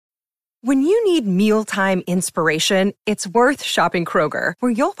When you need mealtime inspiration, it's worth shopping Kroger,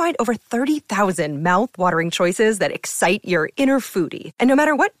 where you'll find over 30,000 mouth-watering choices that excite your inner foodie. And no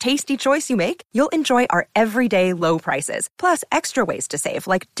matter what tasty choice you make, you'll enjoy our everyday low prices, plus extra ways to save,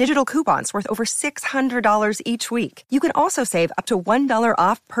 like digital coupons worth over $600 each week. You can also save up to $1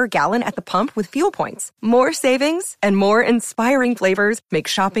 off per gallon at the pump with fuel points. More savings and more inspiring flavors make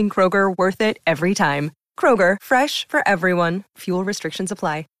shopping Kroger worth it every time. Kroger, fresh for everyone. Fuel restrictions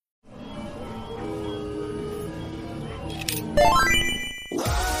apply.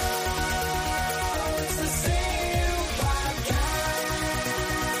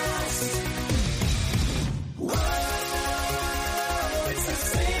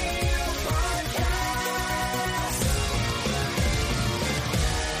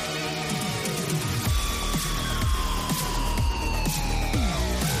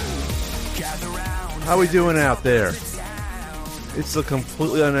 How we doing out there? It's a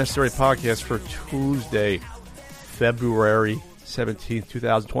completely unnecessary podcast for Tuesday, February 17th,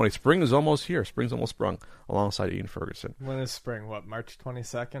 2020. Spring is almost here. Spring's almost sprung alongside Ian Ferguson. When is spring? What, March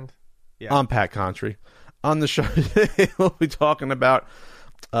 22nd? Yeah. I'm Pat Contry. On the show today, we'll be talking about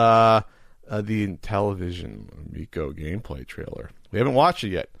the Intellivision Miko gameplay trailer. We haven't watched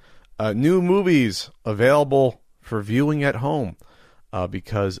it yet. New movies available for viewing at home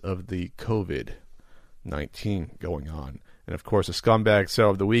because of the COVID-19 going on. And, of course, a scumbag show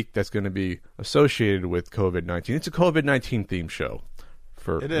of the week that's going to be associated with COVID-19. It's a COVID-19 themed show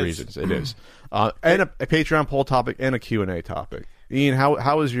for reasons. It is. And a Patreon poll topic and a Q&A topic. Ian,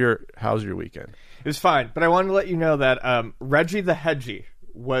 how was your weekend? It was fine, but I wanted to let you know that Reggie the Hedgie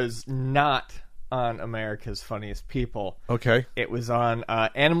was not on America's Funniest People. Okay. It was on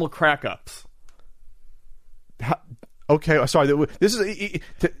Animal Crack-Ups. Okay, sorry. This is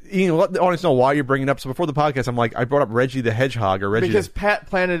Ian. Let the audience know why you're bringing it up. So before the podcast, I brought up Reggie the Hedgehog or Reggie because Pat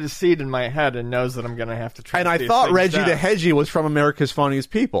planted a seed in my head and knows that I'm going to have to try. And I thought Reggie the Hedgie was from America's Funniest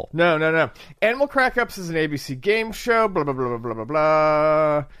People. No. Animal Crack-Ups is an ABC game show. Blah blah blah blah blah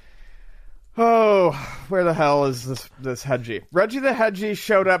blah. Oh, where the hell is this Hedgie? Reggie the Hedgie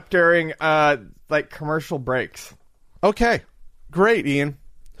showed up during commercial breaks. Okay, great, Ian.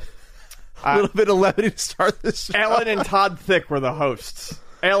 A little bit of levity to start this show. Alan and Todd Thicke were the hosts.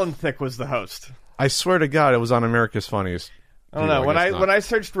 Alan Thicke was the host. I swear to God, it was on America's Funniest. I don't know. When I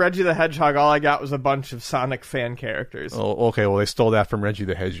searched Reggie the Hedgehog, all I got was a bunch of Sonic fan characters. Oh, okay. Well, they stole that from Reggie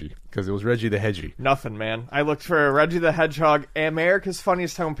the Hedgie because it was Reggie the Hedgie. Nothing, man. I looked for Reggie the Hedgehog, America's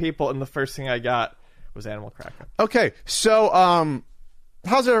Funniest Home People, and the first thing I got was Animal Cracker. Okay, so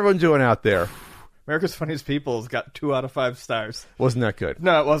how's everyone doing out there? America's Funniest People has got 2 out of 5 stars. Wasn't that good?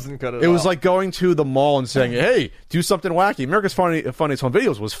 No, it wasn't good at all. It was like going to the mall and saying, hey, do something wacky. America's Funniest Home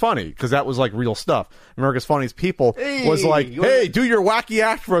Videos was funny because that was like real stuff. America's Funniest People was like, hey, do your wacky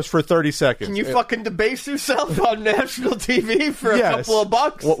act for us for 30 seconds. Can you fucking debase yourself on national TV for a couple of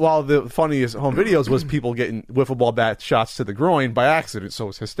bucks? While the Funniest Home Videos was people getting wiffle ball bat shots to the groin by accident, so it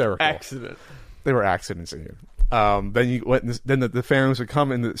was hysterical. Accident. They were accidents in here. Then you went. Then the fans would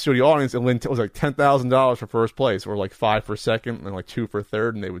come in the studio audience and win. It was like $10,000 for first place, or like 5 for second, and like 2 for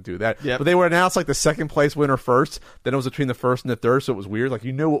third, and they would do that. Yep. But they would announce like the second place winner first. Then it was between the first and the third, so it was weird. Like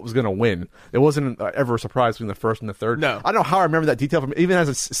you knew what was going to win. It wasn't ever a surprise between the first and the third. No, I don't know how I remember that detail from even as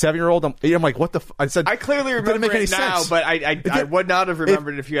a 7-year-old. I'm like, what the? I said I clearly remember it didn't make any now, sense. but I would not have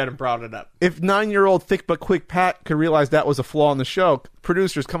remembered if you hadn't brought it up. If 9-year-old thick but quick Pat could realize that was a flaw in the show,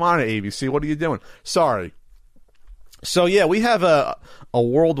 producers, come on at ABC. What are you doing? Sorry. So, yeah, we have a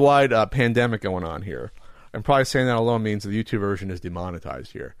worldwide pandemic going on here. And probably saying that alone means the YouTube version is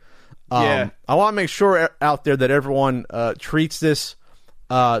demonetized here. Yeah. I want to make sure out there that everyone treats this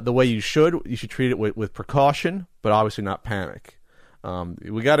the way you should. You should treat it with precaution, but obviously not panic.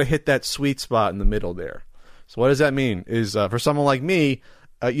 We got to hit that sweet spot in the middle there. So what does that mean? Is for someone like me,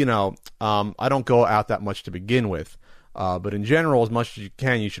 I don't go out that much to begin with. But in general, as much as you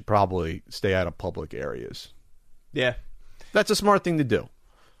can, you should probably stay out of public areas. Yeah. That's a smart thing to do.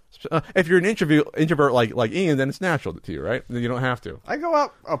 If you're an introvert like Ian, then it's natural to you, right? Then you don't have to. I go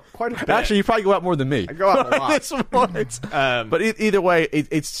out quite a bit. Actually, you probably go out more than me. I go out a lot. But either way,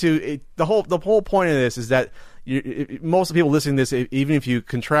 the whole point of this is that most of the people listening to this, even if you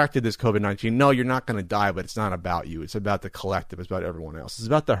contracted this COVID-19, no, you're not going to die, but it's not about you. It's about the collective. It's about everyone else. It's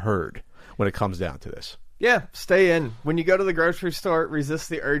about the herd when it comes down to this. Yeah, stay in. When you go to the grocery store, resist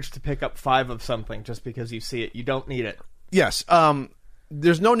the urge to pick up 5 of something just because you see it. You don't need it. Yes.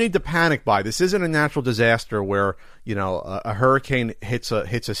 There's no need to panic by. This isn't a natural disaster where, a hurricane hits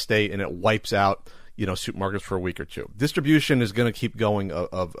a state and it wipes out, supermarkets for a week or two. Distribution is going to keep going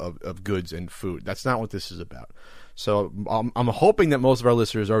of goods and food. That's not what this is about. So I'm hoping that most of our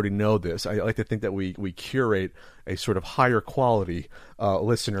listeners already know this. I like to think that we curate a sort of higher quality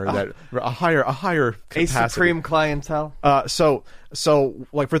listener, that a higher capacity. A supreme clientele. So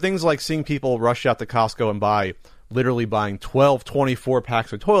like for things like seeing people rush out to Costco and literally buying 12, 24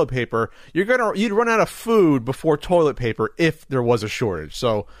 packs of toilet paper, you'd run out of food before toilet paper if there was a shortage.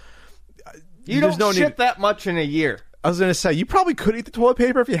 So you don't shit that much in a year. I was going to say, you probably could eat the toilet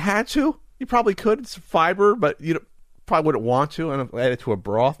paper if you had to. You probably could. It's fiber, but you probably wouldn't want to. And add it to a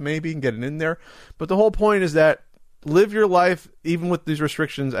broth maybe and get it in there. But the whole point is that live your life, even with these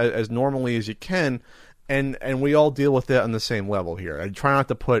restrictions, as normally as you can. And we all deal with it on the same level here. I try not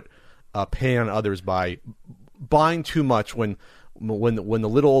to put pain on others by buying too much when the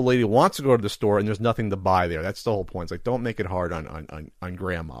little old lady wants to go to the store and there's nothing to buy there. That's the whole point. It's like, don't make it hard on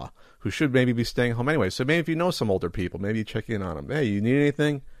grandma, who should maybe be staying home anyway. So maybe if you know some older people, maybe you check in on them. Hey, you need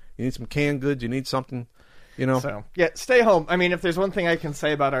anything? You need some canned goods? You need something? So, yeah, stay home. I mean, if there's one thing I can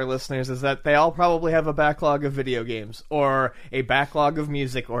say about our listeners is that they all probably have a backlog of video games or a backlog of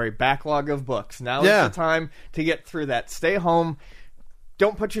music or a backlog of books. Now is the time to get through that. Stay home.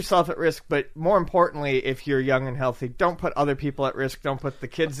 Don't put yourself at risk, but more importantly, if you're young and healthy, don't put other people at risk. Don't put the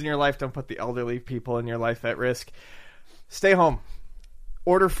kids in your life. Don't put the elderly people in your life at risk. Stay home.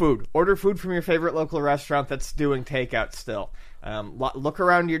 Order food. Order food from your favorite local restaurant that's doing takeout still. Look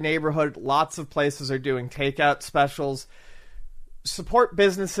around your neighborhood. Lots of places are doing takeout specials. Support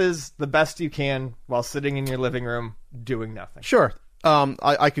businesses the best you can while sitting in your living room doing nothing. Sure.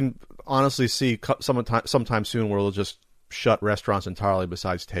 I can honestly see sometime soon where they'll just shut restaurants entirely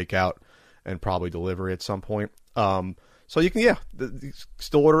besides takeout and probably delivery at some point. So you can,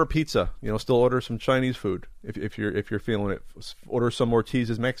 still order a pizza. Still order some Chinese food if you're feeling it. Order some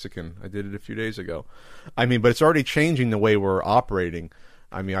Ortiz's Mexican. I did it a few days ago. I mean, but it's already changing the way we're operating.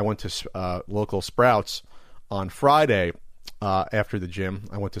 I mean, I went to local Sprouts on Friday after the gym.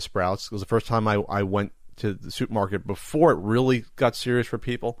 I went to Sprouts. It was the first time I went to the supermarket before it really got serious for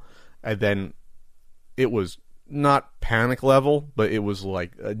people. And then it was not panic level, but it was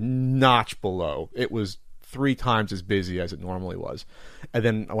like a notch below. It was 3 times as busy as it normally was. And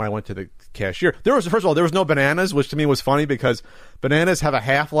then when I went to the cashier, first of all, there was no bananas, which to me was funny because bananas have a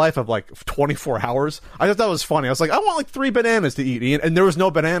half-life of like 24 hours. I thought that was funny. I was like, I want like 3 bananas to eat, Ian, and there was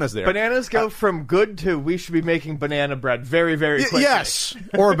no bananas there. Bananas go from good to we should be making banana bread very, very quickly. Yes,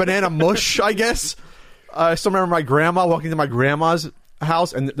 or a banana mush, I guess. I still remember my grandma walking to my grandma's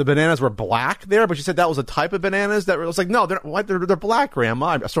house, and the bananas were black there, but she said that was a type of bananas that was like, no, they're black,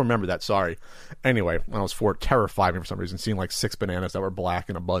 Grandma. I still remember that. Sorry. Anyway, when I was 4, it terrified me for some reason, seeing like 6 bananas that were black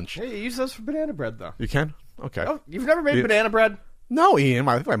in a bunch. Hey, you use those for banana bread, though. You can? Okay. Oh, you've never made banana bread? No, Ian.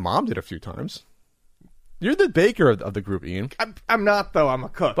 I think my mom did a few times. You're the baker of the group, Ian. I'm not, though. I'm a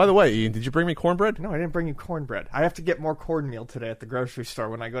cook. By the way, Ian, did you bring me cornbread? No, I didn't bring you cornbread. I have to get more cornmeal today at the grocery store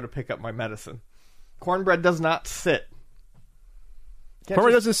when I go to pick up my medicine. Cornbread does not sit.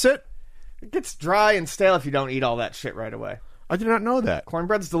 Cornbread doesn't sit? It gets dry and stale if you don't eat all that shit right away. I did not know that.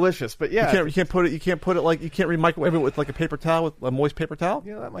 Cornbread's delicious, but yeah. You can't put it like, you can't microwave it with like a paper towel, with a moist paper towel?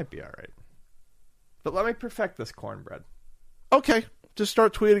 Yeah, that might be all right. But let me perfect this cornbread. Okay. Just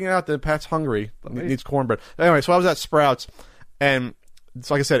start tweeting it out that Pat's hungry. Needs cornbread. Anyway, so I was at Sprouts, and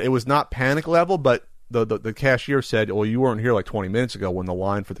it's like I said, it was not panic level, but the cashier said, well, you weren't here like 20 minutes ago when the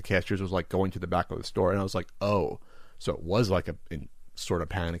line for the cashiers was like going to the back of the store. And I was like, oh. So it was like in sort of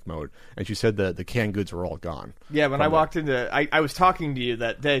panic mode. And she said the canned goods were all gone. Yeah, when I walked into... I was talking to you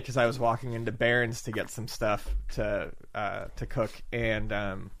that day because I was walking into Barron's to get some stuff to cook. And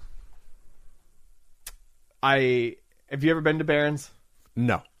have you ever been to Barron's?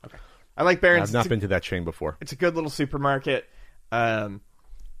 No. Okay. I like Barron's. I've not been to that chain before. It's a good little supermarket. I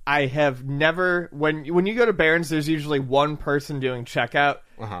have never... When you go to Barron's, there's usually one person doing checkout.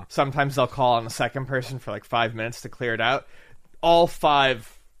 Uh-huh. Sometimes they'll call on a second person for like 5 minutes to clear it out. All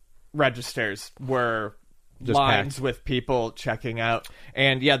 5 registers were just lines packed with people checking out.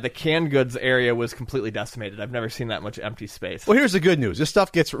 And yeah, the canned goods area was completely decimated. I've never seen that much empty space. Well, here's the good news. This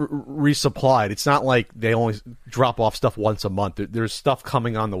stuff gets resupplied. It's not like they only drop off stuff once a month. There's stuff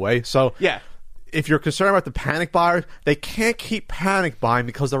coming on the way. So yeah. If you're concerned about the panic buyers, they can't keep panic buying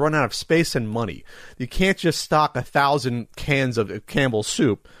because they'll run out of space and money. You can't just stock 1,000 cans of Campbell's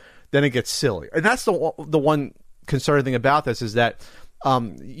soup. Then it gets silly. And that's the one concerning thing about this is that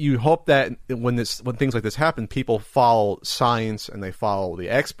you hope that when things like this happen, people follow science and they follow the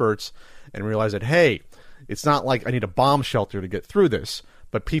experts and realize that, hey, it's not like I need a bomb shelter to get through this.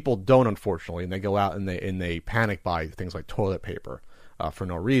 But people don't, unfortunately, and they go out and they panic buy things like toilet paper for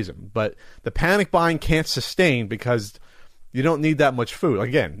no reason. But the panic buying can't sustain because you don't need that much food.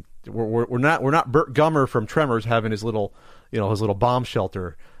 Again, We're not Burt Gummer from Tremors having his little bomb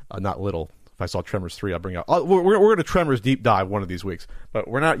shelter. Not little. If I saw Tremors 3, I'll bring out. We're going to Tremors deep dive one of these weeks. But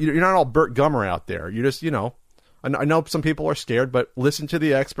we're not. You're not all Burt Gummer out there. You're just, I know some people are scared, but listen to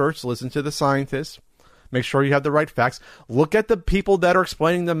the experts, listen to the scientists. Make sure you have the right facts. Look at the people that are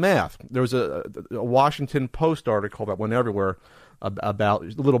explaining the math. There was a Washington Post article that went everywhere about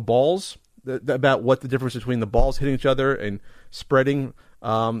little balls, about what the difference between the balls hitting each other and spreading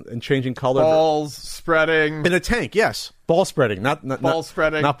and changing color. Balls spreading. In a tank, yes. Ball spreading, not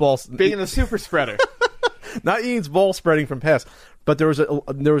spreading. Not balls. Being the super spreader. Not Ian's ball spreading from past. But there was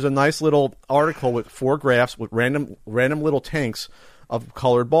a nice little article with 4 graphs with random little tanks of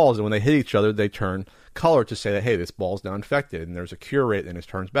colored balls, and when they hit each other, they turn color to say that, hey, this ball's now infected, and there's a cure rate, and it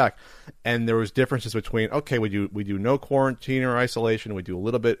turns back. And there was differences between, okay, we do no quarantine or isolation, we do a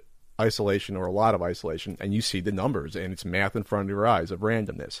little bit isolation or a lot of isolation, and you see the numbers, and it's math in front of your eyes of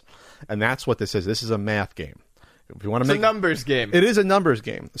randomness. And that's what this is. This is a math game. If you want to make a numbers game. It is a numbers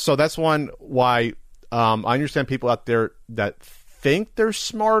game. So that's why I understand people out there that think they're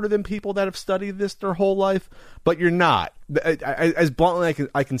smarter than people that have studied this their whole life, but you're not. As bluntly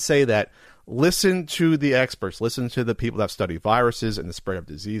I can say that, listen to the experts. Listen to the people that study viruses and the spread of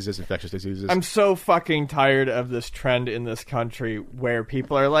diseases, infectious diseases. I'm so fucking tired of this trend in this country where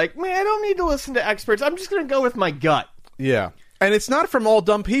people are like, man, I don't need to listen to experts. I'm just going to go with my gut. Yeah. And it's not from all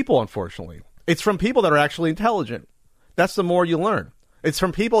dumb people, unfortunately. It's from people that are actually intelligent. That's the more you learn. It's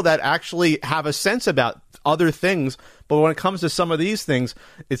from people that actually have a sense about other things, but when it comes to some of these things,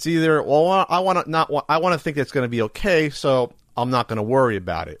 it's either, well, I want to think it's going to be okay, so I'm not going to worry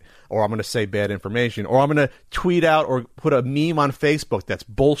about it, or I'm going to say bad information, or I'm going to tweet out or put a meme on Facebook that's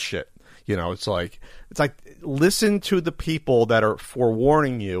bullshit. It's like listen to the people that are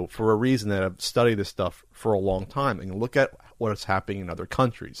forewarning you for a reason, that have studied this stuff for a long time, and look at what's happening in other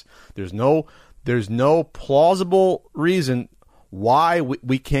countries. There's no plausible reason why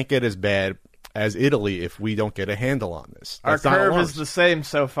we can't get as bad as Italy if we don't get a handle on this. Our curve is the same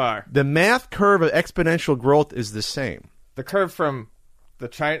so far. The math curve of exponential growth is the same. The curve from the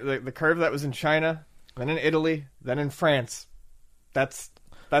curve that was in China, then in Italy, then in France. That's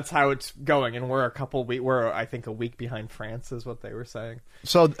how it's going, and we're I think a week behind France is what they were saying.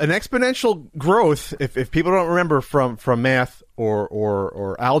 So an exponential growth, if people don't remember from math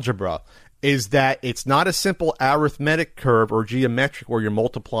or algebra, is that it's not a simple arithmetic curve or geometric where you're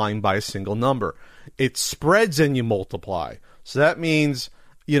multiplying by a single number. It spreads and you multiply. So that means,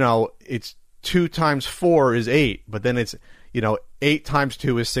 it's 2 times 4 is 8, but then it's, 8 times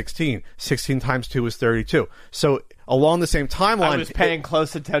 2 is 16. 16 times 2 is 32. So along the same timeline... I was paying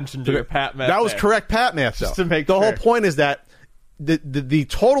close attention to your Pat math. That was correct Pat math, though. Just to make the sure. whole point is that the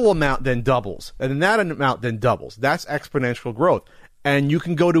total amount then doubles, and then that amount then doubles. That's exponential growth. And you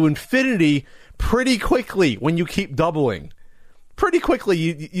can go to infinity pretty quickly when you keep doubling. Pretty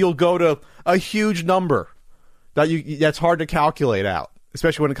quickly, you'll go to a huge number that's hard to calculate out,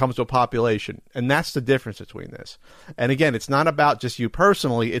 especially when it comes to a population. And that's the difference between this. And again, it's not about just you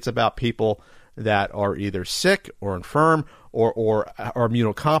personally. It's about people that are either sick or infirm or are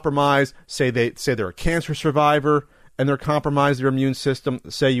immunocompromised. Say they're a cancer survivor and they're compromised their immune system.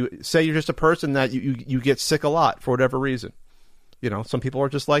 Say you're just a person that you get sick a lot for whatever reason. Some people are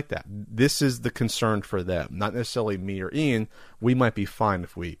just like that. This is the concern for them, not necessarily me or Ian. We might be fine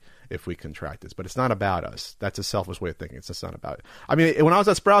if we contract this, but it's not about us. That's a selfish way of thinking. It's just not about it. I mean, when I was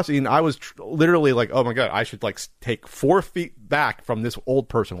at Sprouts, Ian, I was literally like, oh my God, I should take 4 feet back from this old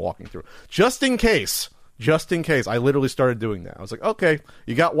person walking through. Just in case. I literally started doing that. I was like, okay,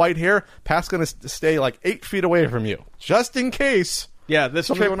 you got white hair. Pat's going to stay 8 feet away from you. Just in case. Yeah, this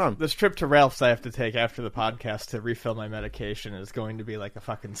trip to Ralph's I have to take after the podcast to refill my medication is going to be like a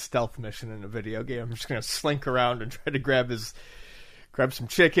fucking stealth mission in a video game. I'm just going to slink around and try to grab some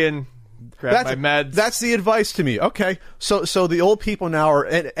chicken, grab my meds. That's the advice to me. Okay, so the old people now are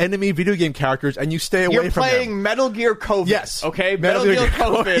enemy video game characters, and you stay away from them. You're playing Metal Gear COVID. Yes. Okay, Metal Gear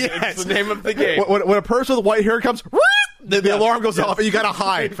COVID. Yes. It's the name of the game. When a person with white hair comes, the alarm goes off, and you got to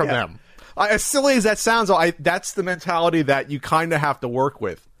hide from them. As silly as that sounds, that's the mentality that you kind of have to work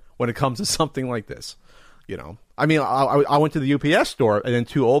with when it comes to something like this. I mean, I went to the UPS store, and then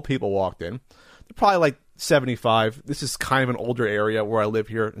 2 old people walked in. They're probably 75. This is kind of an older area where I live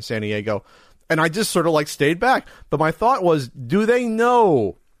here in San Diego. And I just sort of stayed back. But my thought was, do they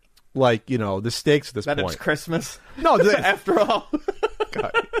know, the stakes at this point? That it's Christmas? No, after all.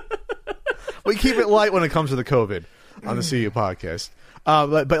 God. We keep it light when it comes to the COVID on the CU podcast.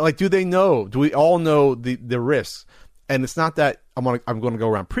 But do they know? Do we all know the risks? And it's not that I'm going to go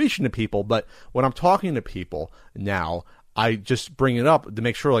around preaching to people, but when I'm talking to people now, I just bring it up to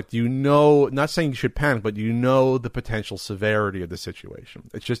make sure, like, not saying you should panic, but the potential severity of the situation.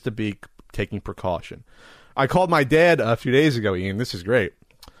 It's just to be taking precaution. I called my dad a few days ago, Ian. This is great.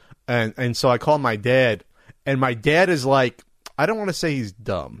 And so I called my dad, and my dad is like, I don't want to say he's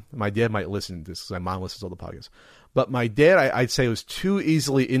dumb. My dad might listen to this because my mom listens to all the podcasts. But my dad, I'd say, was too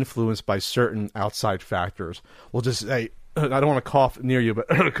easily influenced by certain outside factors. We'll just say, I don't want to cough near you,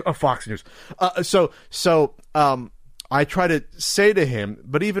 but Fox News. I try to say to him,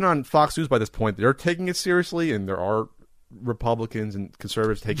 but even on Fox News by this point, they're taking it seriously, and there are Republicans and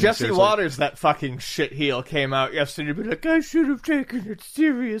conservatives taking it seriously. Jesse Waters, that fucking shitheel, came out yesterday, but like, I should have taken it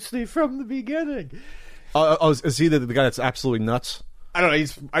seriously from the beginning. Is he the guy that's absolutely nuts? I don't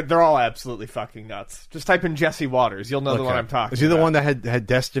know. They're all absolutely fucking nuts. Just type in Jesse Waters. You'll know the one I'm talking about. Is he the one that had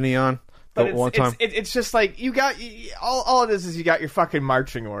Destiny on one time? It's just like, you got... All it is you got your fucking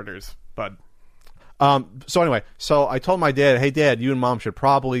marching orders, bud. So anyway, I told my dad, hey, Dad, you and Mom should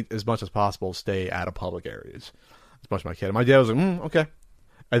probably, as much as possible, stay out of public areas. As much as my kid. And my dad was like, okay.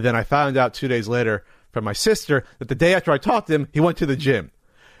 And then I found out 2 days later from my sister that the day after I talked to him, he went to the gym.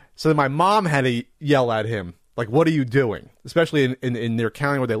 So then my mom had to yell at him, like, what are you doing? Especially in their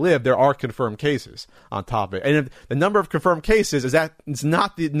county where they live, there are confirmed cases on top of it. And the number of confirmed cases it's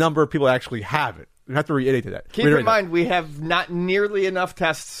not the number of people that actually have it. We have to reiterate that. Keep in mind, we have not nearly enough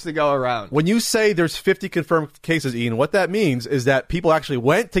tests to go around. When you say there's 50 confirmed cases, Ian, what that means is that people actually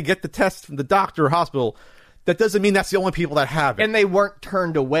went to get the test from the doctor or hospital. That doesn't mean that's the only people that have it. And they weren't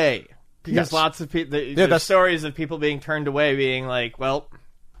turned away. Because lots of people... There's stories of people being turned away, being like, well...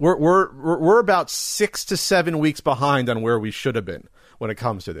 We're about 6 to 7 weeks behind on where we should have been when it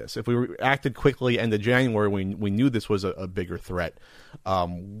comes to this. If we acted quickly end of January, we knew this was a bigger threat.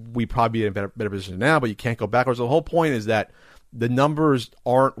 We probably be in a better position now, but you can't go backwards. The whole point is that the numbers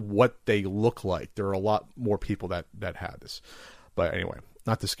aren't what they look like. There are a lot more people that have this. But anyway,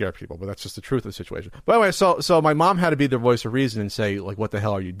 not to scare people, but that's just the truth of the situation. But anyway, so my mom had to be the voice of reason and say, like, what the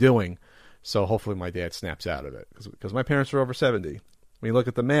hell are you doing? So hopefully my dad snaps out of it because my parents are over 70. When you look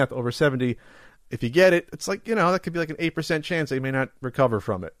at the math, over 70, if you get it, it's like, that could be like an 8% chance they may not recover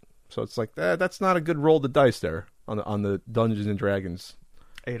from it. So it's like, that's not a good roll of dice there on the Dungeons and Dragons.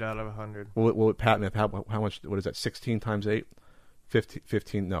 8 out of 100. Well, Pat math, how much, what is that, 16 times 8?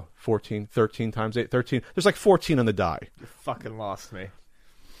 15, no, 14, 13 times 8, 13. There's like 14 on the die. You fucking lost me.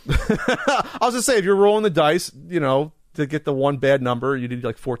 I was just saying, if you're rolling the dice, to get the one bad number, you need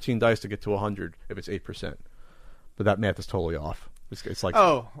like 14 dice to get to 100 if it's 8%. But that math is totally off. It's like...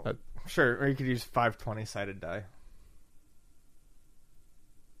 Sure. Or you could use 5 20-sided die.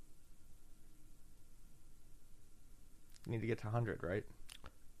 You need to get to 100, right?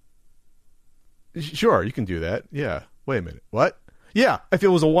 Sure, you can do that. Yeah. Wait a minute. What? Yeah, if it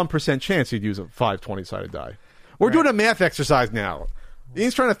was a 1% chance, you'd use a 5 20-sided die. We're doing a math exercise now.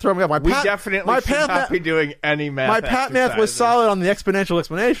 He's trying to throw me off. We definitely should not be doing any math. My Pat math was solid on the exponential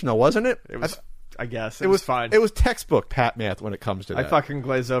explanation, though, wasn't it? It was. I guess it was fine. It was textbook Pat math when it comes to that. I fucking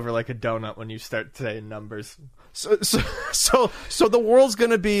glaze over like a donut when you start saying numbers. So the world's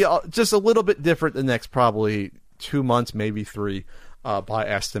going to be just a little bit different the next probably 2 months, maybe 3, by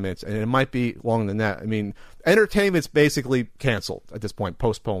estimates, and it might be longer than that. I mean, entertainment's basically canceled at this point,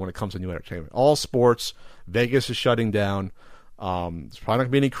 postponed when it comes to new entertainment. All sports, Vegas is shutting down. There's probably not going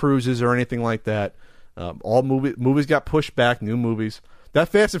to be any cruises or anything like that. All movies got pushed back, new movies. That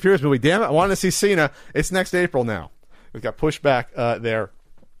Fast and Furious movie, damn it, I wanted to see Cena. It's next April now. It got pushed back there.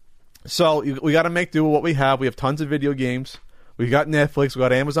 So we got to make do with what we have. We have tons of video games. We got Netflix. We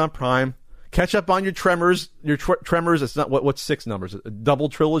got Amazon Prime. Catch up on your Tremors. Tremors. It's not what's 6 numbers? A double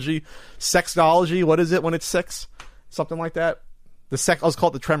trilogy. Sexology. What is it when it's 6? Something like that. Let's call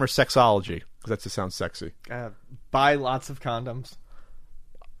it the Tremor Sexology because that just sounds sexy. Buy lots of condoms.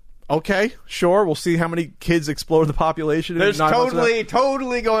 Okay, sure. We'll see how many kids explode the population. There's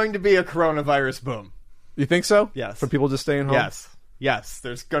totally going to be a coronavirus boom. You think so? Yes. For people just staying home? Yes.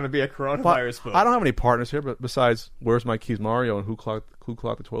 There's going to be a coronavirus boom. I don't have any partners here, but besides Where's My Keys Mario and Who Clogged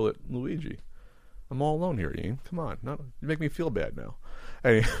the Toilet Luigi. I'm all alone here, Ian. Come on. You make me feel bad now.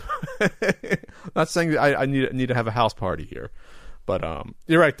 Anyway, not saying that I need to have a house party here. But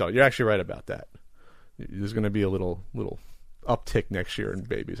you're right, though. You're actually right about that. There's going to be a little uptick next year in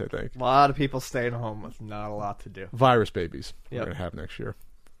babies, I think. A lot of people staying home with not a lot to do. Virus babies we're going to have next year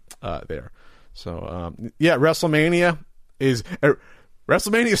there. So, WrestleMania is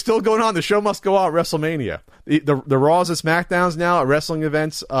still going on. The show must go on. WrestleMania. The Raws and SmackDowns now at wrestling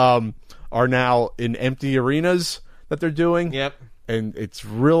events are now in empty arenas that they're doing. Yep. And it's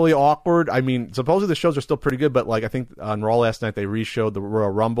really awkward. I mean, supposedly the shows are still pretty good, but like I think on Raw last night they re-showed the Royal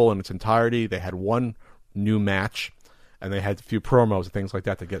Rumble in its entirety. They had one new match, and they had a few promos and things like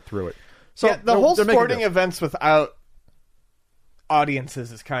that to get through it. So yeah, the whole they're sporting events without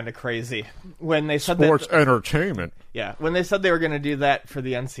audiences is kind of crazy. When they said sports entertainment. Yeah, when they said they were going to do that for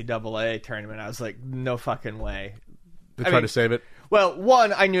the NCAA tournament, I was like, no fucking way. They tried to save it? Well,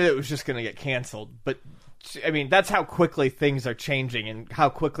 one, I knew it was just going to get canceled, but I mean, that's how quickly things are changing and how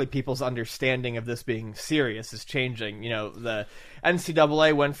quickly people's understanding of this being serious is changing. You know, the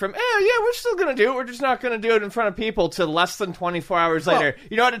NCAA went from, yeah, we're still going to do it, we're just not going to do it in front of people, to less than 24 hours later,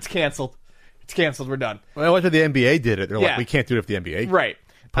 you know what, it's canceled. It's canceled, we're done. Well, after the NBA did it, they're like, we can't do it if the NBA right.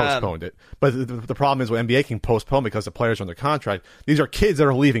 postponed it. But the problem is when NBA can postpone because the players are under contract, these are kids that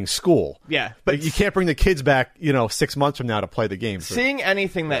are leaving school. Yeah. But you can't bring the kids back, 6 months from now to play the game. Seeing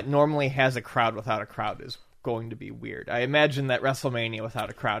anything that normally has a crowd without a crowd is going to be weird. I imagine that WrestleMania without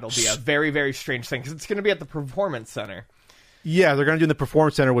a crowd will be a very, very strange thing because it's going to be at the Performance Center. Yeah, they're going to do it in the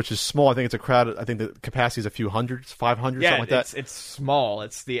Performance Center, which is small. I think it's a crowd. I think the capacity is a few hundred, 500, something like that. It's small.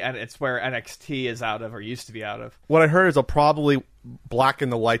 It's where NXT is out of, or used to be out of. What I heard is they'll probably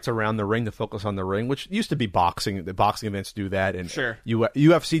blacken the lights around the ring to focus on the ring, which used to be boxing. The boxing events do that, and sure.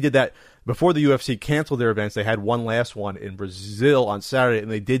 UFC did that before the UFC canceled their events. They had one last one in Brazil on Saturday,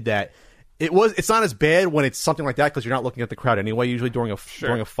 and they did that. It's not as bad when it's something like that because you're not looking at the crowd anyway. Usually during a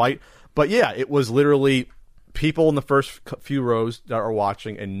fight, but yeah, it was literally people in the first few rows that are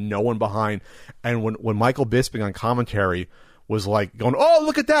watching and no one behind. And when Michael Bisping on commentary was like going, "Oh,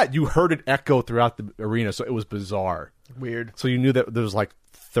 look at that," you heard it echo throughout the arena. So it was bizarre. Weird. So you knew that there was like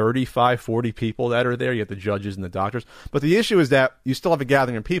 35, 40 people that are there. You have the judges and the doctors. But the issue is that you still have a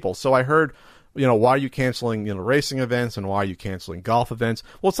gathering of people. So I heard, why are you canceling, racing events and why are you canceling golf events?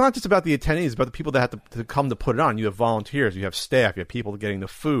 Well, it's not just about the attendees, it's about the people that have to come to put it on. You have volunteers, you have staff, you have people getting the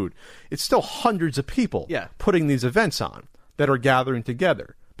food. It's still hundreds of people putting these events on that are gathering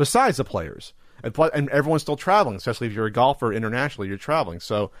together, besides the players. And everyone's still traveling, especially if you're a golfer internationally, you're traveling.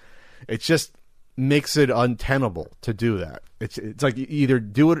 So it just makes it untenable to do that. It's like you either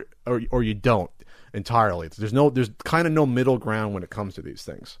do it or you don't entirely. There's kind of no middle ground when it comes to these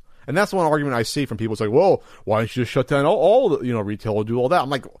things. And that's one argument I see from people. It's like, well, why don't you just shut down all the, retail or do all that? I'm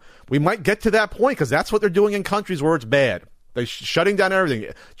like, we might get to that point because that's what they're doing in countries where it's bad. They're shutting down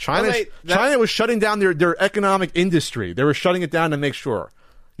everything. China was shutting down their economic industry. They were shutting it down to make sure.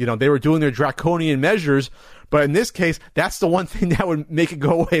 They were doing their draconian measures. But in this case, that's the one thing that would make it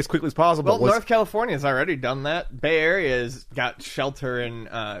go away as quickly as possible. Well, North California has already done that. Bay Area has got shelter in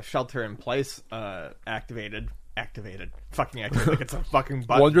place activated. Fucking activated. Like it's a fucking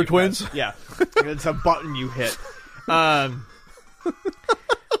button. Wonder Twins? Yeah. It's a button you hit.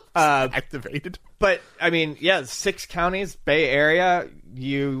 Activated. But, I mean, 6 counties, Bay Area,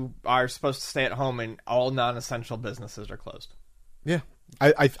 you are supposed to stay at home and all non-essential businesses are closed. Yeah.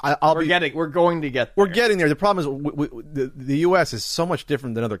 We're going to get there. We're getting there. The problem is the U.S. is so much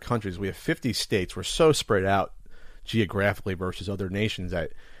different than other countries. We have 50 states. We're so spread out geographically versus other nations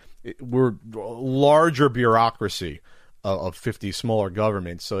that we're larger bureaucracy of 50 smaller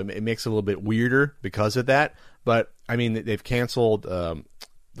governments, so it makes it a little bit weirder because of that. But I mean, they've canceled the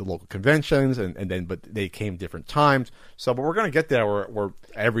local conventions, but they came different times. So, but we're going to get there where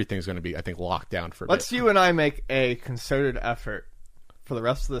everything's going to be, I think, locked down for a bit. Let's you and I make a concerted effort for the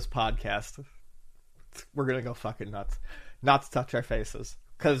rest of this podcast. We're going to go fucking nuts, not to touch our faces.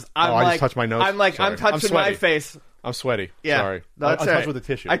 Because I just touched my nose. I'm touching my face. I'm sweaty. Yeah. Sorry. I touched with a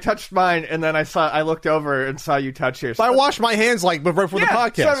tissue. I touched mine, and then I looked over and saw you touch yours. But I washed my hands right before the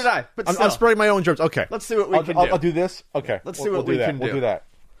podcast. So did I. But I'm spraying my own germs. Okay. Let's see what we can do. I'll do this. Okay. Let's see what we can do. We'll do that.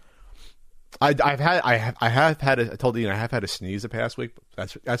 I have had I told Ian I have had a sneeze the past week.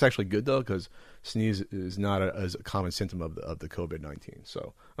 That's actually good though because sneeze is not as a common symptom of the COVID-19.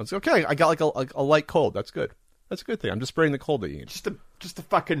 So I was okay. I got like a light cold. That's good. That's a good thing. I'm just spraying the cold at Ian. Just a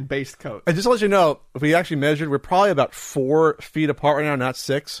fucking base coat. And just to let you know, if we actually measured, we're probably about 4 feet apart right now, not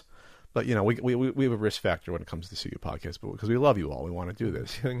 6. But we have a risk factor when it comes to the CU podcast, but because we love you all, we want to do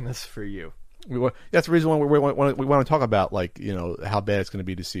this. We're doing this for you. That's the reason why we want to talk about how bad it's going to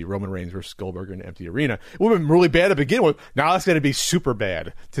be to see Roman Reigns versus Goldberg in an empty arena. It would have been really bad to begin with. Now it's going to be super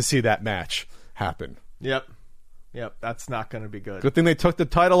bad to see that match happen. Yep. That's not going to be good. Good thing they took the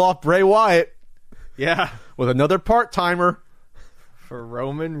title off Bray Wyatt. Yeah. With another part-timer. For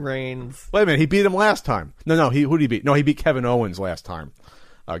Roman Reigns. Wait a minute, he beat him last time. No, who did he beat? No, he beat Kevin Owens last time.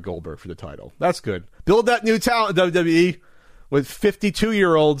 Goldberg for the title. That's good. Build that new talent, WWE, with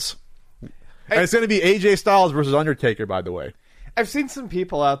 52-year-olds. Hey, and it's going to be AJ Styles versus Undertaker, by the way. I've seen some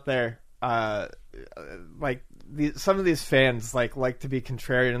people out there, some of these fans like to be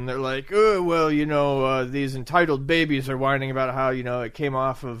contrarian, and they're like, oh, well, these entitled babies are whining about how, it came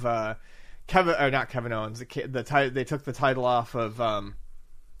off of not Kevin Owens. They took the title off of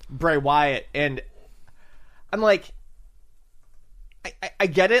Bray Wyatt, and I'm like, I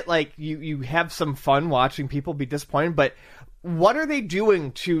get it. Like you have some fun watching people be disappointed, but what are they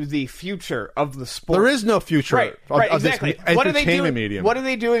doing to the future of the sport? There is no future. Right, exactly. What are they doing? Medium. What are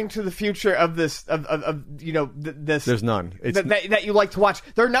they doing to the future of this? This. There's none. That you like to watch.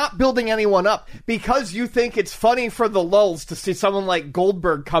 They're not building anyone up because you think it's funny for the lulz to see someone like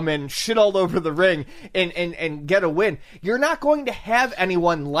Goldberg come in, shit all over the ring, and get a win. You're not going to have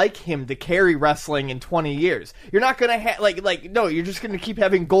anyone like him to carry wrestling in 20 years. You're not going to have no. You're just going to keep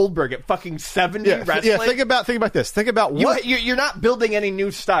having Goldberg at fucking 70 wrestling. Yeah. Think about this. Think about what. You're not building any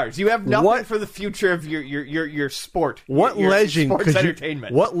new stars. You have nothing for the future of your sport. What your legend? Sports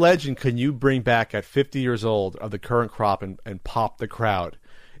entertainment. What legend can you bring back at 50 years old of the current crop and pop the crowd?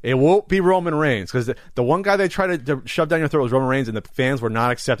 It won't be Roman Reigns because the one guy they tried to shove down your throat was Roman Reigns, and the fans were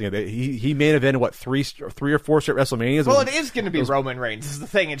not accepting it. He main evented three or four straight WrestleManias. Well, it is going to be Roman Reigns. This is the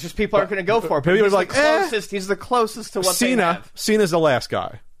thing. It's just people aren't going to go for it. He's like closest. He's the closest to what they have. Cena's the last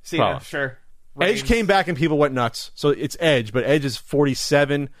guy. Cena, sure. Reigns. Edge came back and people went nuts. So it's Edge, but Edge is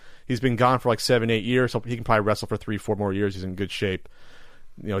 47. He's been gone for like 7-8 years, so he can probably wrestle for 3-4 more years. He's in good shape.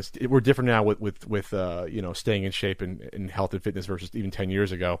 We're different now with staying in shape and health and fitness versus even 10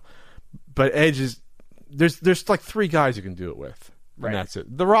 years ago. But Edge is there's like 3 guys you can do it with, and that's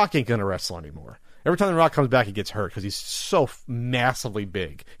it. The Rock ain't gonna wrestle anymore. Every time The Rock comes back, he gets hurt because he's so massively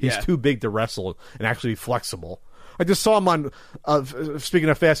big. He's too big to wrestle and actually be flexible. I just saw him on, speaking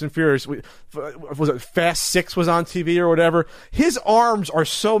of Fast and Furious, was it Fast 6 was on TV or whatever? His arms are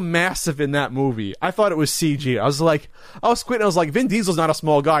so massive in that movie. I thought it was CG. I was quitting. I was like, Vin Diesel's not a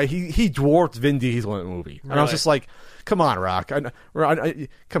small guy. He dwarfed Vin Diesel in the movie. And I was just like, come on, Rock.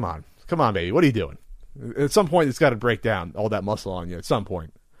 Come on, baby. What are you doing? At some point, it's got to break down all that muscle on you. At some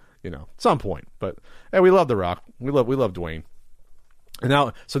point. But hey, we love The Rock. We love Dwayne. And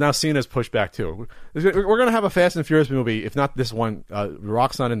now Cena's pushed back too. We're going to have a Fast and Furious movie, if not this one. The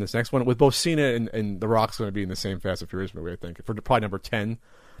Rock's not in this next one, with both Cena and The Rock's going to be in the same Fast and Furious movie, I think, for probably number 10.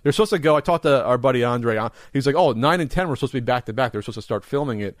 They're supposed to go. I talked to our buddy Andre. He was like, "Oh, 9 and 10 were supposed to be back to back. They were supposed to start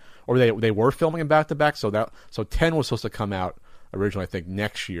filming it, or they were filming them back to back. So 10 was supposed to come out originally, I think,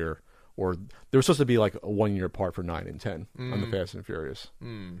 next year, or they were supposed to be like a 1 year apart for 9 and 10 on the Fast and Furious.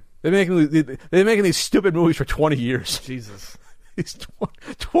 They're making these stupid movies for 20 years. Jesus." It's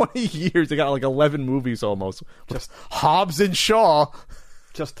 20 years. They got like 11 movies almost. Just Hobbs and Shaw.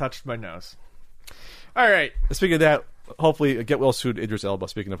 Just touched my nose. All right. Speaking of that, hopefully get well soon, Idris Elba.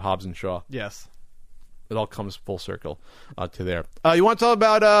 Speaking of Hobbs and Shaw. Yes. It all comes full circle to there. You want to talk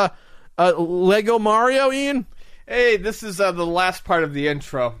about Lego Mario, Ian? Hey, this is the last part of the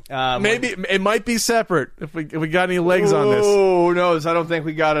intro. Maybe it might be separate if we got any legs on this. Oh, no, I don't think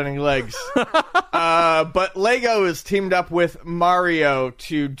we got any legs. But Lego is teamed up with Mario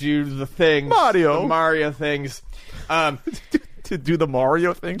to do the things. The Mario things. To do the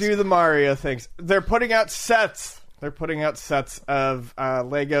Mario things? Do the Mario things. They're putting out sets. They're putting out sets of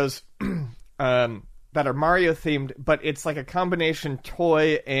Legos that are Mario themed, but it's like a combination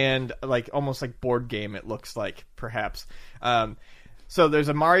toy and like almost like board game. It looks like perhaps. So there's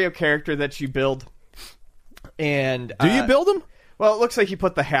a Mario character that you build, and do you build them? Well, it looks like you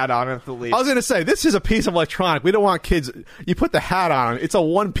put the hat on at the least. I was going to say, this is a piece of electronic. We don't want kids. You put the hat on. It's a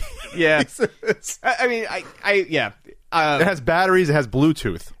one piece. Yeah. I mean, yeah. It has batteries. It has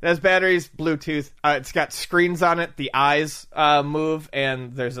Bluetooth. It has batteries, Bluetooth. It's got screens on it. The eyes move,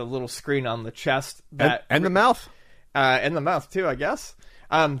 and there's a little screen on the chest. And the mouth. And the mouth, too, I guess.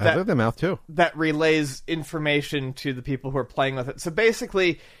 I think the mouth, too. That relays information to the people who are playing with it. So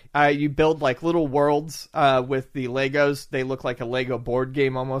basically, you build like little worlds with the Legos. They look like a Lego board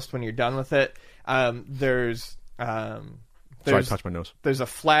game almost when you're done with it. Sorry, I touched my nose. There's a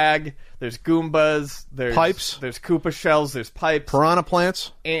flag. There's Goombas. There's pipes. There's Koopa shells. There's pipes. Piranha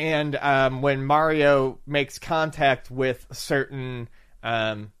plants. And when Mario makes contact with certain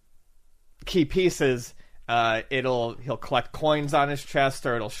key pieces, he'll collect coins on his chest,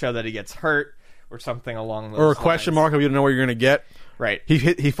 or it'll show that he gets hurt, or something along those lines. Or a question mark if you don't know what you're going to get. Right.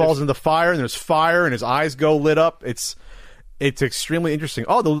 He falls into fire, and there's fire, and his eyes go lit up. It's extremely interesting.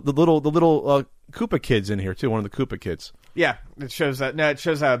 Oh, the little Koopa kid's in here too. One of the Koopa kids. Yeah, it shows that. No, it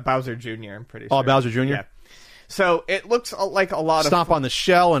shows Bowser Jr. I'm pretty sure. Oh, Bowser Jr. Yeah. So it looks like a lot of stomp on the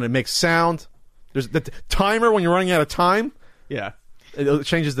shell and it makes sound. There's the timer when you're running out of time. Yeah, it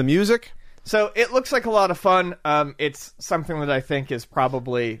changes the music. So it looks like a lot of fun. It's something that I think is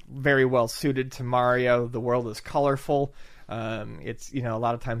probably very well suited to Mario. The world is colorful. It's, a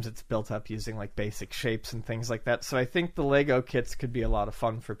lot of times it's built up using like basic shapes and things like that. So I think the Lego kits could be a lot of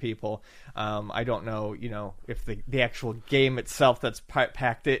fun for people. I don't know, if the actual game itself that's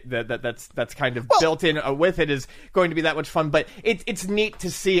packed that's kind of built in with it is going to be that much fun. But it's neat to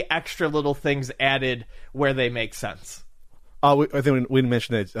see extra little things added where they make sense. I think we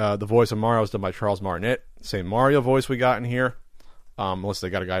mentioned that the voice of Mario is done by Charles Martinet. Same Mario voice we got in here. Unless they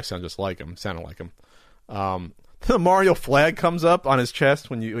got a guy who sounded like him. The Mario flag comes up on his chest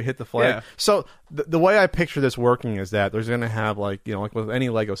when you hit the flag. Yeah. So the way I picture this working is that there's going to have like with any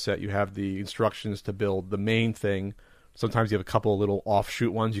Lego set, you have the instructions to build the main thing. Sometimes you have a couple of little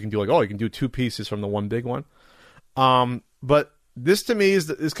offshoot ones. You can do you can do 2 pieces from the one big one. But this to me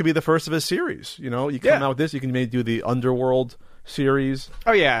this could be the first of a series. You come out with this, you can maybe do the Underworld series.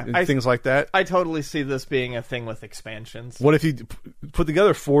 Oh yeah, things like that. I totally see this being a thing with expansions. What if you put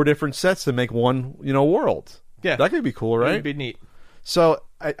together 4 different sets to make one world? Yeah, that could be cool, right? It'd be neat. So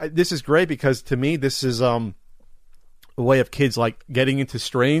this is great because to me this is a way of kids like getting into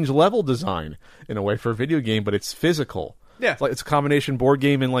strange level design in a way for a video game, but it's physical. Yeah, it's a combination board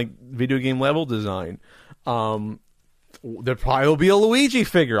game and like video game level design. There probably will be a Luigi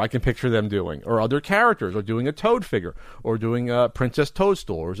figure I can picture them doing, or other characters, or doing a Toad figure, or doing a Princess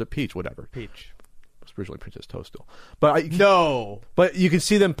Toadstool, or is it Peach? Whatever. Peach. It's originally Princess Toadstool, but no. But you can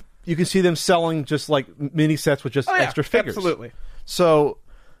see them. You can see them selling just like mini sets with just extra figures. Absolutely. So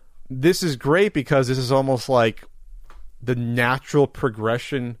this is great because this is almost like the natural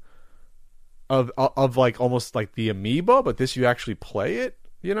progression of like almost like the Amiibo, but this you actually play it.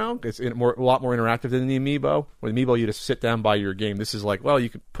 It's a lot more interactive than the Amiibo. With Amiibo, you just sit down by your game. This is like, you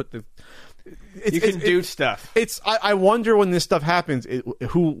can put the. You can do stuff. I wonder when this stuff happens,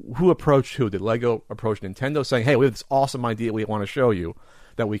 who approached who? Did Lego approach Nintendo saying, "Hey, we have this awesome idea we want to show you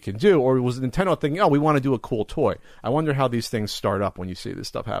that we can do," or was Nintendo thinking, "Oh, we want to do a cool toy"? I wonder how these things start up when you see this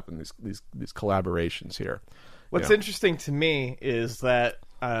stuff happen. These collaborations here. What's interesting to me is that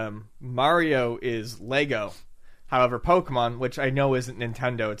Mario is Lego. However, Pokemon, which I know isn't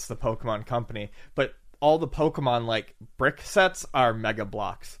Nintendo, it's the Pokemon company, but all the Pokemon like brick sets are Mega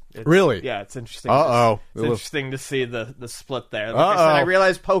Blocks. Really? Yeah, it's interesting. It's interesting to see the split there. Like I said, I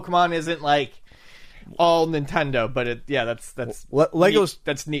realize Pokemon isn't like all Nintendo, but Lego's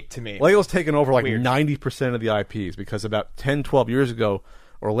that's neat to me. Lego's taken over like 90% of the IPs because about 10, 12 years ago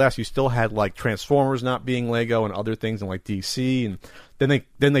or less, you still had like Transformers not being Lego and other things and like DC, and then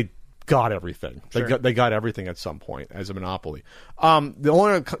they got everything. Sure. They got everything at some point as a monopoly. The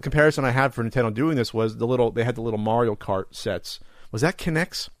only comparison I had for Nintendo doing this was they had the little Mario Kart sets. Was that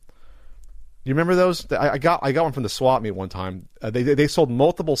Kinects? Do you remember those? I got one from the swap meet one time. They sold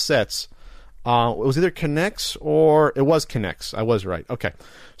multiple sets. It was either Kinects or it was Kinects. I was right. Okay,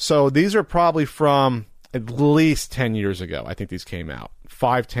 so these are probably from at least 10 years ago. I think these came out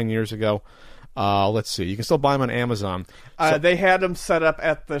 5-10 years ago. Let's see. You can still buy them on Amazon. They had them set up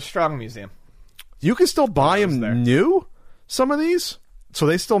at the Strong Museum. You can still buy them new? Some of these? So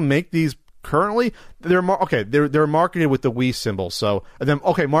they still make these currently? They're marketed with the Wii symbol. So then,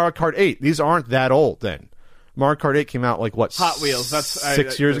 Mario Kart 8. These aren't that old then. Mario Kart 8 came out like what? Hot Wheels. That's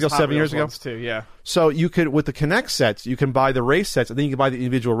 6 years ago, 7 years ago. Too, yeah. So you could, with the Kinect sets, you can buy the race sets, and then you can buy the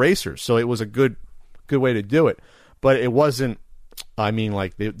individual racers. So it was a good way to do it. But it wasn't. I mean,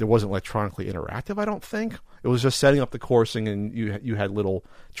 like there wasn't electronically interactive. I don't think it was just setting up the coursing, and you had little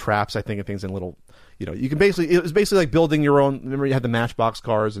traps, I think, and things, and little, you can basically. It was basically like building your own. Remember, you had the Matchbox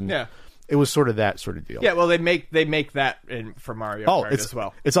cars, and it was sort of that sort of deal. Yeah, well, they make that for Mario Kart as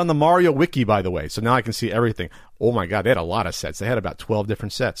well. It's on the Mario Wiki, by the way, so now I can see everything. Oh my God, they had a lot of sets. They had about 12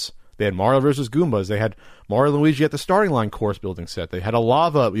 different sets. They had Mario versus Goombas. They had Mario and Luigi at the starting line course building set. They had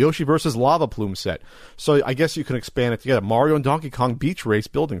a Yoshi versus Lava Plume set. So I guess you can expand it together. Mario and Donkey Kong beach race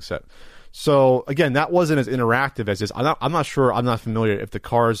building set. So again, that wasn't as interactive as this. I'm not sure. I'm not familiar if the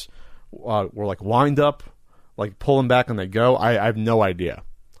cars were like wind up, like pulling back and they go. I have no idea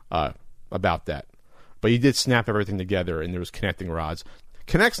about that. But you did snap everything together, and there was connecting rods.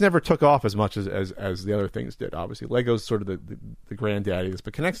 Kinects never took off as much as the other things did, obviously. Lego's sort of the granddaddy of this,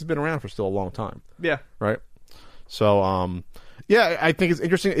 but Kinects has been around for still a long time. Yeah. Right? So, I think it's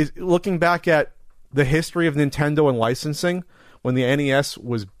interesting. Looking back at the history of Nintendo and licensing, when the NES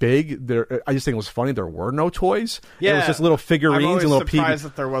was big, I just think it was funny. There were no toys. Yeah. It was just little figurines. I'm always and little surprised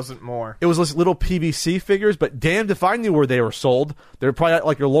that there wasn't more. It was just little PVC figures, but damned if I knew where they were sold. They were probably at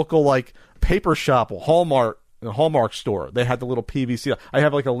like your local paper shop or Hallmark store. They had the little PVC. I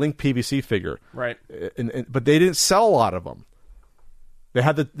have like a Link PVC figure, right? But they didn't sell a lot of them. They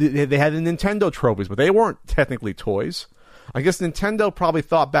had the Nintendo trophies, but they weren't technically toys. I guess Nintendo probably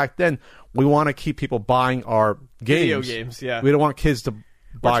thought back then, we want to keep people buying our games. Video games, yeah. We don't want kids to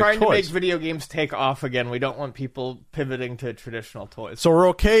buy We're trying toys. to make video games take off again. We don't want people pivoting to traditional toys. So we're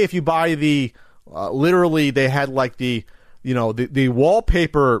okay if you buy the literally they had like the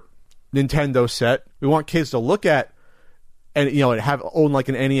wallpaper Nintendo set. We want kids to look at and own like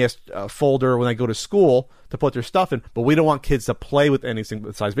an NES folder when they go to school to put their stuff in. But we don't want kids to play with anything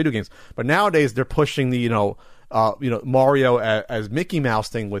besides video games. But nowadays they're pushing the Mario as Mickey Mouse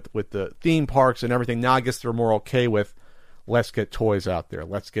thing with the theme parks and everything. Now I guess they're more okay with let's get toys out there,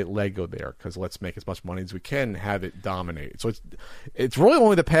 let's get Lego there, because let's make as much money as we can and have it dominate. So it's really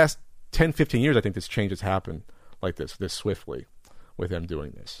only the past 10, 15 years I think this change has happened like this swiftly with them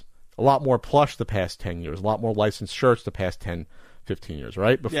doing this. A lot more plush the past 10 years, a lot more licensed shirts the past 10, 15 years,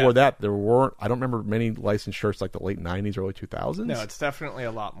 right? Before that, there weren't, I don't remember many licensed shirts like the late 90s, early 2000s. No, it's definitely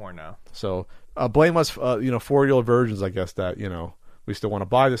a lot more now. So blame us, 4-year-old virgins, I guess, that, we still want to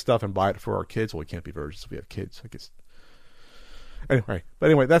buy this stuff and buy it for our kids. Well, we can't be virgins if we have kids, I guess. Anyway,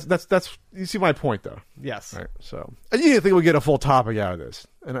 that's you see my point, though. Yes. Right. So you didn't think we'd get a full topic out of this,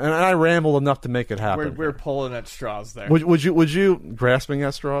 and I rambled enough to make it happen. We're pulling at straws there. Would you grasping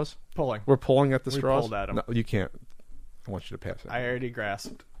at straws? Pulling. We're pulling at the straws. We pulled at them. No, you can't. I want you to pass it. I already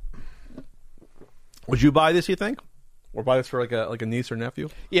grasped. Would you buy this? You think, or buy this for like a niece or nephew?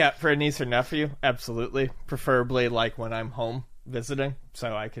 Yeah, for a niece or nephew, absolutely. Preferably like when I'm home visiting,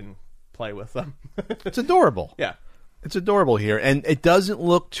 so I can play with them. It's adorable. Yeah. It's adorable here, and it doesn't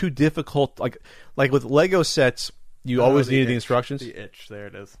look too difficult. Like with Lego sets, you always need the instructions. The itch, there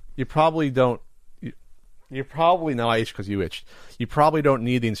it is. You probably don't. You probably I itched because you itched. You probably don't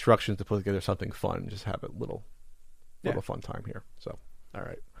need the instructions to put together something fun. Just have a little fun time here. So, all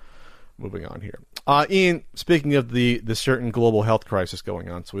right, moving on here. Ian, speaking of the certain global health crisis going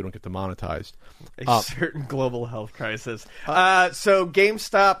on, so we don't get demonetized. A certain global health crisis. So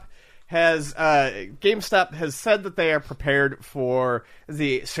GameStop has said that they are prepared for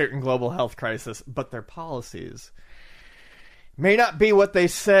the certain global health crisis, but their policies may not be what they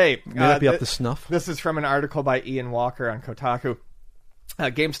say. May not be up to snuff. This is from an article by Ian Walker on Kotaku.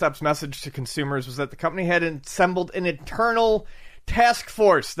 GameStop's message to consumers was that the company had assembled an internal task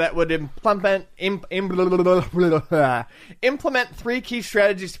force that would implement 3 key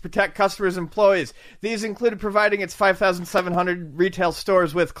strategies to protect customers and employees. These included providing its 5,700 retail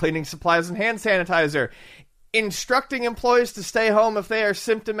stores with cleaning supplies and hand sanitizer, instructing employees to stay home if they are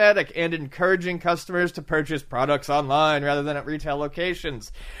symptomatic, and encouraging customers to purchase products online rather than at retail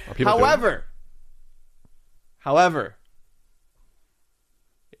locations. However,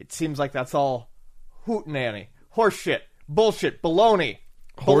 it seems like that's all hootenanny, horseshit, bullshit, baloney.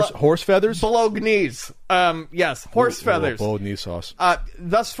 Horse feathers? Bolognese. Yes, horse feathers. Bolognese sauce.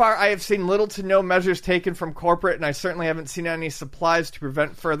 Thus far, I have seen little to no measures taken from corporate, and I certainly haven't seen any supplies to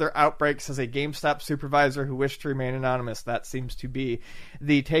prevent further outbreaks, as a GameStop supervisor who wished to remain anonymous. That seems to be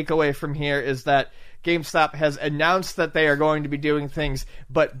the takeaway from here, is that GameStop has announced that they are going to be doing things,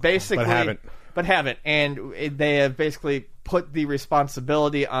 but basically... But haven't. And they have basically put the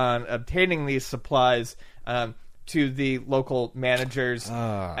responsibility on obtaining these supplies to the local managers the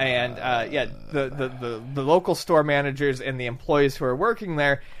local store managers and the employees who are working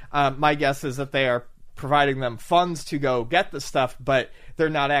there. My guess is that they are providing them funds to go get the stuff, but they're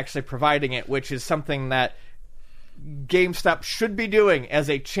not actually providing it, which is something that GameStop should be doing as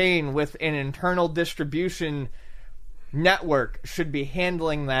a chain with an internal distribution network, should be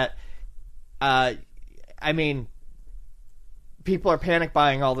handling that. I mean, people are panic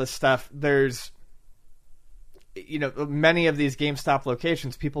buying all this stuff. There's, many of these GameStop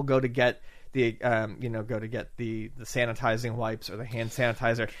locations, people go to get the sanitizing wipes or the hand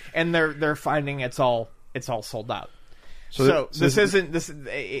sanitizer, and they're finding it's all sold out. So this isn't this.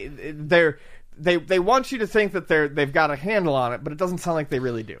 They want you to think that they've got a handle on it, but it doesn't sound like they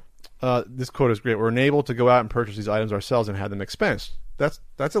really do. This quote is great. We're unable to go out and purchase these items ourselves and have them expensed. That's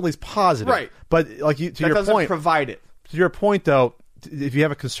at least positive, right? But like to your doesn't point, provide it. To your point, though, if you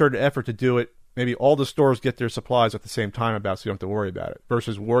have a concerted effort to do it, maybe all the stores get their supplies at the same time so you don't have to worry about it.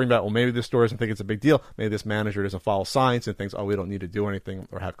 Versus worrying about, well, maybe this store doesn't think it's a big deal. Maybe this manager doesn't follow science and thinks, oh, we don't need to do anything,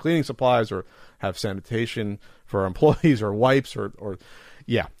 or have cleaning supplies, or have sanitation for our employees, or wipes, or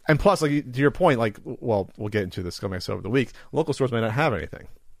yeah. And plus, like to your point, we'll get into this coming over the week. Local stores may not have anything.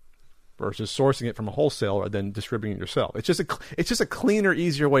 Versus sourcing it from a wholesaler and then distributing it yourself. It's just a cleaner,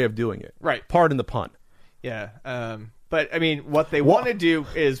 easier way of doing it. Right. Pardon the pun. Yeah. But I mean, what they want to do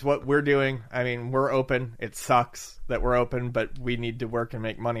is what we're doing. I mean, we're open. It sucks that we're open, but we need to work and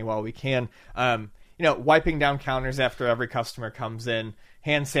make money while we can. Wiping down counters after every customer comes in,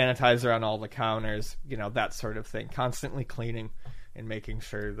 hand sanitizer on all the counters, that sort of thing. Constantly cleaning. in making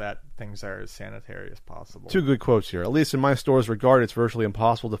sure that things are as sanitary as possible. Two good quotes here. At least in my store's regard, it's virtually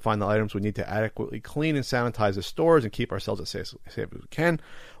impossible to find the items we need to adequately clean and sanitize the stores and keep ourselves as safe as we can.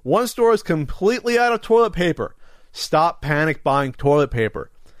 One store is completely out of toilet paper. Stop panic buying toilet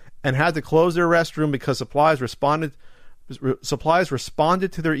paper. And had to close their restroom because supplies responded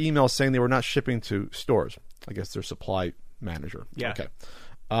to their emails saying they were not shipping to stores. I guess their supply manager. Yeah. Okay.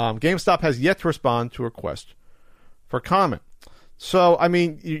 GameStop has yet to respond to a request for comment. So, I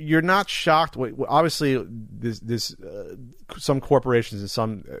mean, you're not shocked. Obviously, some corporations and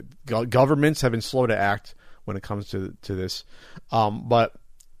some governments have been slow to act when it comes to this. But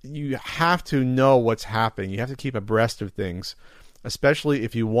you have to know what's happening. You have to keep abreast of things, especially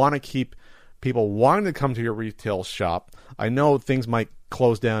if you want to keep people wanting to come to your retail shop. I know things might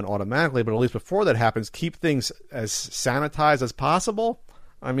close down automatically, but at least before that happens, keep things as sanitized as possible.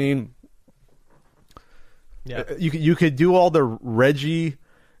 I mean... Yeah, you could do all the Reggie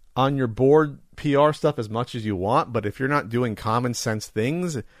on your board PR stuff as much as you want, but if you're not doing common sense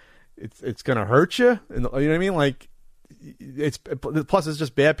things, it's going to hurt you. And, you know what I mean? Like, plus it's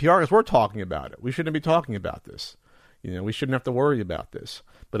just bad PR because we're talking about it. We shouldn't be talking about this. You know, we shouldn't have to worry about this.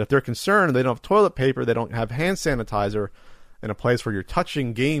 But if they're concerned, they don't have toilet paper, they don't have hand sanitizer in a place where you're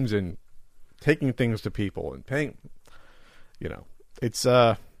touching games and taking things to people and paying. You know, it's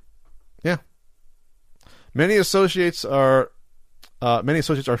yeah. Many associates are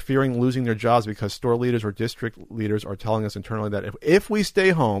fearing losing their jobs because store leaders or district leaders are telling us internally that if we stay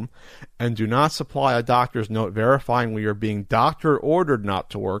home and do not supply a doctor's note verifying we are being doctor ordered not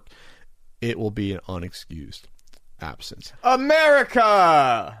to work, it will be an unexcused absence.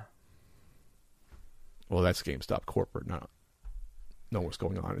 America! Well, that's GameStop corporate, not know what's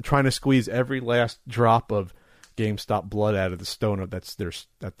going on. And trying to squeeze every last drop of GameStop blood out of the stone that's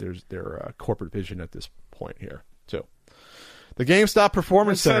their corporate vision at this point here too. The GameStop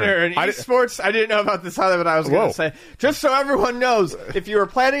Performance Center and esports. I didn't know about this either, but I was going to say, just so everyone knows, if you were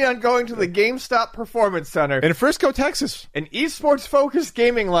planning on going to the GameStop Performance Center in Frisco, Texas, an esports-focused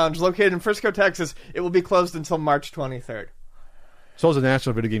gaming lounge located in Frisco, Texas, it will be closed until March 23rd. So is the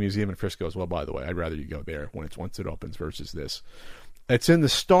National Video Game Museum in Frisco as well. By the way, I'd rather you go there once it opens versus this. It's in the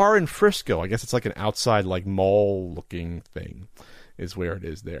Star in Frisco. I guess it's like an outside, like mall-looking thing, is where it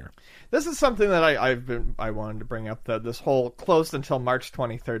is there. This is something that I wanted to bring up, this whole closed until March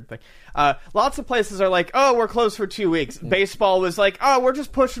 23rd thing. Lots of places are like, oh, we're closed for 2 weeks. Baseball was like, oh, we're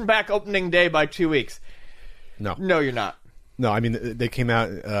just pushing back opening day by 2 weeks. No, you're not. No, I mean, they came out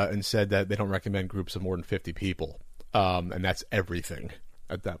and said that they don't recommend groups of more than 50 people, and that's everything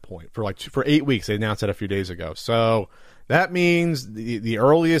at that point. For 8 weeks, they announced that a few days ago. So that means the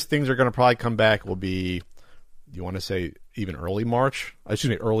earliest things are going to probably come back will be, you want to say even early March? Excuse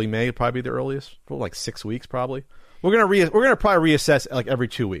me, early May would probably be the earliest. For like 6 weeks probably. We're gonna probably reassess like every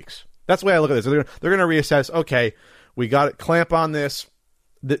 2 weeks. That's the way I look at this. They're gonna reassess. Okay, we got it. Clamp on this.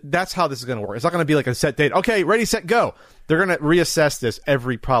 That's how this is gonna work. It's not gonna be like a set date. Okay, ready, set, go. They're gonna reassess this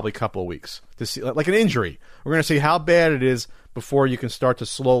every probably couple of weeks to see, like an injury. We're gonna see how bad it is before you can start to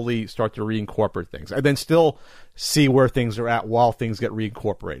slowly reincorporate things, and then still see where things are at while things get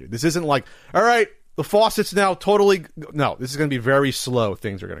reincorporated. This isn't like, all right, the faucet's now totally... No, this is going to be very slow.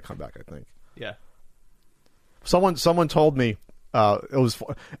 Things are going to come back, I think. Yeah. Someone told me it was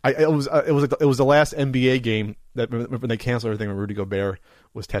the last NBA game that when they canceled everything when Rudy Gobert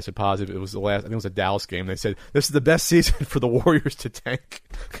was tested positive. It was the last. I think it was a Dallas game. They said this is the best season for the Warriors to tank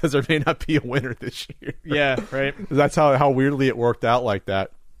because there may not be a winner this year. Yeah, right. That's how weirdly it worked out like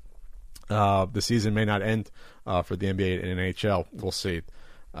that. The season may not end for the NBA and NHL. We'll see.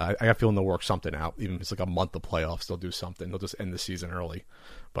 I got a feeling they'll work something out. Even if it's like a month of playoffs, they'll do something. They'll just end the season early.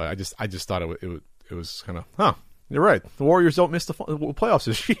 But I just thought it was kind of, you're right. The Warriors don't miss the playoffs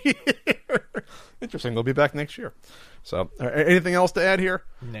this year. Interesting. They'll be back next year. So, anything else to add here?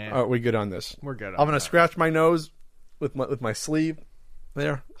 Nah. Are we good on this? We're good. I'm going to scratch my nose with my sleeve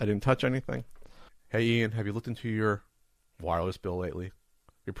there. I didn't touch anything. Hey, Ian, have you looked into your wireless bill lately?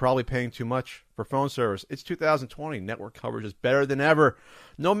 You're probably paying too much for phone service. It's 2020. Network coverage is better than ever,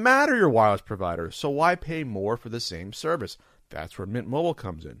 no matter your wireless provider. So why pay more for the same service? That's where Mint Mobile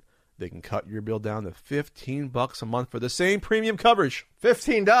comes in. They can cut your bill down to $15 a month for the same premium coverage.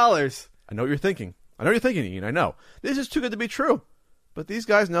 $15. I know what you're thinking. Ian. I know. This is too good to be true. But these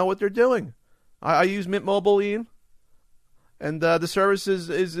guys know what they're doing. I use Mint Mobile, Ian. And the service is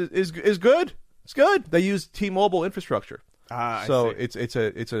good. It's good. They use T-Mobile infrastructure. So it's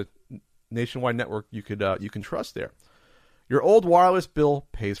a nationwide network you can trust there. Your old wireless bill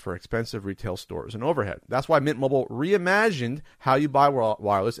pays for expensive retail stores and overhead. That's why Mint Mobile reimagined how you buy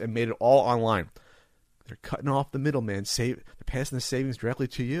wireless and made it all online. They're cutting off the middleman. They're passing the savings directly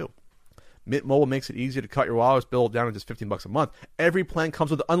to you. Mint Mobile makes it easy to cut your wireless bill down to just $15 a month. Every plan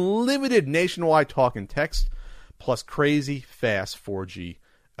comes with unlimited nationwide talk and text, plus crazy fast 4G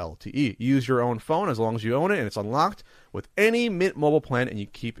LTE. Use your own phone as long as you own it, and it's unlocked with any Mint Mobile plan, and you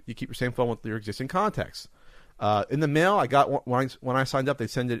keep your same phone with your existing contacts. In the mail, I got when I signed up, they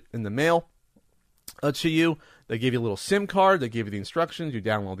send it in the mail to you. They give you a little SIM card. They give you the instructions. You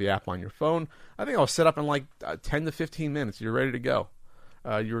download the app on your phone. I think I was set up in like 10 to 15 minutes. You're ready to go.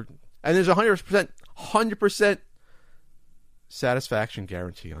 And there's a 100% satisfaction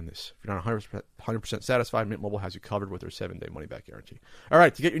guarantee on this. If you're not 100% satisfied, Mint Mobile has you covered with their 7-day money-back guarantee. All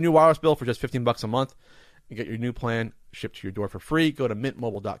right, to get your new wireless bill for just $15 a month and get your new plan shipped to your door for free, go to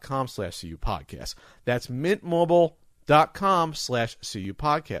mintmobile.com/CUpodcast. That's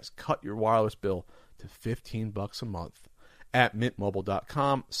mintmobile.com/CUpodcast. Cut your wireless bill to $15 a month at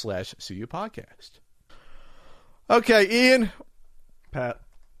mintmobile.com/CUpodcast. Okay, Ian. Pat.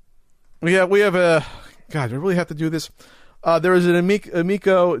 We have a... God, do I really have to do this? There was an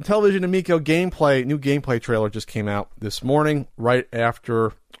Amico television Amico new gameplay trailer just came out this morning, right at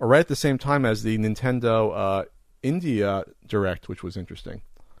the same time as the Nintendo India Direct, which was interesting.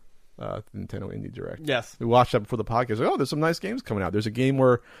 Nintendo Indie Direct. Yes. We watched that before the podcast. Like, there's some nice games coming out. There's a game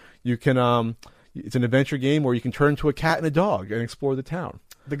where you can... it's an adventure game where you can turn into a cat and a dog and explore the town.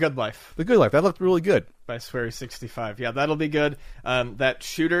 The Good Life. The Good Life. That looked really good. By Swery65. Yeah, that'll be good. That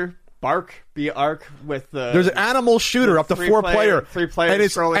shooter... B-Arc with the... There's an animal shooter up to 4-player. 3-player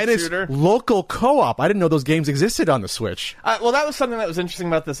and shooter. It's local co-op. I didn't know those games existed on the Switch. Well, that was something that was interesting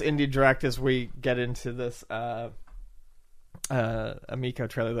about this Indie Direct as we get into this Amico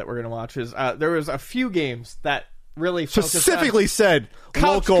trailer that we're going to watch. There was a few games that really specifically said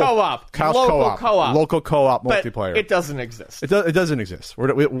local co-op multiplayer. It doesn't exist. It doesn't exist.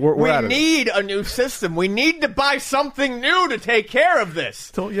 We're we need a new system. We need to buy something new to take care of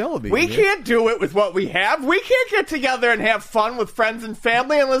this. Don't yell at me. We can't do it with what we have. We can't get together and have fun with friends and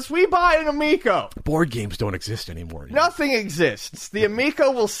family unless we buy an Amico. Board games don't exist anymore. Nothing exists. The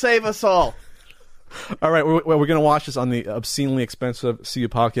Amico will save us all. All right, we're going to watch this on the obscenely expensive CU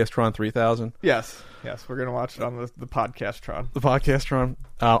Podcastron 3000. Yes, we're going to watch it on the Podcastron. The Podcastron.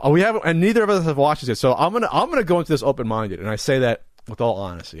 We haven't, and neither of us have watched it. So I'm gonna go into this open-minded, and I say that with all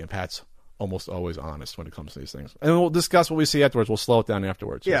honesty. And Pat's almost always honest when it comes to these things. And we'll discuss what we see afterwards. We'll slow it down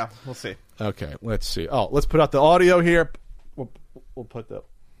afterwards. Yeah, we'll see. Okay, let's see. Oh, let's put out the audio here. We'll put the.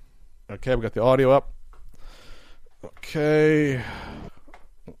 Okay, we got the audio up. Okay,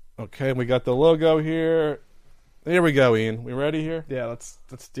 we got the logo here. Here we go, Ian. We ready here? Yeah, let's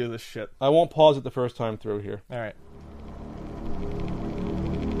do this shit. I won't pause it the first time through here. All right.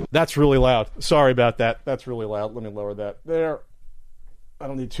 That's really loud. Sorry about that. That's really loud. Let me lower that. There. I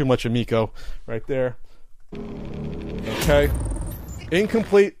don't need too much Amico right there. Okay.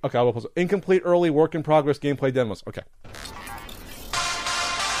 Incomplete. Okay, I will pause it. Incomplete early work in progress gameplay demos. Okay.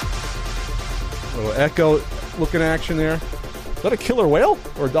 A little echo looking action there. Is that a killer whale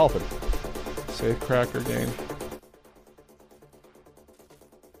or a dolphin? Safe cracker game.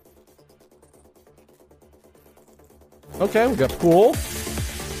 Okay, we got pool.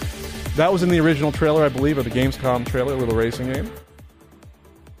 That was in the original trailer, I believe, of the Gamescom trailer, a little racing game.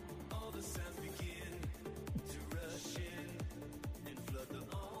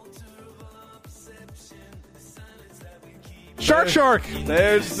 Shark!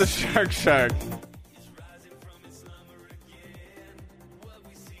 There's the shark.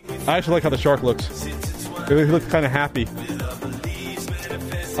 I actually like how the shark looks. He looks kind of happy.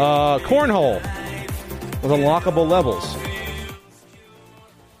 Cornhole with unlockable levels.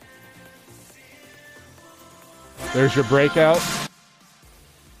 There's your breakout.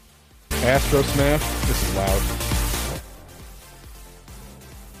 Astro Smash. This is loud.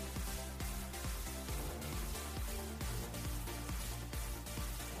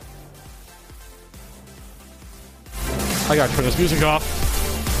 I gotta turn this music off.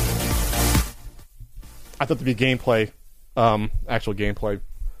 I thought there'd be gameplay, actual gameplay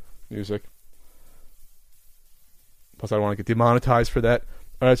music. Plus, I don't want to get demonetized for that.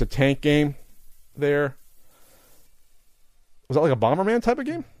 It's a tank game there. Was that like a Bomberman type of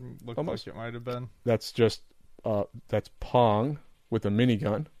game? Looks like it might have been. That's just, that's Pong with a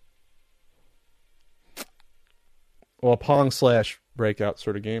minigun. Well, a Pong / breakout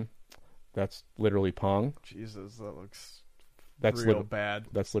sort of game. That's literally Pong. Jesus, that looks real bad.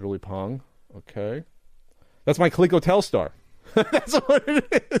 That's literally Pong. Okay. That's my Coleco Telstar. That's what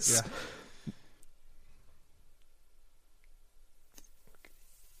it is. Yeah.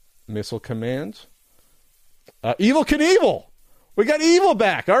 Missile Command. Evil Knievel. We got Evil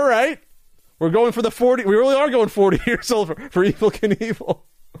back. All right. We're going for the 40. We really are going 40 years old for Evel Knievel.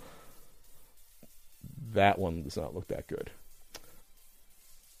 That one does not look that good.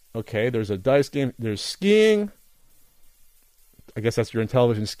 Okay, there's a dice game. There's skiing. I guess that's your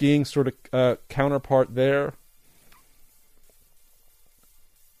Intellivision skiing sort of counterpart there.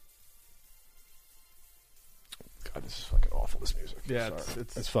 God, this is fucking awful, this music. Yeah,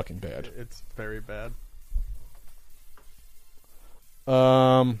 it's fucking bad. It's very bad.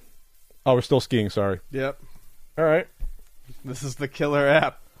 Oh, we're still skiing, sorry. Yep. All right. This is the killer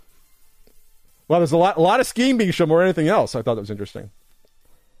app. Well, there's a lot of skiing being shown more than anything else. I thought that was interesting.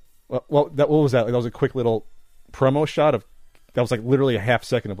 Well, what was that? That was a quick little promo shot of, that was like literally a half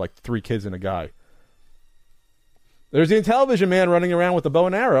second of like 3 kids and a guy. There's the Intellivision man running around with a bow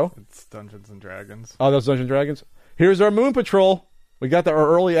and arrow. It's Dungeons and Dragons. Oh, that's Dungeons and Dragons. Here's our Moon Patrol. We got our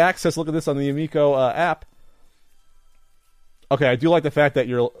early access. Look at this on the Amico app. Okay, I do like the fact that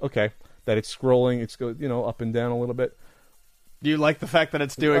that it's scrolling. It's up and down a little bit. Do you like the fact that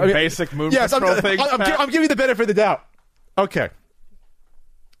it's doing basic Moon Patrol things? I'm giving you the benefit of the doubt. Okay.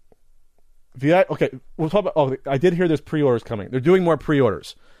 We'll talk about. Oh, I did hear there's pre-orders coming. They're doing more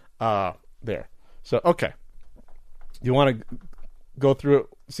pre-orders. There. So okay. You want to go through it,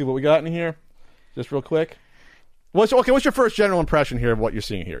 see what we got in here, just real quick? What's your first general impression here of what you're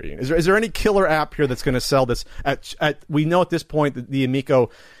seeing here, Ian? Is there any killer app here that's going to sell this at? We know at this point that the Amico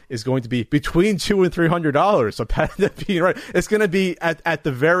is going to be between $200 and $300. So that being right, it's going to be at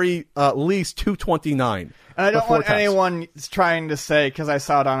the very least $229. And I don't want anyone trying to say, because I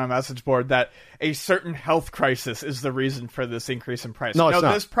saw it on a message board, that a certain health crisis is the reason for this increase in price. No, it's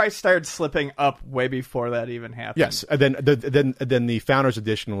not. This price started slipping up way before that even happened. Yes, and then the Founders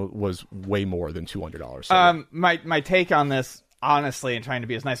Edition was way more than $200. So my take on this, honestly, and trying to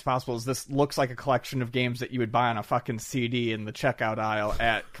be as nice as possible, is this looks like a collection of games that you would buy on a fucking CD in the checkout aisle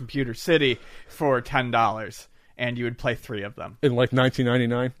at Computer City for $10, and you would play 3 of them. In like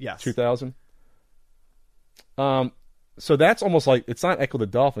 1999? Yes. 2000? So that's almost like, it's not Echo the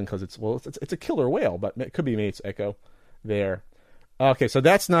Dolphin because it's a killer whale, but it could be Mate's Echo there. Okay, so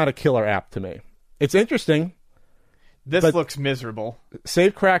that's not a killer app to me. It's interesting. This looks miserable.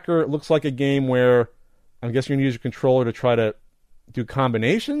 Safecracker looks like a game where I'm guessing you're going to use your controller to try to do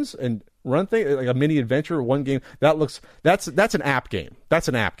combinations and run things, like a mini adventure, one game. That's an app game. That's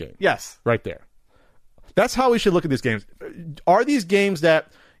an app game. Yes. Right there. That's how we should look at these games. Are these games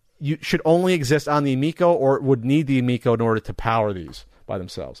that you should only exist on the Amico, or would need the Amico in order to power these by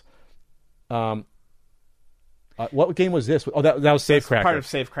themselves? What game was this? Oh, that was Safecracker. Part of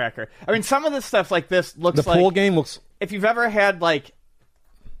Safecracker. I mean, some of the stuff like this looks like... The pool game looks... If you've ever had, like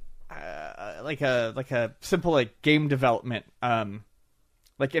a simple, like, game development,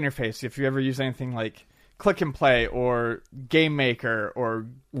 like, interface, if you ever use anything like Click and Play or Game Maker or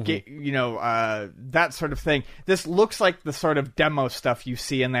that sort of thing. This looks like the sort of demo stuff you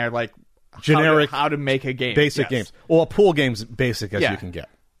see in there, like generic how to make a game, basic games. Well, a pool game's basic as you can get.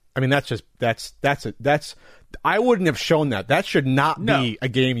 I mean, that's I wouldn't have shown that. That should not be a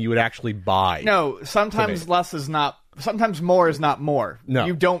game you would actually buy. No, sometimes less is not. Sometimes more is not more. No,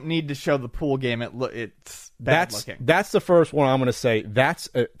 you don't need to show the pool game. It's bad looking. That's the first one I'm going to say. That's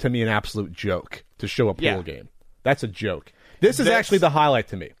to me an absolute joke to show a pool game. That's a joke. This is actually the highlight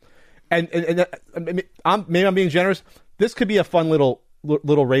to me. And maybe I'm being generous. This could be a fun little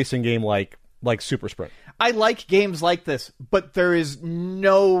racing game like Super Sprint. I like games like this, but there is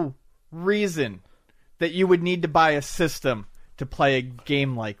no reason that you would need to buy a system to play a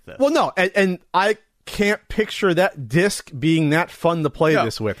game like this. Well, no, and I can't picture that disc being that fun to play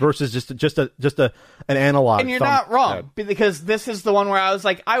this with versus just an analog. And you're not wrong, because this is the one where I was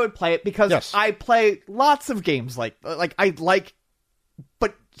like, I would play it because I play lots of games like I like,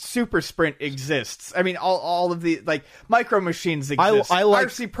 but Super Sprint exists. I mean, all of the Micro Machines exist. I like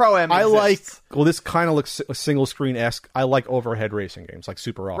RC Pro M exists. This kind of looks single screen-esque. I like overhead racing games like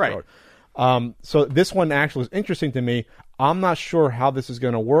Super Off-Road. Right. So this one actually is interesting to me. I'm not sure how this is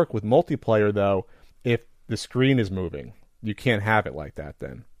going to work with multiplayer though. If the screen is moving, you can't have it like that.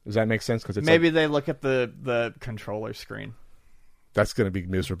 Then does that make sense? Because maybe they look at the controller screen. That's going to be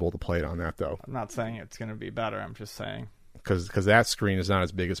miserable to play it on that though. I'm not saying it's going to be better. I'm just saying because that screen is not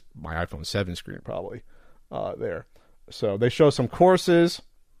as big as my iPhone 7 screen probably there. So they show some courses.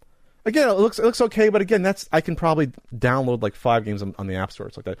 Again, it looks okay, but again, I can probably download like 5 games on the App Store.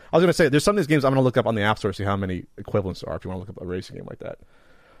 It's like that. I was going to say there's some of these games I'm going to look up on the App Store to see how many equivalents there are if you want to look up a racing game like that.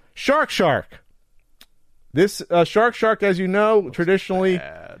 Shark. This Shark, as you know, traditionally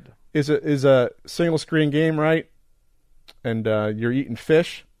is a single screen game, right? And you're eating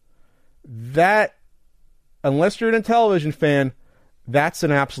fish. That, unless you're an Intellivision fan, That's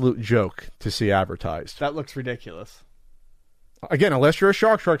an absolute joke to see advertised. That looks ridiculous. Again, unless you're a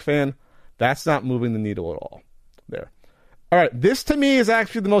Shark fan, that's not moving the needle at all. There. All right, this to me is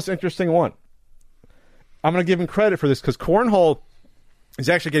actually the most interesting one. I'm going to give him credit for this because cornhole is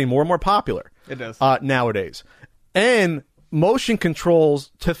actually getting more and more popular. It is. Nowadays. And motion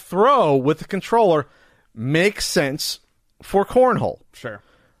controls to throw with the controller makes sense for cornhole. Sure.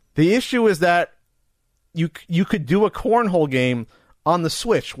 The issue is that you could do a cornhole game on the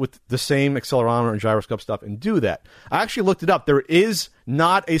Switch with the same accelerometer and gyroscope stuff and do that. I actually looked it up. There is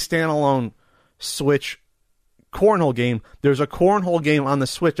not a standalone Switch cornhole game. There's a cornhole game on the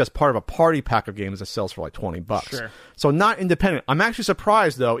Switch that's part of a party pack of games that sells for like $20. Sure. So not independent. I'm actually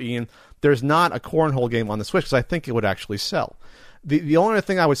surprised, though, Ian, there's not a cornhole game on the Switch because I think it would actually sell. The only other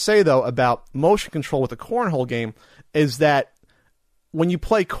thing I would say, though, about motion control with a cornhole game is that when you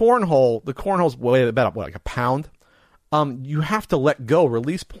play cornhole, the cornholes weigh about like a pound. You have to let go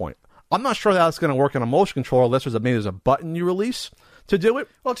release point. I'm not sure that's going to work on a motion controller unless maybe there's a button you release to do it.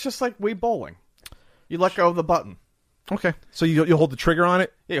 Well, it's just like Wii Bowling. You let go of the button. Okay, so you hold the trigger on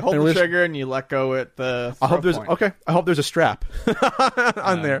it. Yeah, you hold the trigger and you let go at the. I hope there's point. I hope there's a strap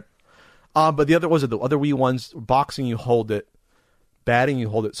on there. But the other Wii ones, boxing you hold it, batting you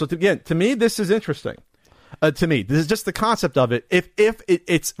hold it. So to me, this is interesting. To me, this is just the concept of it. If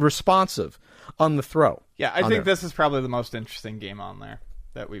it's responsive on the throw. Yeah, I think this is probably the most interesting game on there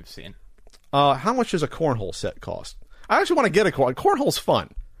that we've seen. How much does a cornhole set cost? I actually want to get a cornhole's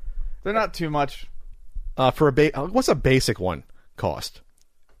fun. They're not too much. For what's a basic one cost?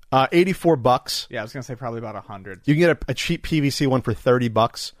 $84. Yeah, I was gonna say probably about 100. You can get a cheap PVC one for $30.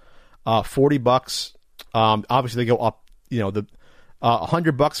 $40. Obviously, they go up. The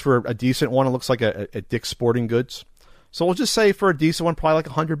 $100 for a decent one. It looks like a Dick's Sporting Goods. So we'll just say for a decent one, probably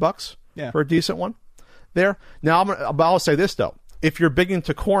like $100. Yeah. For a decent one. There. Now, I'll say this though: if you're big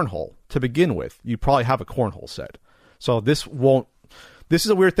into cornhole to begin with, you probably have a cornhole set. So this won't. This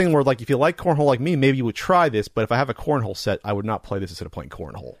is a weird thing where, like, if you like cornhole like me, maybe you would try this. But if I have a cornhole set, I would not play this instead of playing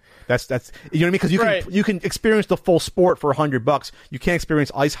cornhole. That's you know what I mean? Because you can experience the full sport for $100. You can't experience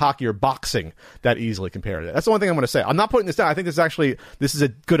ice hockey or boxing that easily compared to that. That's the one thing I'm going to say. I'm not putting this down. I think this is a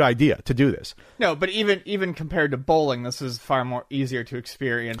good idea to do this. No, but even compared to bowling, this is far more easier to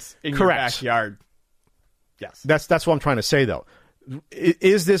experience in your backyard. Yes, that's what I'm trying to say though.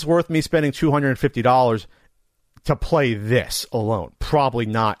 Is this worth me spending $250 to play this alone? Probably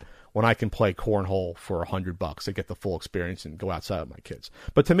not. When I can play cornhole for $100 to get the full experience and go outside with my kids.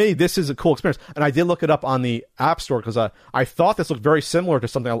 But to me, this is a cool experience. And I did look it up on the App Store because I thought this looked very similar to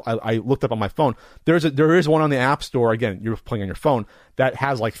something I looked up on my phone. There is one on the App Store. Again, you're playing on your phone that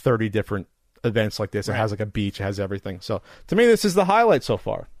has like 30 different events like this. It has like a beach. It has everything. So to me, this is the highlight so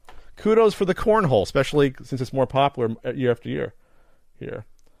far. Kudos for the cornhole, especially since it's more popular year after year here.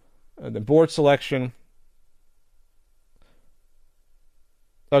 And then board selection.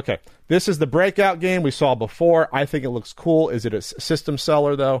 Okay, this is the breakout game we saw before. I think it looks cool. Is it a system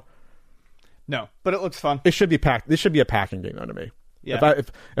seller though? No, but it looks fun. It should be packed. This should be a packing game though to me. Yeah.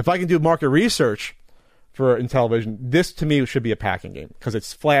 If I can do market research for Intellivision, this to me should be a packing game because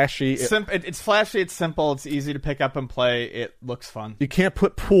it's flashy. It's flashy. It's simple. It's easy to pick up and play. It looks fun. You can't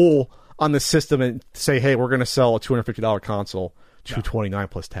put pool on the system and say, "Hey, we're going to sell a $250 console,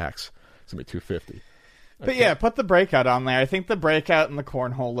 $229 plus tax. It's going to be $250." But yeah, put the breakout on there. I think the breakout and the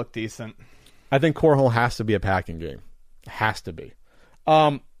cornhole look decent. I think cornhole has to be a packing game. Has to be.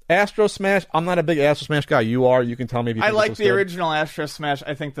 Astro Smash. I'm not a big Astro Smash guy. You are. You can tell me if you think I like this the looks good. original Astro Smash.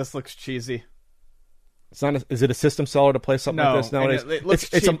 I think this looks cheesy. It's not. Is it a system seller to play something like this nowadays? It looks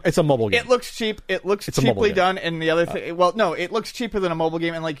cheap. It's a mobile game. It looks cheap. It looks cheaply done. And the other thing, it looks cheaper than a mobile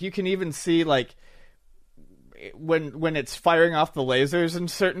game. And like you can even see like when it's firing off the lasers in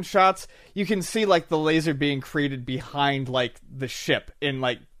certain shots, you can see like the laser being created behind like the ship in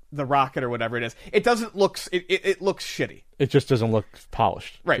like the rocket or whatever it is. It doesn't look. It looks shitty. It just doesn't look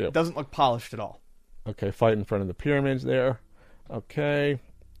polished. Right. Too. It doesn't look polished at all. Okay, fight in front of the pyramids there. Okay,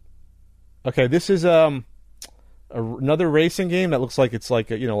 this is another racing game that looks like it's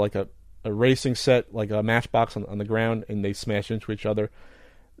like a racing set, like a matchbox on the ground, and they smash into each other.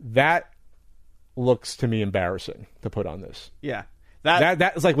 That looks to me embarrassing to put on this. Yeah.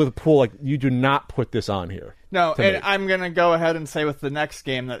 That is like with a pool, like you do not put this on here. No, and I'm going to go ahead and say with the next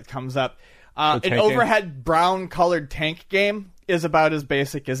game that comes up, an overhead brown colored tank game is about as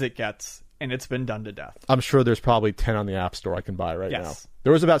basic as it gets, and it's been done to death. I'm sure there's probably 10 on the App Store I can buy right now.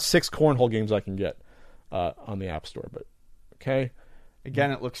 There was about 6 cornhole games I can get on the App Store, but okay.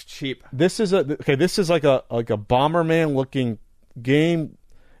 Again, it looks cheap. This is like a Bomberman looking game.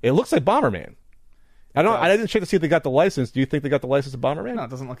 It looks like Bomberman. I didn't check to see if they got the license. Do you think they got the license of Bomberman? No, it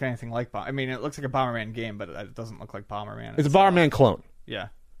doesn't look anything like I mean, it looks like a Bomberman game, but it doesn't look like Bomberman. It's a Bomberman clone. Yeah.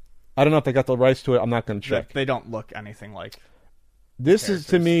 I don't know if they got the rights to it. I'm not going to check. They don't look anything like. This is,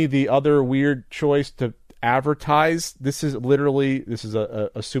 to me, the other weird choice to advertise. This is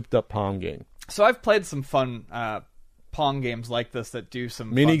a souped-up Pong game. So I've played some fun Pong games like this that do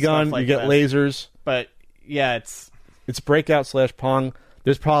some minigun. Fun stuff like you get lasers. But yeah, it's Breakout/Pong.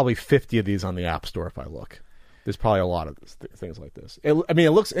 There's probably 50 of these on the App Store if I look. There's probably a lot of things like this. It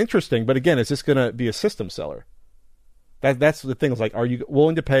looks interesting, but again, it's just going to be a system seller. That's the thing. It's like, are you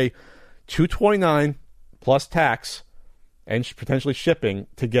willing to pay $229 plus tax and potentially shipping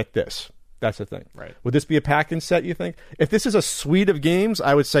to get this? That's the thing. Right. Would this be a pack-in set, you think? If this is a suite of games,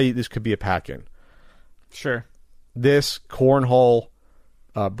 I would say this could be a pack-in. Sure. This, Cornhole,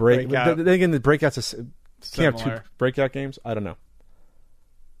 Breakout. Then again, the Breakout's can't have 2 Breakout games? I don't know.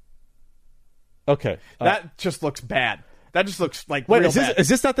 Okay. That just looks bad. That just looks like wait, real is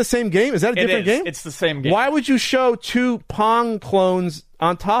this not the same game? Is that a different game? It's the same game. Why would you show 2 Pong clones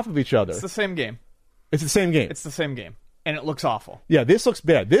on top of each other? It's the same game. It's the same game. It's the same game. And it looks awful. Yeah, this looks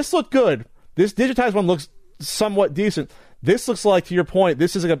bad. This looked good. This digitized one looks somewhat decent. This looks like, to your point,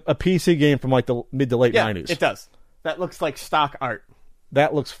 this is like a PC game from like the mid to late 90s. It does. That looks like stock art.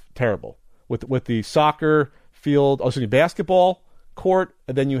 That looks terrible. With the soccer field, basketball court,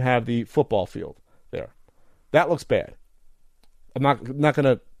 and then you have the football field there. That looks bad. I'm not going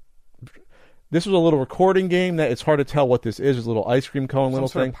to... This was a little recording game that it's hard to tell what this is. There's a little ice cream cone, little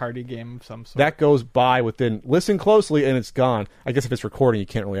thing. Of party game of some sort. That goes by within... Listen closely, and it's gone. I guess if it's recording, you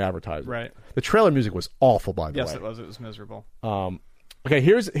can't really advertise it. Right. The trailer music was awful, by the way. Yes, it was. It was miserable. Okay,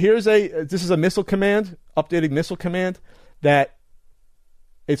 here's this is a Missile Command, updating Missile Command, that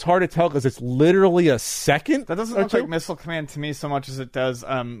it's hard to tell because it's literally a second. That doesn't look like Missile Command to me so much as it does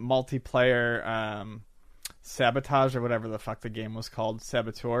multiplayer Sabotage or whatever the fuck the game was called,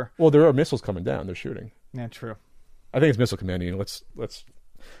 Saboteur. Well, there are missiles coming down. They're shooting. Yeah, true. I think it's Missile Command. Let's.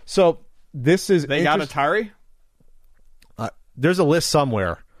 So this is. They got Atari. There's a list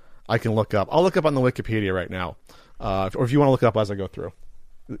somewhere I can look up. I'll look up on the Wikipedia right now, or if you want to look it up as I go through.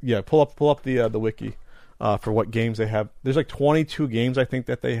 Yeah, pull up the wiki for what games they have. There's like 22 games I think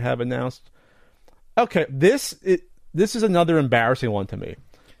that they have announced. Okay, this is another embarrassing one to me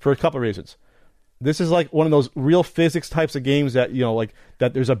for a couple of reasons. This is like one of those real physics types of games that, like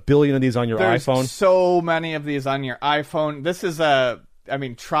that there's a billion of these on your iPhone. There's so many of these on your iPhone. This is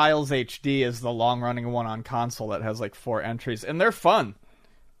Trials HD is the long-running one on console that has like 4 entries, and they're fun.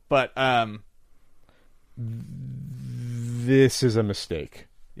 But this is a mistake.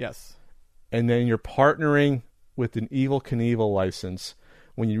 Yes. And then you're partnering with an Evel Knievel license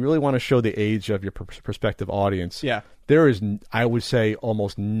when you really want to show the age of your prospective audience. Yeah. There is, I would say,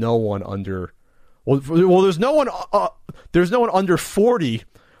 almost no one under... Well, there's no one under 40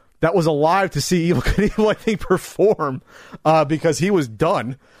 that was alive to see Evel Knievel, I think, perform because he was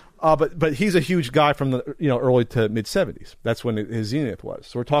done. But he's a huge guy from the early to mid 70s. That's when his zenith was.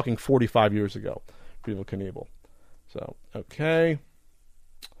 So we're talking 45 years ago for Evel Knievel. So okay,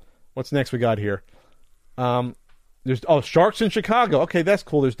 what's next we got here? There's Sharks in Chicago. Okay, that's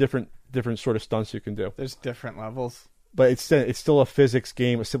cool. There's different sort of stunts you can do. There's different levels. But it's still a physics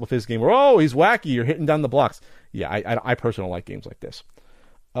game, a simple physics game where, he's wacky, you're hitting down the blocks. Yeah, I personally don't like games like this.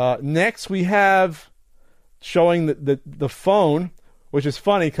 Next, we have showing the phone, which is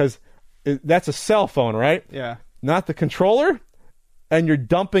funny because that's a cell phone, right? Yeah. Not the controller, and you're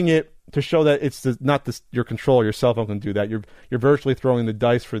dumping it to show that it's not your controller. Your cell phone can do that. You're virtually throwing the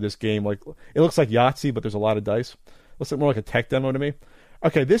dice for this game. Like it looks like Yahtzee, but there's a lot of dice. Looks more like a tech demo to me.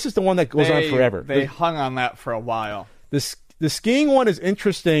 Okay, this is the one that goes on forever. They hung on that for a while. The skiing one is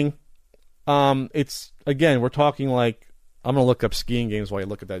interesting. It's again, we're talking like I'm gonna look up skiing games while you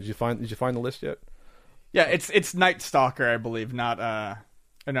look at that. Did you find the list yet? Yeah, it's Night Stalker, I believe, not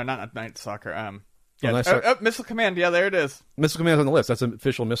not Night Stalker. Missile Command. Yeah, there it is. Missile Command on the list. That's an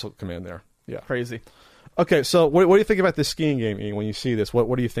official Missile Command there. Yeah, crazy. Okay, so what do you think about this skiing game, Ian, when you see this?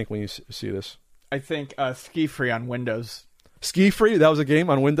 What do you think when you see this? I think Ski Free on Windows. Ski Free? That was a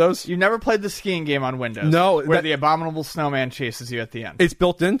game on Windows? You never played the skiing game on Windows? No. Where the abominable snowman chases you at the end. It's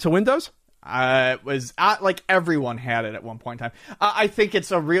built into Windows? It was like everyone had it at one point in time. I think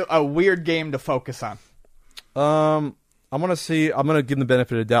it's a weird game to focus on. I'm gonna give them the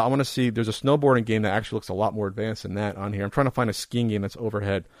benefit of the doubt. I want to see. There's a snowboarding game that actually looks a lot more advanced than that on here. I'm trying to find a skiing game that's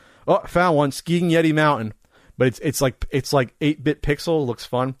overhead. Oh, I found one. Skiing Yeti Mountain, but it's like 8-bit pixel. It looks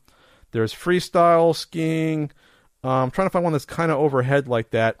fun. There's freestyle skiing. I'm trying to find one that's kind of overhead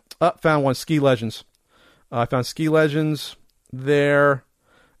like that. Found one. Ski Legends. I found Ski Legends there.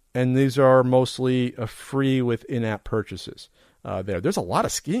 and these are mostly free with in-app purchases. There's a lot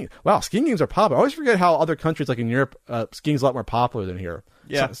of skiing. Wow, skiing games are popular. I always forget how other countries, like in Europe, skiing's a lot more popular than here.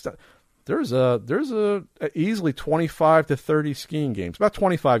 Yeah. There's easily 25 to 30 skiing games, about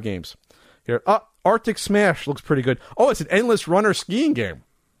 25 games here. Arctic Smash looks pretty good. Oh, it's an endless runner skiing game.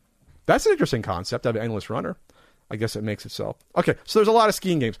 That's an interesting concept of an endless runner. I guess it makes itself. Okay, so there's a lot of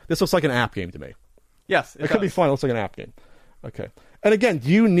skiing games. This looks like an app game to me. Yes, it could be fun. It looks like an app game. Okay. And again, do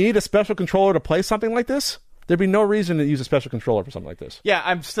you need a special controller to play something like this? There'd be no reason to use a special controller for something like this. Yeah,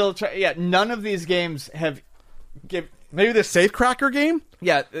 I'm still trying. Yeah, none of these games have maybe the Safecracker game?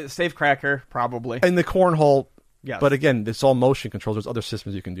 Yeah, Safecracker, probably. And the Cornhole. Yes. But again, it's all motion controls. There's other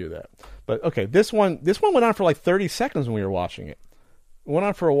systems you can do that. But okay, this one went on for like 30 seconds when we were watching it. It went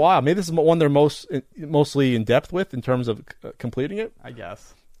on for a while. Maybe this is one they're mostly in depth with in terms of completing it. I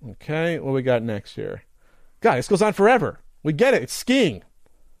guess. Okay, what we got next here? God, this goes on forever. We get it. It's skiing.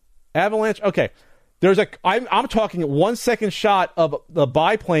 Avalanche. Okay. I'm talking a 1 second shot of the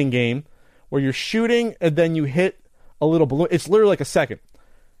biplane game where you're shooting and then you hit a little balloon. It's literally like a second.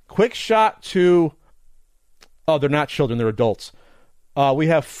 Quick shot to... Oh, they're not children. They're adults. We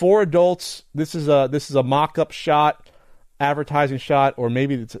have 4 adults. This is a mock-up shot, advertising shot, or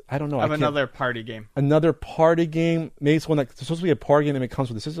maybe it's... I don't know. I have another party game. Another party game. Maybe it's one that's supposed to be a party game that comes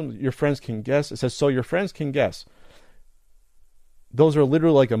with the system. Your friends can guess. It says, so your friends can guess. Those are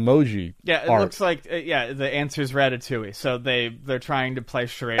literally like emoji. Yeah, it art. Looks like the answer's Ratatouille. So they're trying to play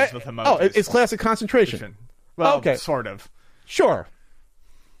charades with emojis. Oh, it's classic concentration. Well, okay. Sort of. Sure.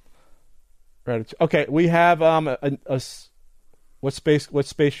 Ratatouille. Okay, we have what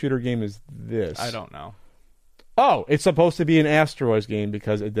space shooter game is this? I don't know. Oh, it's supposed to be an asteroids game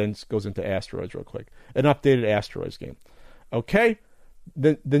because it then goes into asteroids real quick. An updated asteroids game. Okay.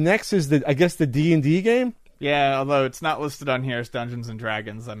 The next is the D&D game. Yeah, although it's not listed on here as Dungeons and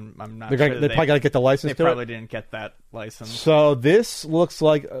Dragons, I'm not sure. They probably got to get the license. They probably didn't get that license. So this looks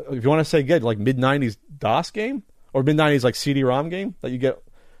like, if you want to say good, like mid-90s DOS game or mid-90s like CD-ROM game that you get.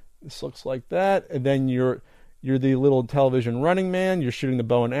 This looks like that, and then you're the little television running man. You're shooting the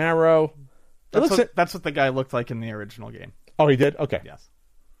bow and arrow. That's what the guy looked like in the original game. Oh, he did. Okay. Yes.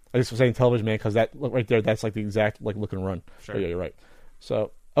 I just was saying television man because that look right there. That's like the exact like look and run. Sure. Oh, yeah, you're right.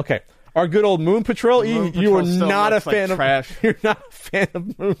 So okay. Our good old Moon Patrol. You were not a fan of trash. You're not a fan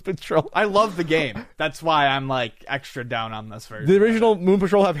of Moon Patrol. I love the game. That's why I'm like extra down on this version. The original Moon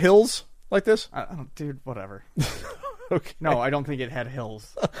Patrol have hills like this? Dude, whatever. Okay. No, I don't think it had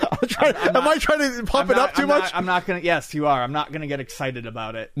hills. Am I trying to pump it up too much? I'm not gonna. Yes, you are. I'm not gonna get excited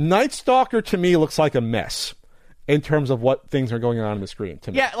about it. Night Stalker to me looks like a mess in terms of what things are going on the screen.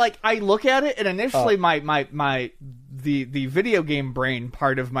 To me. Yeah, like I look at it and initially the video game brain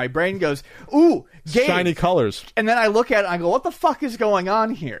part of my brain goes, ooh, game. Shiny colors. And then I look at it and I go, what the fuck is going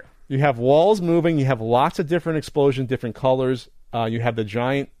on here? You have walls moving. You have lots of different explosions, different colors. You have the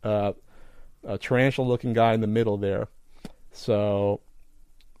giant tarantula-looking guy in the middle there. So,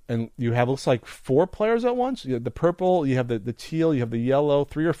 and you have, looks like 4 players at once. You have the purple, you have the teal, you have the yellow,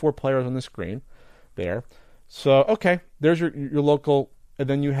 3 or 4 players on the screen there. So, okay, there's your local, and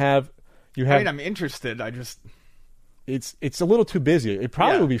then you have... I mean, I'm interested. I just... It's a little too busy. It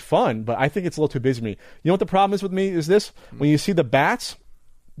probably would be fun, but I think it's a little too busy for me. You know what the problem is with me is this? When you see the bats,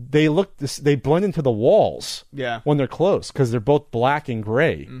 they blend into the walls when they're close because they're both black and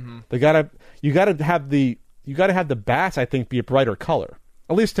gray. Mm-hmm. You gotta have the bats, I think, be a brighter color,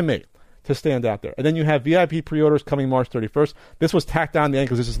 at least to me, to stand out there. And then you have VIP pre-orders coming March 31st. This was tacked on the end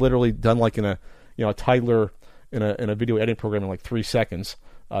because this is literally done like in a Tidler in a video editing program in like 3 seconds.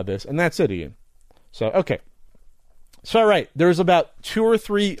 This and that's it, Ian. So okay. So all right, there's about 2 or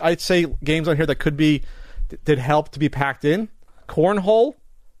 3 I'd say games on here that help to be packed in. Cornhole,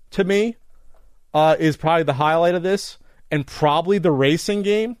 to me, is probably the highlight of this, and probably the racing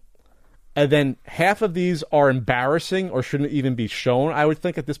game. And then half of these are embarrassing or shouldn't even be shown, I would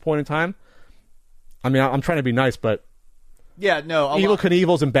think, at this point in time. I mean, I'm trying to be nice, but yeah, no. Evel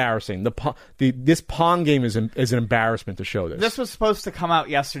Knievel's embarrassing. This Pong game is an embarrassment to show this. This was supposed to come out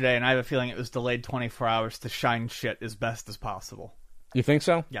yesterday, and I have a feeling it was delayed 24 hours to shine shit as best as possible. You think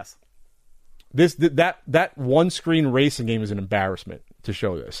so? Yes. That one-screen racing game is an embarrassment to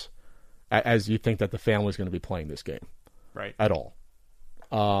show this, as you think that the family's going to be playing this game. Right. At all.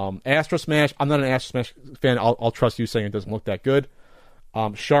 Astro Smash, I'm not an Astro Smash fan. I'll trust you saying it doesn't look that good.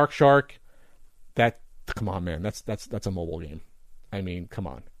 Shark, come on, man. That's a mobile game. I mean, come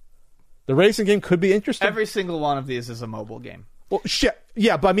on. The racing game could be interesting. Every single one of these is a mobile game. Well, shit.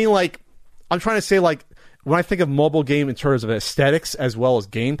 Yeah, but I mean, like, I'm trying to say, like, when I think of mobile game in terms of aesthetics as well as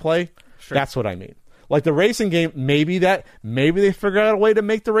gameplay, that's what I mean. Like the racing game, maybe they figured out a way to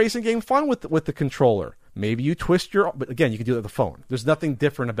make the racing game fun with the controller. Maybe you twist but again, you can do it with the phone. There's nothing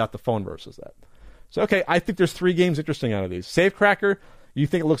different about the phone versus that. So, okay, I think there's 3 games interesting out of these. Safecracker, you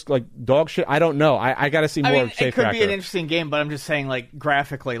think it looks like dog shit? I don't know. I got to see more of Safecracker. It could be an interesting game, but I'm just saying, like,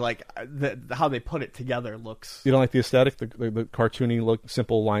 graphically, like, how they put it together looks... You don't like the aesthetic, the cartoony look,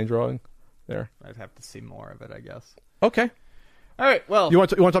 simple line drawing there? I'd have to see more of it, I guess. Okay. All right, well... You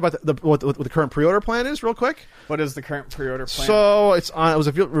want to talk about what the current pre-order plan is real quick? What is the current pre-order plan? So, it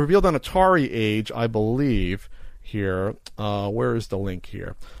was revealed on Atari Age, I believe, here. Where is the link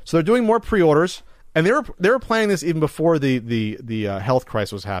here? So they're doing more pre-orders. And they were planning this even before the health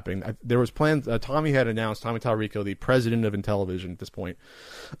crisis was happening. There was plans. Tommy had announced, Tommy Tallarico, the president of Intellivision at this point,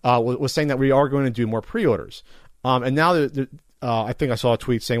 was saying that we are going to do more pre-orders. And now I think I saw a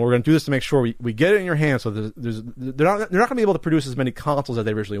tweet saying we're going to do this to make sure we get it in your hands. So they're not going to be able to produce as many consoles as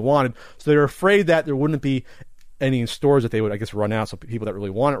they originally wanted. So they're afraid that there wouldn't be any in stores that they would, I guess, run out. So people that really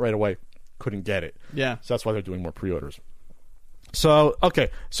want it right away couldn't get it. Yeah. So that's why they're doing more pre-orders. So okay,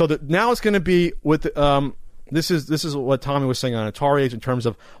 so now it's going to be with this is what Tommy was saying on Atari Age in terms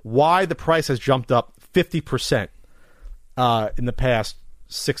of why the price has jumped up 50% in the past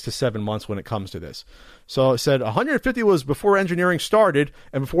 6 to 7 months when it comes to this. So it said 150 was before engineering started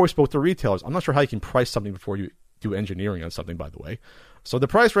and before we spoke to retailers. I'm not sure how you can price something before you do engineering on something, by the way. So the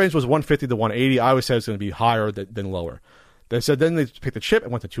price range was 150 to 180. I always said it's going to be higher than lower. They said then they picked the chip. It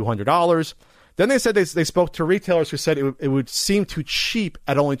went to $200. Then they said they spoke to retailers who said it would seem too cheap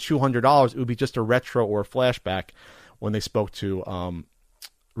at only $200. It would be just a retro or a flashback when they spoke to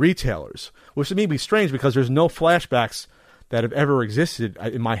retailers, which to me would be strange because there's no flashbacks that have ever existed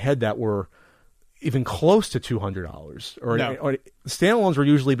in my head that were even close to $200. Or standalones were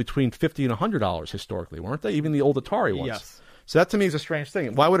usually between $50 and $100 historically, weren't they? Even the old Atari ones. Yes. So that to me is a strange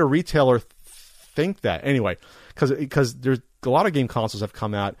thing. Why would a retailer think that? Anyway, because there's a lot of game consoles have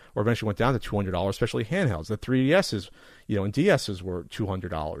come out or eventually went down to $200, especially handhelds. The 3DSs, and DSs were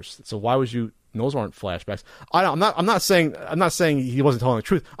 $200. So why would you? Those aren't flashbacks. I'm not saying he wasn't telling the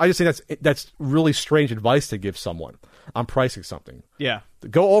truth. I just think that's really strange advice to give someone on pricing something. Yeah,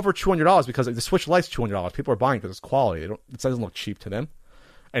 go over $200 because the Switch Lite's $200. People are buying because it's quality. It doesn't look cheap to them.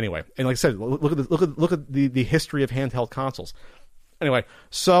 Anyway, and like I said, look at the history of handheld consoles. Anyway,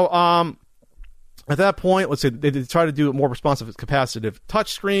 so at that point, let's say they try to do more responsive, capacitive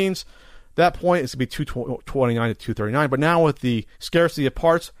touch screens. At that point, it's going to be $229 to $239. But now with the scarcity of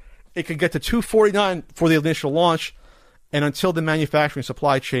parts, it could get to $249 for the initial launch, and until the manufacturing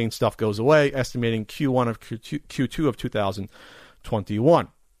supply chain stuff goes away, estimating Q2 of 2021.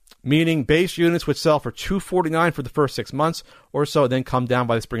 Meaning base units would sell for $249 for the first 6 months or so, then come down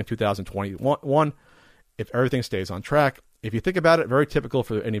by the spring of 2021 if everything stays on track. If you think about it, very typical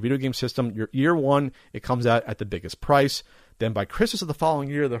for any video game system. Your year one, it comes out at the biggest price. Then by Christmas of the following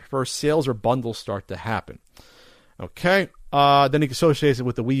year, the first sales or bundles start to happen. Okay. Then it associates it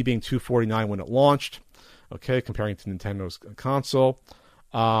with the Wii being $249 when it launched. Okay, comparing to Nintendo's console.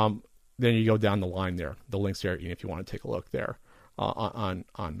 Then you go down the line there. The links there, if you want to take a look there on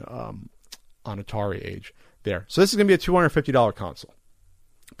Atari Age there. So this is going to be a $250 console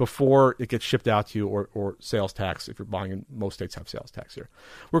before it gets shipped out to you or sales tax. If you're buying in, most states have sales tax here.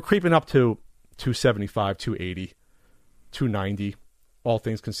 We're creeping up to $275, $280, $290, all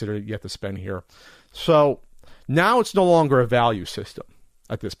things considered you have to spend here. So now it's no longer a value system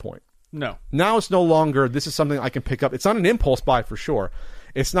at this point. No. Now it's no longer, this is something I can pick up. It's not an impulse buy for sure.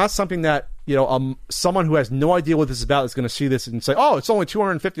 It's not something that, someone who has no idea what this is about is going to see this and say, oh, it's only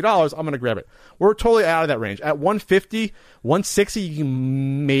 $250, I'm going to grab it. We're totally out of that range. At $150, $160, you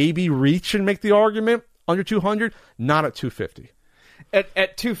can maybe reach and make the argument. Under $200, not at $250.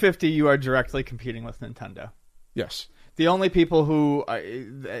 At $250, you are directly competing with Nintendo. Yes. The only people who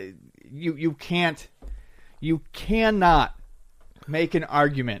you cannot make an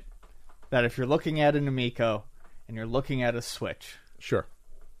argument that if you're looking at an Amico and you're looking at a Switch, sure,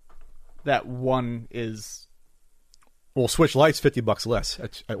 that one is. Well, Switch Lite's $50 less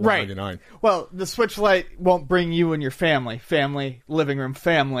at $199. Right. Well, the Switch Lite won't bring you and your family, living room,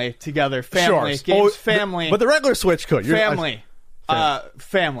 family together, family, sure. games, family. But the regular Switch could. Family.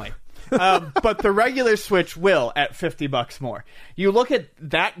 Family. But the regular Switch will at $50 more. You look at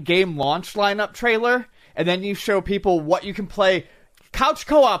that game launch lineup trailer, and then you show people what you can play couch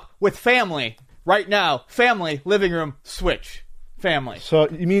co-op with family right now. Family, living room, Switch. Family. So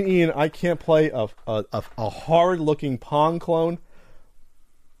you mean, Ian, I can't play a hard-looking Pong clone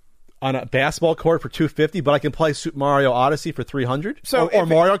on a basketball court for $250, but I can play Super Mario Odyssey for $300? So or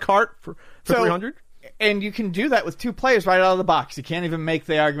Mario Kart for $300? And you can do that with two players right out of the box. You can't even make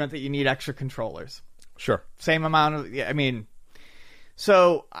the argument that you need extra controllers. Sure. Same amount of. I mean,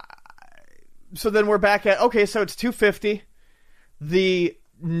 so then we're back at okay. So it's $250. The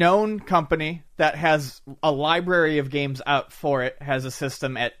known company that has a library of games out for it has a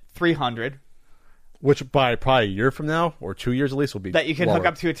system at $300 Which by probably a year from now, or 2 years at least, will be that you can lower. hook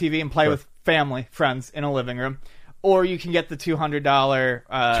up to a TV and play with family, friends in a living room, or you can get the $200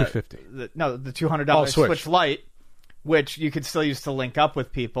 $250. The $200 Switch Lite, which you could still use to link up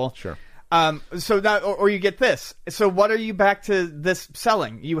with people. Sure. So that, or you get this. So what are you back to this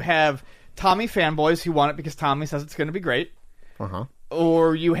selling? You have Tommy fanboys who want it because Tommy says it's going to be great. Uh-huh.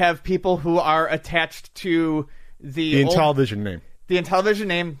 Or you have people who are attached to the Intellivision name. The Intellivision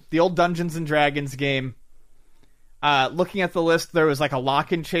name, the old Dungeons and Dragons game. Looking at the list, there was like a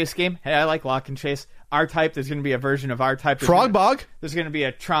Lock and Chase game. Hey, I like Lock and Chase. R-Type, there's going to be a version of R-Type. Frogbog. There's going to be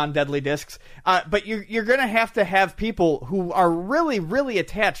a Tron Deadly Discs. But you're going to have people who are really, really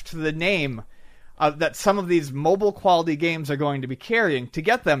attached to the name that some of these mobile quality games are going to be carrying to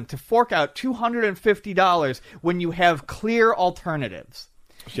get them to fork out $250 when you have clear alternatives.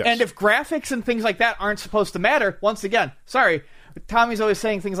 Yes. And if graphics and things like that aren't supposed to matter, once again, sorry, Tommy's always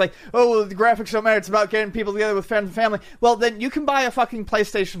saying things like, oh, well, the graphics don't matter, it's about getting people together with friends and family. Well, then you can buy a fucking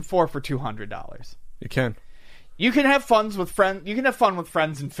PlayStation 4 for $200. You can. You can have fun with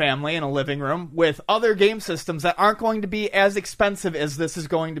friends and family in a living room with other game systems that aren't going to be as expensive as this is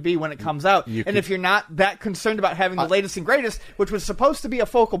going to be when it comes out. If you're not that concerned about having the latest and greatest, which was supposed to be a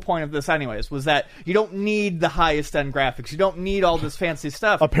focal point of this anyways, was that you don't need the highest end graphics. You don't need all this fancy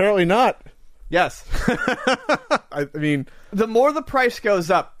stuff. Apparently not. Yes. I mean, the more the price goes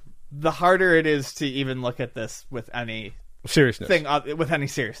up, the harder it is to even look at this with any seriousness. With any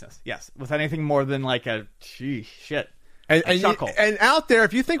seriousness. Yes. With anything more than like a, gee, shit. And out there,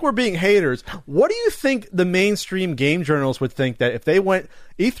 if you think we're being haters, what do you think the mainstream game journalists would think that if they went,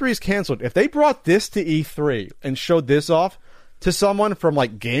 E3 is canceled, if they brought this to E3 and showed this off to someone from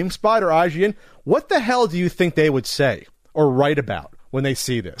like GameSpot or IGN, what the hell do you think they would say or write about when they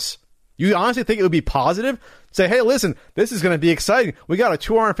see this? You honestly think it would be positive? Say, hey, listen, this is going to be exciting. We got a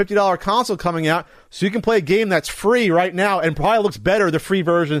 $250 console coming out, so you can play a game that's free right now and probably looks better, the free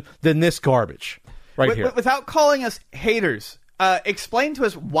version, than this garbage here. Without calling us haters, explain to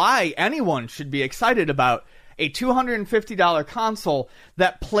us why anyone should be excited about a $250 console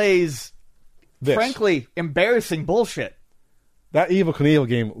that plays, frankly, embarrassing bullshit. That Evel Knievel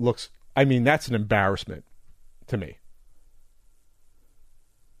game looks, I mean, that's an embarrassment to me.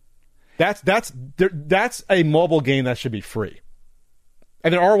 That's a mobile game that should be free,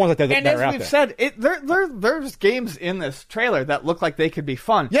 and there are ones like that. And that are out as there. we've said, there's games in this trailer that look like they could be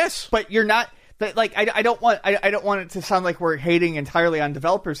fun. Yes, but you're not. Like I don't want it to sound like we're hating entirely on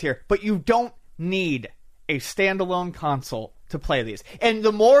developers here. But you don't need a standalone console to play these. And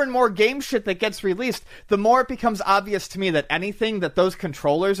the more and more game shit that gets released, the more it becomes obvious to me that anything that those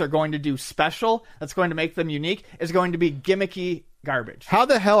controllers are going to do special, that's going to make them unique, is going to be gimmicky garbage. How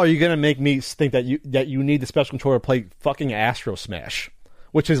the hell are you going to make me think that you need the special controller to play fucking Astro Smash,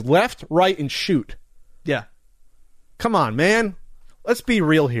 which is left, right, and shoot? Yeah. Come on, man. Let's be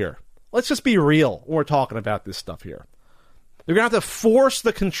real here. Let's just be real when we're talking about this stuff here. You're going to have to force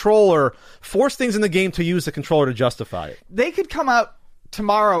things in the game to use the controller to justify it. They could come out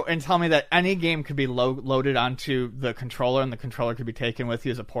tomorrow and tell me that any game could be loaded onto the controller and the controller could be taken with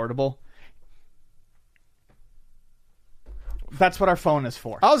you as a portable. That's what our phone is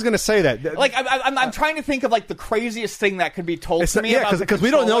for. I was going to say that. Like, I'm trying to think of like the craziest thing that could be told to me. Yeah, because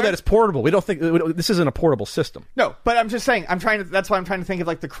we don't know that it's portable. We don't think this isn't a portable system. No, but I'm just saying. That's why I'm trying to think of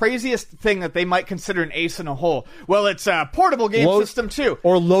like the craziest thing that they might consider an ace in a hole. Well, it's a portable game system too.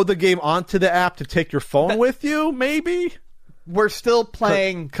 Or load the game onto the app to take your phone with you. Maybe we're still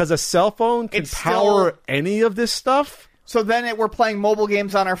playing because a cell phone can power any of this stuff. So then we're playing mobile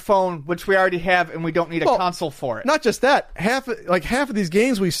games on our phone, which we already have, and we don't need a console for it. Not just that. Half of these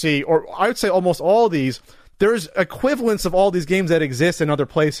games we see, or I would say almost all of these, there's equivalents of all these games that exist in other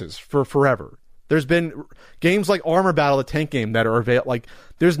places for forever. There's been games like Armor Battle, the tank game, that are available. Like,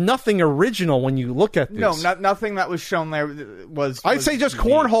 there's nothing original when you look at this. No, nothing that was shown there was... I'd say just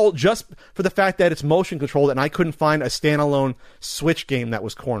Cornhole, just for the fact that it's motion controlled, and I couldn't find a standalone Switch game that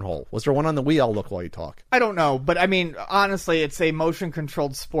was Cornhole. Was there one on the Wii? I'll look while you talk. I don't know, but I mean, honestly, it's a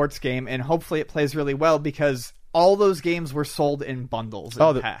motion-controlled sports game, and hopefully it plays really well, because all those games were sold in bundles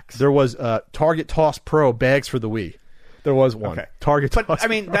and packs. There was Target Toss Pro bags for the Wii. There was one. Okay. Target Toss Pro. I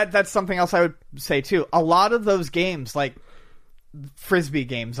mean, that's something else I would say, too. A lot of those games, like Frisbee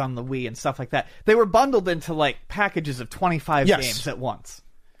games on the Wii and stuff like that, they were bundled into, like, packages of 25 games at once.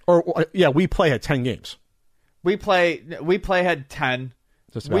 Or, yeah, Wii Play had 10 games. Wii Play had 10.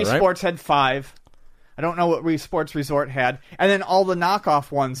 Just about Wii right. Sports had 5. I don't know what Wii Sports Resort had. And then all the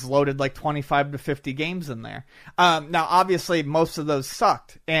knockoff ones loaded like 25 to 50 games in there. Now, obviously, most of those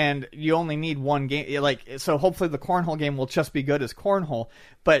sucked, and you only need one game. So hopefully the Cornhole game will just be good as Cornhole.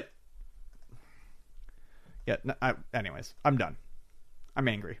 But, yeah, anyways, I'm done. I'm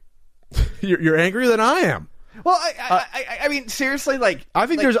angry. You're angrier than I am. Well, I mean, seriously, I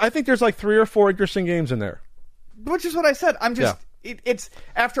think there's like 3 or 4 interesting games in there. Which is what I said. I'm just... Yeah. It's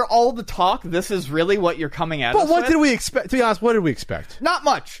after all the talk, this is really what you're coming at us with. But what did we expect? To be honest, what did we expect? Not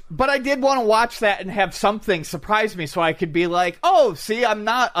much. But I did want to watch that and have something surprise me so I could be like, oh, see, I'm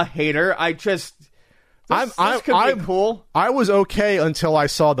not a hater. I just... This could be cool. I was okay until I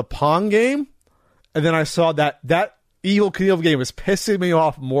saw the Pong game, and then I saw that Evel Knievel game was pissing me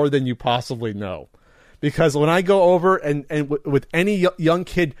off more than you possibly know. Because when I go over and with any young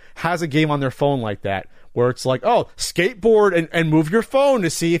kid has a game on their phone like that, where it's like, oh, skateboard and move your phone to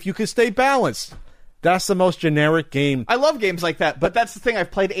see if you can stay balanced. That's the most generic game. I love games like that, but that's the thing.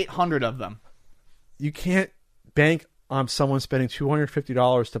 I've played 800 of them. You can't bank on someone spending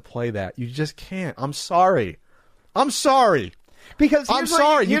 $250 to play that. You just can't. I'm sorry. Because I'm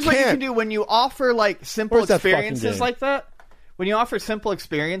sorry. Here's what you can do when you offer like simple experiences like that. When you offer simple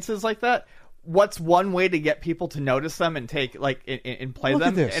experiences like that, what's one way to get people to notice them and take and play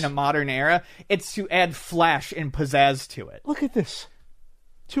them in a modern era? It's to add flash and pizzazz to it. Look at this.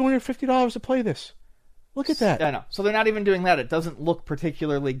 $250 to play this. Look at that. I know. So they're not even doing that. It doesn't look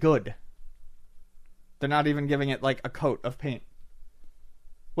particularly good. They're not even giving it like a coat of paint.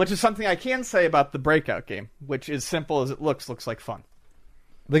 Which is something I can say about the Breakout game, which is simple as it looks like fun.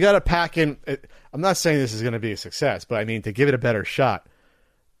 They got to pack in. I'm not saying this is going to be a success, but I mean, to give it a better shot,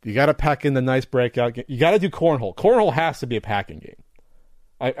 you got to pack in the nice Breakout game. You got to do Cornhole. Cornhole has to be a packing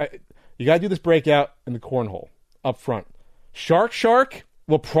game. You got to do this Breakout and the Cornhole up front. Shark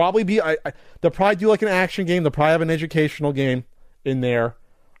will probably be... they'll probably do like an action game. They'll probably have an educational game in there.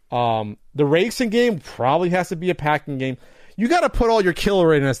 The racing game probably has to be a packing game. You got to put all your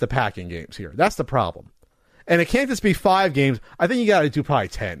killer in as the packing games here. That's the problem. And it can't just be 5 games. I think you got to do probably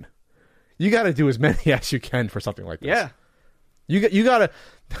 10. You got to do as many as you can for something like this. Yeah. You got to...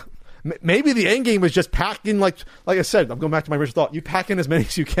 Maybe the end game is just packing, like I said, I'm going back to my original thought. You pack in as many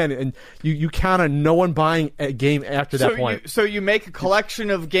as you can, and you count on no one buying a game after that point. So you make a collection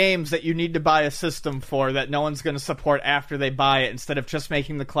of games that you need to buy a system for that no one's going to support after they buy it, instead of just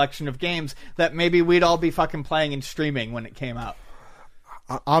making the collection of games that maybe we'd all be fucking playing and streaming when it came out.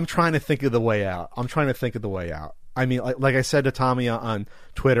 I'm trying to think of the way out. I mean, like I said to Tommy on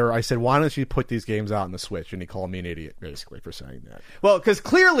Twitter, I said, why don't you put these games out on the Switch? And he called me an idiot, basically, for saying that. Well, because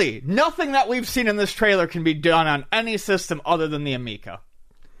clearly, nothing that we've seen in this trailer can be done on any system other than the Amico.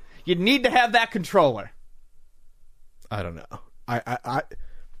 You'd need to have that controller. I don't know.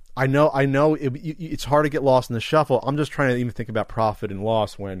 I know it's hard to get lost in the shuffle. I'm just trying to even think about profit and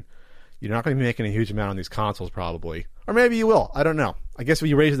loss when you're not going to be making a huge amount on these consoles, probably. Or maybe you will. I don't know. I guess when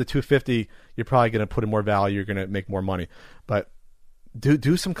you raise it to $250, you're probably going to put in more value. You're going to make more money. But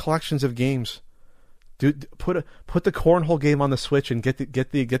do some collections of games. Put the Cornhole game on the Switch and get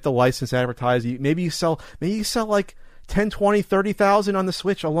the license advertised. Maybe you sell like 10, 20, 30,000 on the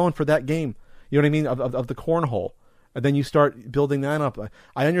Switch alone for that game. You know what I mean? Of the Cornhole. And then you start building that up.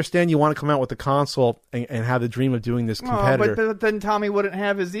 I understand you want to come out with the console and have the dream of doing this competitor. But then Tommy wouldn't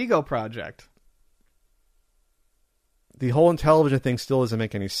have his ego project. The whole Intellivision thing still doesn't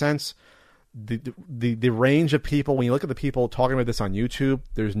make any sense. The range of people, when you look at the people talking about this on YouTube,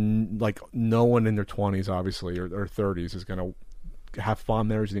 there's no one in their 20s, obviously, or 30s is going to have fond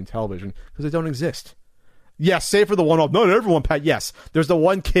memories of the Intellivision because they don't exist. Yes, save for the one-off. Not everyone, Pat. Yes, there's the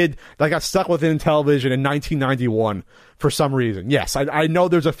one kid that got stuck with Intellivision in 1991 for some reason. Yes, I know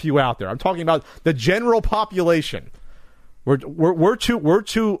there's a few out there. I'm talking about the general population. We're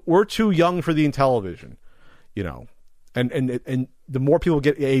too young for the Intellivision, you know. And the more people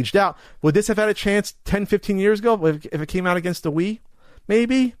get aged out, would this have had a chance 10, 15 years ago if it came out against the Wii?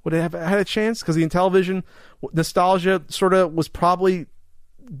 Maybe would it have had a chance because the Intellivision nostalgia sort of was probably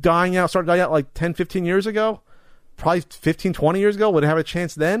started dying out like 10, 15 years ago, probably 15, 20 years ago. Would it have a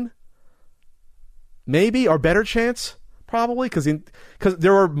chance then? Maybe, or better chance, probably, because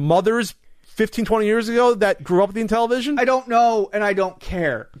there were mothers 15, 20 years ago that grew up with the Intellivision. I don't know, and I don't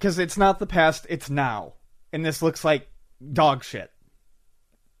care, because it's not the past, it's now. And this looks like dog shit.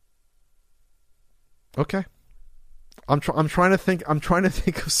 Okay. I'm trying to think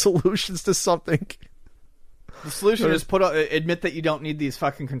of solutions to something. The solution is admit that you don't need these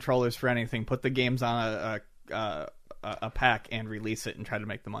fucking controllers for anything. Put the games on a pack and release it and try to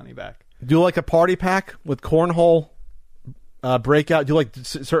make the money back. Do like a party pack with Cornhole, Breakout. Do like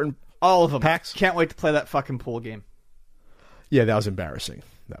certain All of them. PAX? Can't wait to play that fucking pool game. Yeah, that was embarrassing,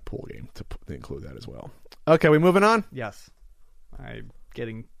 that pool game, to include that as well. Okay, we moving on? Yes. I'm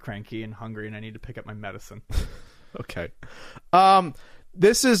getting cranky and hungry, and I need to pick up my medicine. Okay.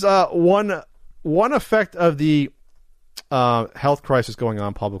 This is one effect of the health crisis going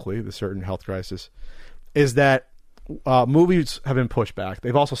on publicly, the certain health crisis, is that movies have been pushed back.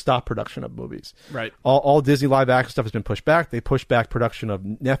 They've also stopped production of movies. Right. All Disney live action stuff has been pushed back. They pushed back production of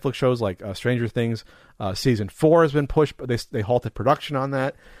Netflix shows like Stranger Things. Season 4 has been pushed, but they halted production on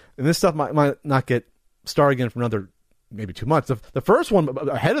that. And this stuff might not get started again for another maybe 2 months. The first one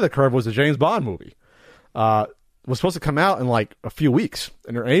ahead of the curve was the James Bond movie. Was supposed to come out in like a few weeks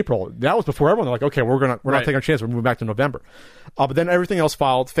in April. That was before everyone. They're like, okay, we're not taking our chance. We're moving back to November. But then everything else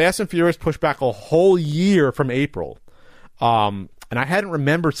followed. Fast and Furious pushed back a whole year from April. And I hadn't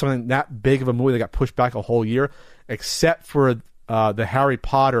remembered something that big of a movie that got pushed back a whole year, except for the Harry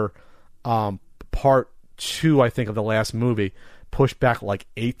Potter part 2, I think, of the last movie, pushed back like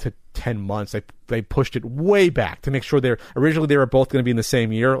 8 to 10 months. They pushed it way back to make sure originally they were both going to be in the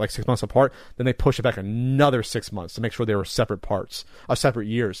same year, like 6 months apart. Then they pushed it back another 6 months to make sure they were separate parts, separate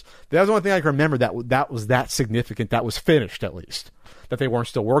years. That was the only thing I can remember that was that significant, that was finished at least, that they weren't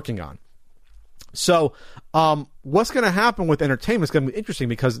still working on. So what's going to happen with entertainment is going to be interesting,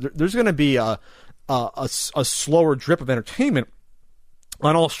 because there's going to be a slower drip of entertainment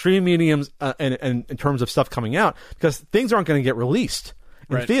on all stream mediums and in terms of stuff coming out, because things aren't going to get released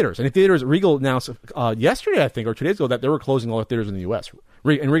in theaters. And in theaters, Regal announced yesterday, I think, or 2 days ago, that they were closing all the theaters in the U.S.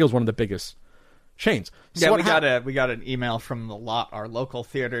 And Regal's one of the biggest chains. So yeah, we got an email from The Lot, our local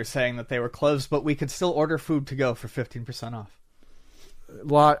theater, saying that they were closed, but we could still order food to go for 15% off.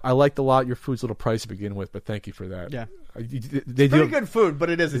 Lot, I like The Lot. Your food's a little pricey to begin with, but thank you for that. Yeah, they pretty good food, but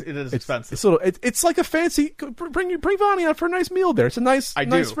it is expensive. It's like a fancy. Bring Vonnie out for a nice meal there. It's a nice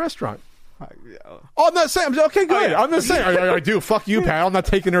restaurant. Oh, I'm not saying. Okay, good. I'm not saying. I do. Fuck you, pal. I'm not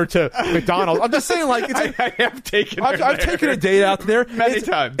taking her to McDonald's. I'm just saying, like, I have taken her. I've taken a date out there many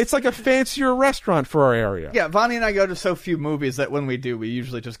times. It's like a fancier restaurant for our area. Yeah, Vonnie and I go to so few movies that when we do, we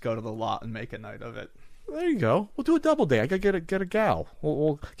usually just go to The Lot and make a night of it. There you go. We'll do a double day. I gotta get a gal.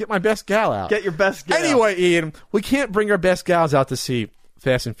 We'll get my best gal out. Get your best gal. Anyway, Ian, we can't bring our best gals out to see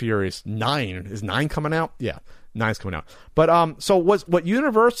Fast and Furious 9. Is 9 coming out? Yeah, 9's coming out. But so what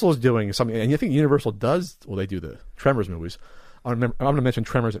Universal is doing is something, and you think Universal does? Well, they do the Tremors movies. I'm going to mention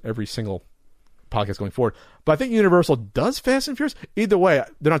Tremors in every single podcast going forward. But I think Universal does Fast and Furious. Either way,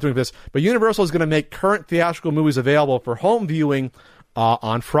 they're not doing this. But Universal is going to make current theatrical movies available for home viewing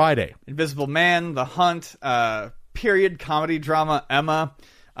on Friday. Invisible Man, The Hunt, period comedy drama Emma.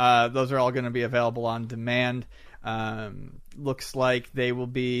 Those are all going to be available on demand. Looks like they will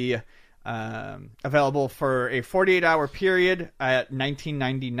be available for a 48-hour period at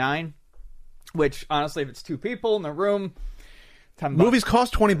 $19.99. Which, honestly, if it's 2 people in the room, $10. Movies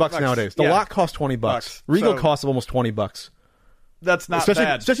cost $20 nowadays. The Lot costs $20. Regal costs almost $20. That's not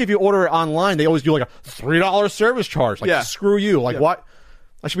bad. Especially if you order it online, they always do like a $3 service charge. Like, screw you. Like, what?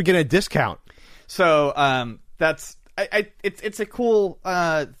 I should be getting a discount. So that's it's a cool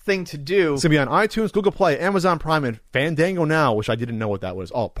thing to do. It's going to be on iTunes, Google Play, Amazon Prime, and Fandango Now, which I didn't know what that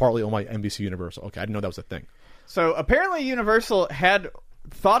was. Oh, partly owned by NBC Universal. Okay, I didn't know that was a thing. So apparently Universal had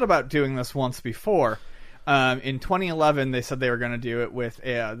thought about doing this once before. In 2011, they said they were going to do it with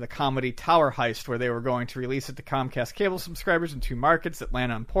the comedy Tower Heist, where they were going to release it to Comcast cable subscribers in 2 markets,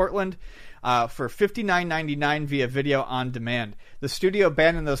 Atlanta and Portland, for $59.99 via video on demand. The studio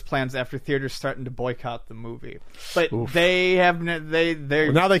abandoned those plans after theaters starting to boycott the movie. But they have now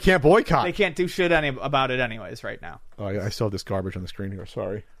they can't boycott. They can't do shit about it anyways right now. Oh, I still have this garbage on the screen here.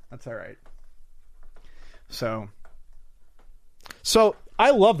 Sorry. That's all right. So I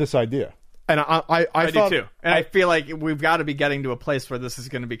love this idea. And I do too. And I feel like we've got to be getting to a place where this is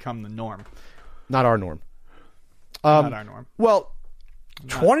going to become the norm. Not our norm. Not our norm. Well,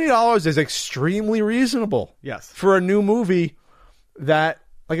 $20 is extremely reasonable. Yes. For a new movie that,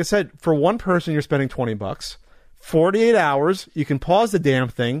 like I said, for one person you're spending $20. 48 hours, you can pause the damn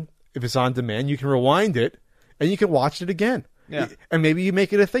thing if it's on demand. You can rewind it, and you can watch it again. Yeah. And maybe you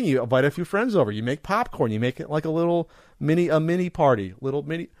make it a thing. You invite a few friends over. You make popcorn. You make it like a mini party.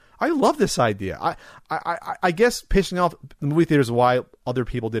 I love this idea. I guess pissing off the movie theaters is why other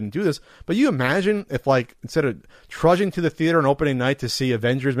people didn't do this. But you imagine if, like, instead of trudging to the theater on opening night to see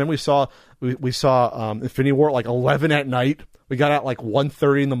Avengers, remember we saw Infinity War at like 11 at night. We got out like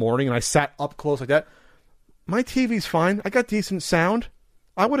 1:30 in the morning, and I sat up close like that. My TV's fine. I got decent sound.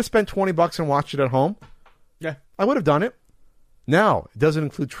 I would have spent $20 and watched it at home. Yeah, I would have done it. Now, it doesn't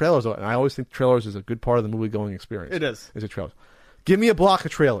include trailers, and I always think trailers is a good part of the movie-going experience. It is. Is it trailers? Give me a block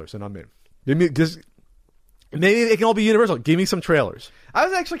of trailers, and I'm in. Give me just maybe it can all be Universal. Give me some trailers. I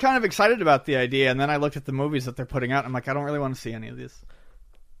was actually kind of excited about the idea, and then I looked at the movies that they're putting out, and I'm like, I don't really want to see any of these.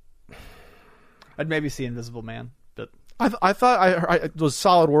 I'd maybe see Invisible Man, but I thought it was a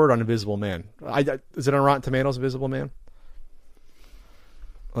solid word on Invisible Man. Is it on Rotten Tomatoes, Invisible Man?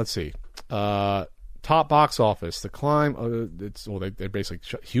 Let's see. Top box office. The Climb. They're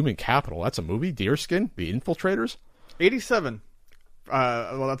basically Human Capital. That's a movie. Deerskin. The Infiltrators. 87.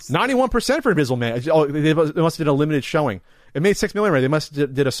 Well, that's 91% for Invisible Man. Oh, they must have did a limited showing. It made $6 million. Right? They must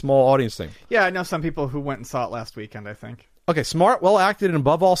have did a small audience thing. Yeah, I know some people who went and saw it last weekend, I think. Okay, smart, well acted, and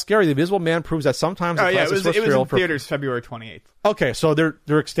above all, scary. The Invisible Man proves that sometimes. It was in theaters February 28th. Okay, so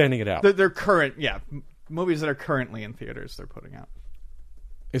they're extending it out. They're current, movies that are currently in theaters. They're putting out.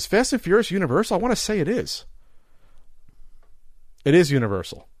 Is Fast and Furious Universal? I want to say it is. It is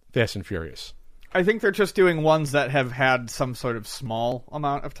Universal. Fast and Furious. I think they're just doing ones that have had some sort of small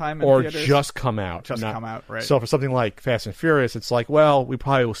amount of time in theaters. Or just come out. Come out, right. So for something like Fast and Furious, it's like, well, we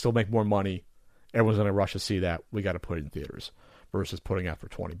probably will still make more money. Everyone's going to rush to see that. We got to put it in theaters versus putting out for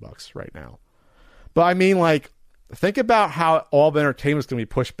 $20 right now. But I mean, like, think about how all the entertainment is going to be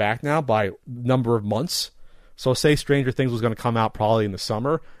pushed back now by number of months. So say Stranger Things was going to come out probably in the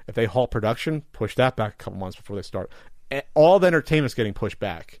summer. If they halt production, push that back a couple months before they start. All the entertainment's getting pushed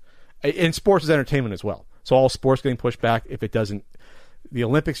back. And sports is entertainment as well. So all sports getting pushed back. If it doesn't, the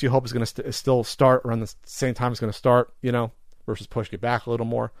Olympics you hope is going to still start around the same time it's going to start, versus pushing it back a little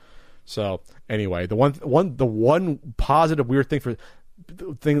more. So anyway, the one positive weird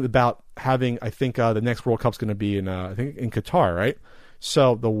thing about having, I think the next World Cup's going to be in Qatar, right?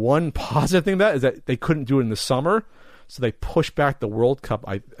 So the one positive thing about it is that they couldn't do it in the summer, so they pushed back the World Cup,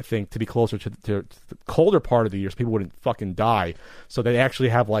 I think, to be closer to the colder part of the year, so people wouldn't fucking die. So they actually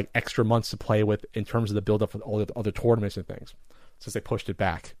have like extra months to play with in terms of the build up for all the other tournaments and things. Since they pushed it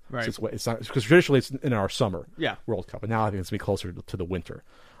back, right? So it's not because traditionally it's in our summer World Cup, and now I think it's going to be closer to the winter.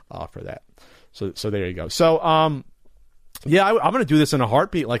 For that, so there you go. So I'm going to do this in a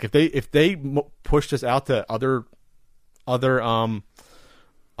heartbeat. Like if they push this out to other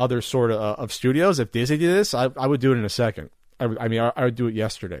sort of studios, if Disney did this, I would do it in a second. I would do it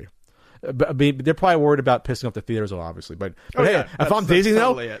yesterday. But they're probably worried about pissing off the theaters, obviously. But hey, if I'm Disney,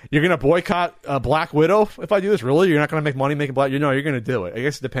 totally you're going to boycott Black Widow if I do this. Really, you're not going to make money making Black. You're going to do it. I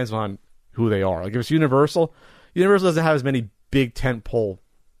guess it depends on who they are. Like if it's Universal doesn't have as many big tentpole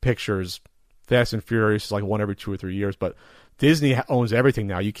pictures. Fast and Furious is like one every 2 or 3 years, but Disney owns everything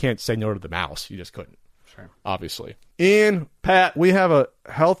now. You can't say no to the mouse. You just couldn't. Sure. Obviously. Ian, Pat, we have a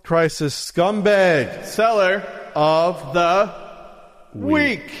health crisis scumbag seller of the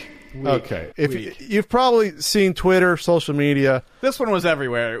week. Okay. You've probably seen Twitter, social media. This one was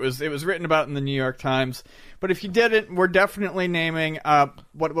everywhere. It was written about in the New York Times. But if you didn't, we're definitely naming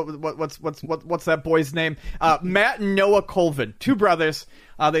what's that boy's name? Matt and Noah Colvin, two brothers.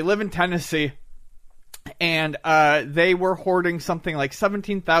 They live in Tennessee, and they were hoarding something like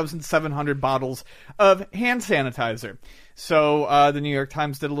 17,700 bottles of hand sanitizer. So the New York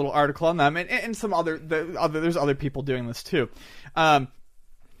Times did a little article on them, and some there's other people doing this too.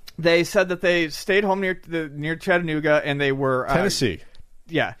 They said that they stayed home near Chattanooga, and they were Tennessee.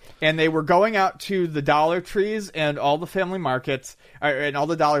 Yeah, and they were going out to the Dollar Trees and all the family markets and all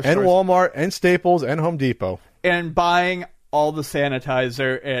the dollar stores. And Walmart and Staples and Home Depot. And buying all the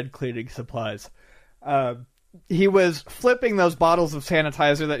sanitizer and cleaning supplies. He was flipping those bottles of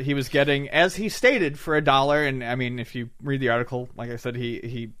sanitizer that he was getting, as he stated, for $1. And, I mean, if you read the article, like I said,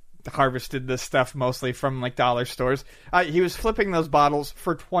 he harvested this stuff mostly from, like, dollar stores. He was flipping those bottles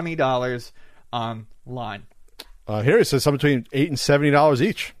for $20 online. Here it says something between $8 and $70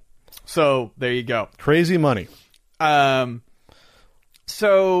 each. So there you go. Crazy money.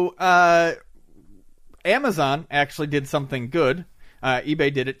 So Amazon actually did something good.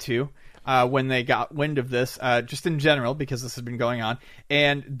 eBay did it too when they got wind of this, just in general, because this has been going on.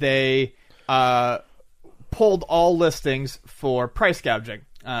 And they pulled all listings for price gouging.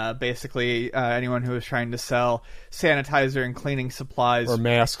 Basically, anyone who is trying to sell sanitizer and cleaning supplies or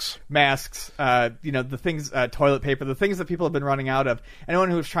masks, the things, toilet paper, the things that people have been running out of.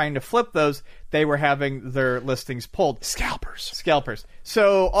 Anyone who was trying to flip those, they were having their listings pulled. Scalpers.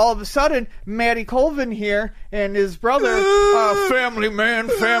 So all of a sudden, Matty Colvin here and his brother, family man,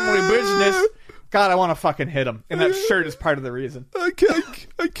 family business. God, I want to fucking hit him. And that shirt is part of the reason. I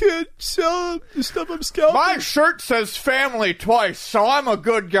can't sell the stuff I'm scalping. My shirt says family twice, so I'm a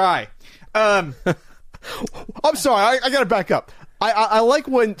good guy. I'm sorry, I got to back up. I like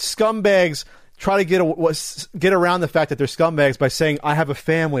when scumbags try to get around the fact that they're scumbags by saying, I have a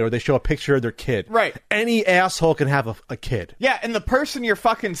family, or they show a picture of their kid. Right. Any asshole can have a kid. Yeah, and the person you're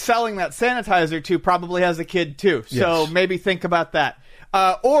fucking selling that sanitizer to probably has a kid too. So maybe think about that.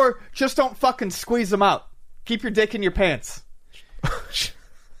 Or just don't fucking squeeze them out. Keep your dick in your pants.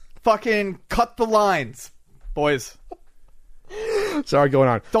 Fucking cut the lines, boys. Sorry, going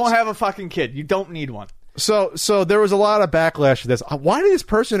on. Don't have a fucking kid. You don't need one. So there was a lot of backlash to this. Why did this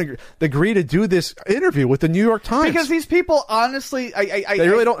person agree to do this interview with the New York Times? Because these people, honestly, they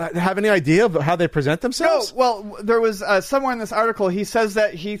really don't have any idea of how they present themselves? No, well, there was somewhere in this article, he says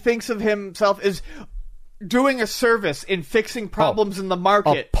that he thinks of himself as doing a service in fixing problems in the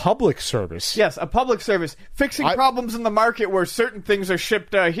market. A public service. Yes, a public service. Fixing problems in the market where certain things are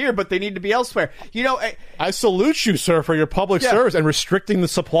shipped here, but they need to be elsewhere. You know, I salute you, sir, for your public service and restricting the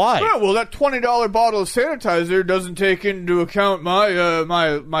supply. Yeah, well, that $20 bottle of sanitizer doesn't take into account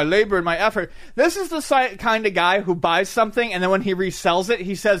my labor and my effort. This is the kind of guy who buys something, and then when he resells it,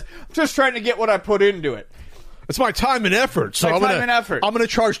 he says, I'm just trying to get what I put into it. It's my time and effort. So I'm going to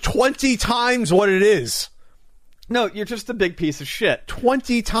charge 20 times what it is. No, you're just a big piece of shit.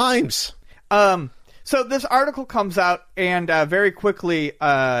 20 times. So this article comes out, and very quickly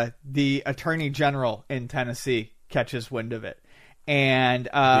the Attorney General in Tennessee catches wind of it. And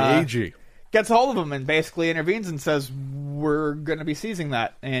the AG gets a hold of him and basically intervenes and says, we're going to be seizing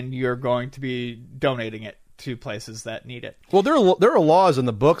that, and you're going to be donating it to places that need it. Well, there are laws in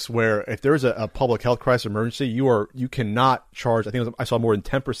the books where if there's a public health crisis emergency, you cannot charge. I think I saw more than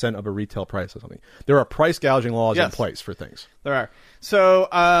 10% of a retail price or something. There are price gouging laws in place for things. There are.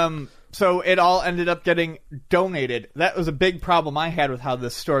 So it all ended up getting donated. That was a big problem I had with how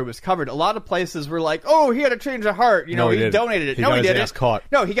this story was covered. A lot of places were like, "Oh, he had a change of heart. You know, he donated it." He got his ass caught.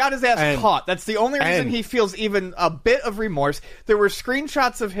 No, he got his ass caught. That's the only reason he feels even a bit of remorse. There were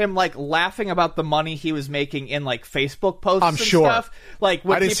screenshots of him like laughing about the money he was making in like Facebook posts. I'm sure. Stuff. Like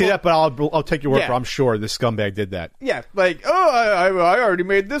I didn't see that, but I'll take your word for it. I'm sure this scumbag did that. Yeah, like I already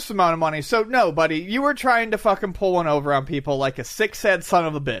made this amount of money. So no, buddy, you were trying to fucking pull one over on people like a sick-head son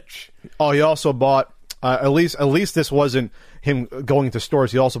of a bitch. Oh, he also bought at least this wasn't him going to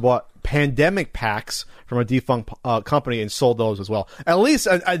stores. He also bought pandemic packs from a defunct company and sold those as well. At least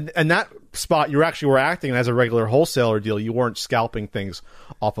in that spot, you actually were acting as a regular wholesaler deal. You weren't scalping things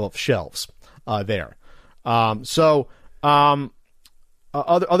off of shelves there.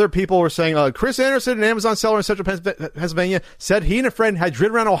 Other people were saying, Chris Anderson, an Amazon seller in central Pennsylvania, said he and a friend had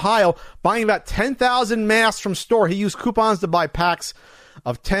driven around Ohio buying about 10,000 masks from store. He used coupons to buy packs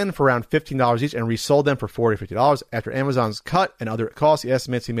of 10 for around $15 each and resold them for $40 or $50. After Amazon's cut and other costs, he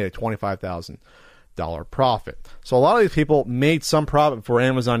estimates he made a $25,000 profit. So a lot of these people made some profit before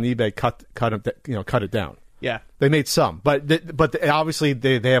Amazon and eBay cut it down. Yeah, they made some, but obviously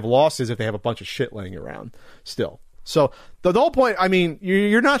they have losses if they have a bunch of shit laying around still. So the whole point, I mean,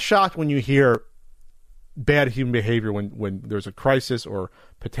 you're not shocked when you hear bad human behavior when there's a crisis or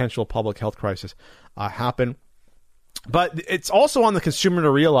potential public health crisis happen. But it's also on the consumer to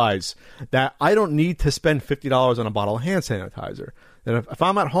realize that I don't need to spend $50 on a bottle of hand sanitizer. And if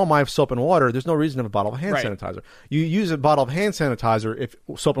I'm at home, I have soap and water. There's no reason to have a bottle of hand sanitizer. You use a bottle of hand sanitizer if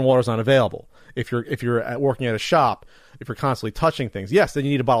soap and water is not available. If you're working at a shop, if you're constantly touching things, yes, then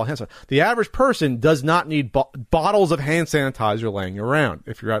you need a bottle of hand sanitizer. The average person does not need bottles of hand sanitizer laying around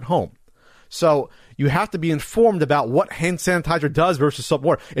if you're at home. So you have to be informed about what hand sanitizer does versus soap and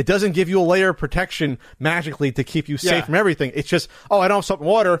water. It doesn't give you a layer of protection magically to keep you safe from everything. It's just, I don't have soap and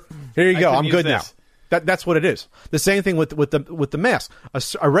water. Here you go. I'm good now. That's what it is. The same thing with the mask.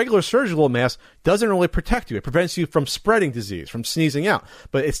 A regular surgical mask doesn't really protect you. It prevents you from spreading disease, from sneezing out.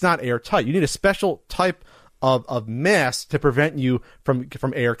 But it's not airtight. You need a special type of mask to prevent you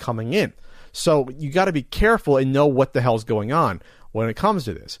from air coming in. So you got to be careful and know what the hell's going on when it comes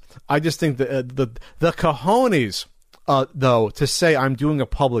to this. I just think the cojones, though, to say I'm doing a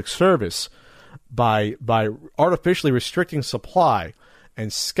public service by artificially restricting supply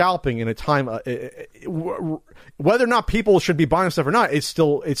and scalping in a time, whether or not people should be buying stuff or not, it's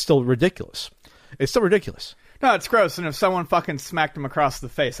still ridiculous. It's still ridiculous. No, it's gross. And if someone fucking smacked him across the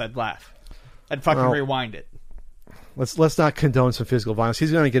face, I'd laugh. I'd fucking rewind it. Let's not condone some physical violence.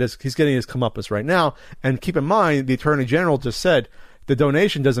 He's getting his comeuppance right now. And keep in mind, the Attorney General just said the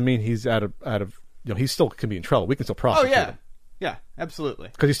donation doesn't mean he's out of he still can be in trouble. We can still prosecute him. Yeah, absolutely.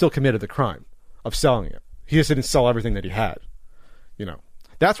 Because he still committed the crime of selling it. He just didn't sell everything that he had.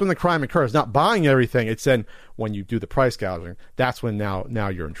 That's when the crime occurs. Not buying everything. It's then when you do the price gouging. That's when now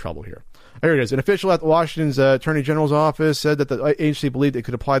you're in trouble here. There it is. An official at Washington's Attorney General's office said that the agency believed it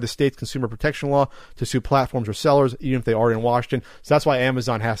could apply the state's consumer protection law to sue platforms or sellers, even if they are in Washington. So that's why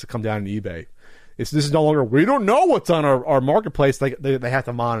Amazon has to come down to eBay This is no longer, we don't know what's on our marketplace. They have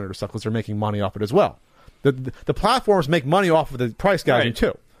to monitor stuff because they're making money off it as well. The platforms make money off of the price gouging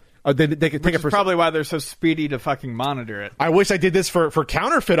too. They could take it for probably why they're so speedy to fucking monitor it. I wish I did this for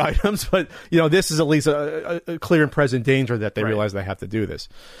counterfeit items, but this is at least a clear and present danger that they realize they have to do this.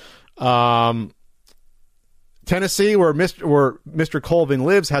 Tennessee, where Mr. Colvin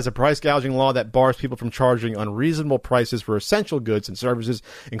lives, has a price gouging law that bars people from charging unreasonable prices for essential goods and services,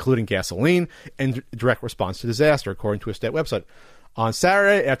 including gasoline, and direct response to disaster, according to a state website. On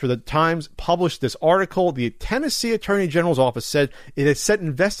Saturday, after the Times published this article, the Tennessee Attorney General's office said it had sent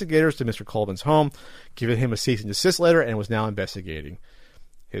investigators to Mr. Colvin's home, given him a cease and desist letter, and was now investigating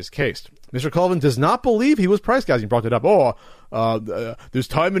his case. Mr. Colvin does not believe he was price gouging. He brought it up. There's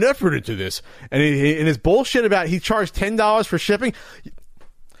time and effort into this. And in his bullshit about he charged $10 for shipping,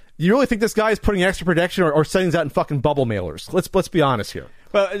 you really think this guy is putting extra protection or sending these out in fucking bubble mailers? Let's be honest here.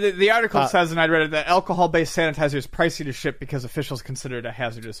 Well, the article says, and I read it, that alcohol-based sanitizer is pricey to ship because officials consider it a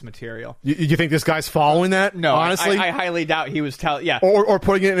hazardous material. You think this guy's following that? No, honestly, I highly doubt he was telling. Yeah, or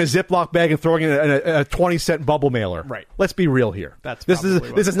putting it in a Ziploc bag and throwing it in a 20-cent bubble mailer. Right. Let's be real here. This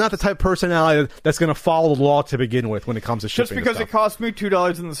is not the type of personality that's going to follow the law to begin with when it comes to shipping. Just because it cost me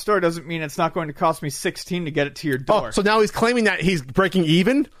 $2 in the store doesn't mean it's not going to cost me $16 to get it to your door. Oh, so now he's claiming that he's breaking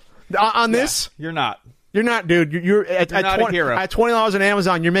even on this? You're not. You're not, dude. You're not a hero. At $20 on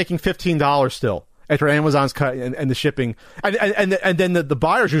Amazon, you're making $15 still after Amazon's cut and the shipping, and then the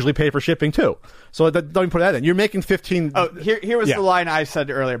buyers usually pay for shipping too. So don't even put that in. You're making $15. Oh, here was the line I said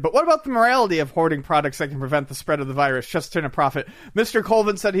earlier. But what about the morality of hoarding products that can prevent the spread of the virus just to turn a profit? Mr.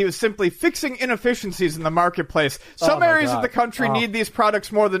 Colvin said he was simply fixing inefficiencies in the markupplace. Some areas of the country need these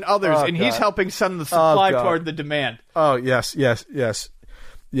products more than others, and he's helping send the supply toward the demand. Oh yes.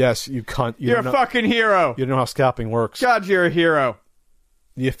 Yes, you cunt. You're a fucking hero. You don't know how scalping works. God, you're a hero.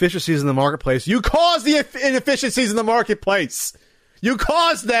 The efficiencies in the marketplace. You caused the inefficiencies in the marketplace. You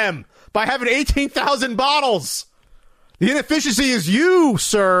caused them by having 18,000 bottles. The inefficiency is you,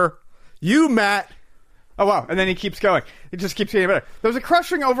 sir. You, Matt. Oh, wow. And then he keeps going. It just keeps getting better. There's a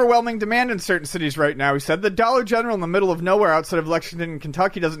crushing, overwhelming demand in certain cities right now, he said. The Dollar General in the middle of nowhere outside of Lexington,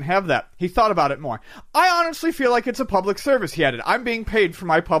 Kentucky doesn't have that. He thought about it more. I honestly feel like it's a public service, he added. I'm being paid for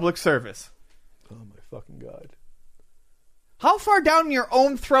my public service. Oh, my fucking God. How far down your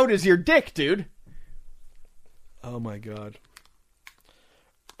own throat is your dick, dude? Oh, my God.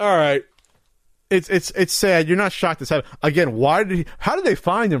 All right. It's sad. You're not shocked this happened. Again, how did they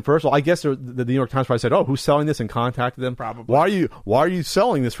find him? First of all, I guess the New York Times probably said, "Oh, who's selling this?" and contacted them. Probably. Why are you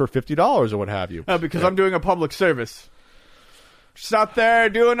selling this for $50 or what have you? Oh, because I'm doing a public service. Just out there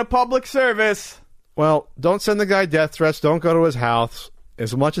doing a public service. Well, don't send the guy death threats. Don't go to his house.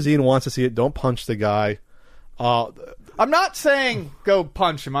 As much as Ian wants to see it, don't punch the guy. I'm not saying go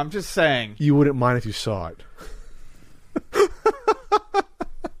punch him. I'm just saying you wouldn't mind if you saw it.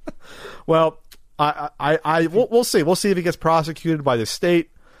 Well. We'll see. We'll see if he gets prosecuted by the state.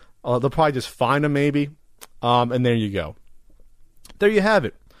 They'll probably just fine him, maybe. And there you go. There you have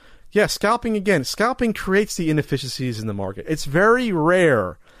it. Yeah, scalping again. Scalping creates the inefficiencies in the market. It's very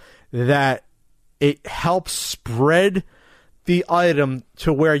rare that it helps spread the item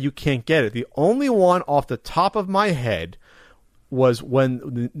to where you can't get it. The only one off the top of my head was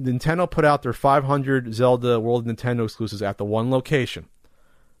when Nintendo put out their 500 Zelda World of Nintendo exclusives at the one location.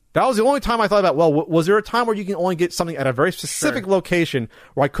 That was the only time I thought about, well, was there a time where you can only get something at a very specific location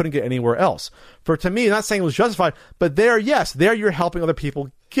where I couldn't get anywhere else? To me, not saying it was justified, but there you're helping other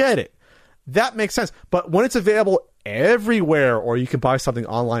people get it. That makes sense. But when it's available everywhere, or you can buy something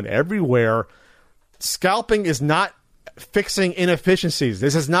online everywhere, scalping is not fixing inefficiencies.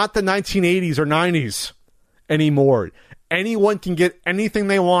 This is not the 1980s or 90s anymore. Anyone can get anything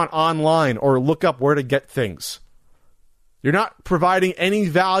they want online or look up where to get things. You're not providing any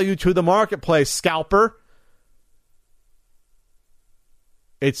value to the marketplace, scalper.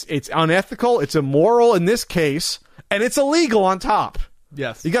 It's unethical, it's immoral in this case, and it's illegal on top.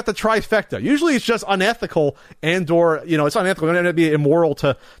 Yes. You got the trifecta. Usually it's just unethical or, it's unethical. It's going to be immoral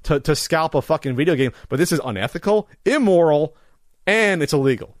to scalp a fucking video game. But this is unethical, immoral, and it's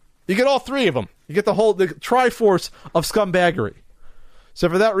illegal. You get all three of them. You get the triforce of scumbaggery. So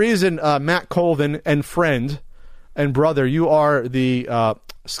for that reason, Matt Colvin and friend and brother, you are the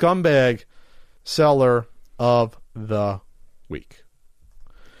scumbag seller of the week.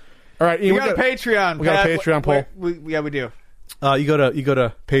 All right, Ian, we got a Patreon. We got a Patreon, Paul. Yeah, we do. You go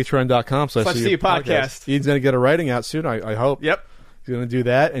to patreon.com. Let's see your podcast. Ian's going to get a writing out soon, I hope. Yep. He's going to do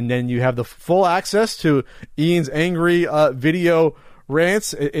that, and then you have the full access to Ian's angry video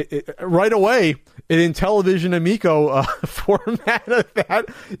rants right away in television Amico format of that.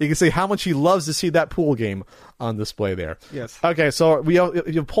 You can see how much he loves to see that pool game on display there. Yes. Okay, so we have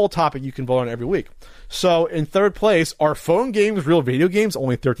a poll topic you can vote on every week. So in third place, are phone games real video games?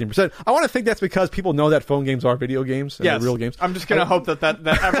 Only 13%. I want to think that's because people know that phone games are video games and they're real games. I'm just going to hope that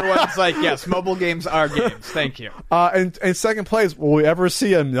everyone's like, yes, mobile games are games. Thank you. And in second place, will we ever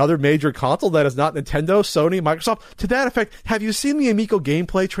see another major console that is not Nintendo, Sony, Microsoft? To that effect, have you seen the Amico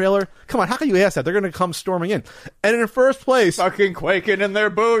gameplay trailer? Come on, how can you ask that? They're going to come storming in. And in first place, Fucking quaking in their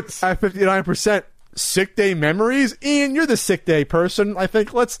boots. at 59%, sick day memories. Ian, you're the sick day person. I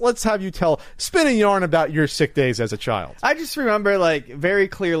think let's have you spin a yarn about your sick days as a child. I just remember, like, very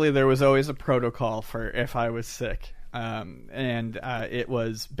clearly there was always a protocol for if I was sick. And it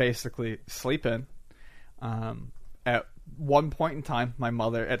was basically sleep in. At some point in time, my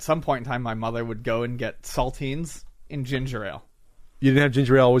mother would go and get saltines in ginger ale. You didn't have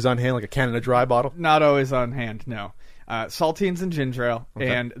ginger ale always on hand, like a Canada Dry bottle? Not always on hand, no. Saltines and ginger ale,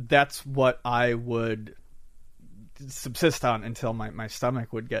 and that's what I would subsist on until my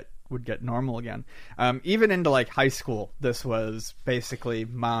stomach would get normal again. Even into like high school, this was basically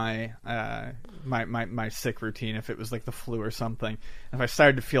my sick routine. If it was like the flu or something, if I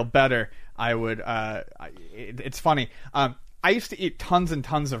started to feel better, I would. It's funny. I used to eat tons and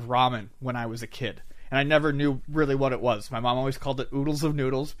tons of ramen when I was a kid. And I never knew really what it was. My mom always called it Oodles of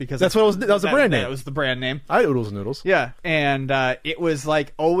Noodles because that's what it was. That was the brand name. That was the brand name. I had Oodles of Noodles. Yeah, and it was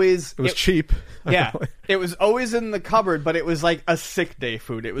like always. It was cheap. Yeah, it was always in the cupboard, but it was like a sick day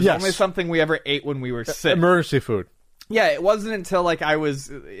food. It was only something we ever ate when we were sick. Emergency food. Yeah, it wasn't until like I was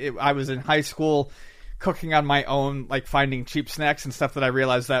in high school, cooking on my own, like finding cheap snacks and stuff, that I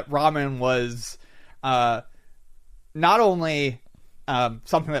realized that ramen was not only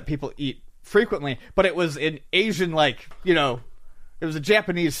something that people eat frequently, but it was an Asian, like, you know, it was a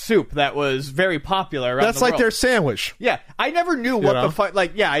Japanese soup that was very popular around That's the like world. their sandwich. Yeah, I never knew what the fuck.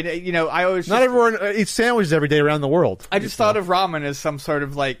 Like, yeah, I always not everyone eats sandwiches every day around the world. I just thought of ramen as some sort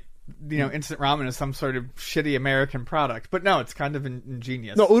of like, you know, instant ramen as some sort of shitty American product, but no, it's kind of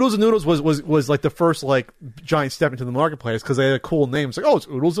ingenious. No, Oodles of Noodles was like the first like giant step into the marketplace because they had a cool name. It's like, oh, it's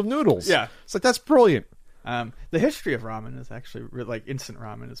Oodles of Noodles. Yeah, it's like that's brilliant. The history of ramen is actually like instant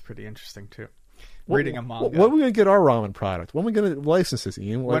ramen is pretty interesting too. Reading a manga. When are we going to get our ramen product? When are we going to license this,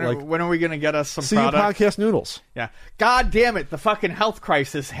 Ian? When are we going to get us some See product? You Podcast Noodles. Yeah. God damn it. The fucking health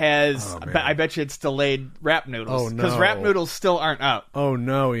crisis has... I bet you it's delayed Rap Noodles. Oh, no. Because Rap Noodles still aren't out. Oh,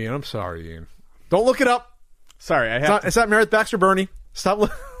 no, Ian. I'm sorry, Ian. Don't look it up. Sorry, It's not Meredith Baxter Burney.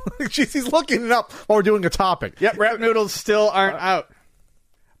 Stop. He's looking it up while we're doing a topic. Yep, Rap Noodles still aren't out.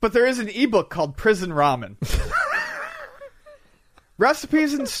 But there is an ebook called Prison Ramen.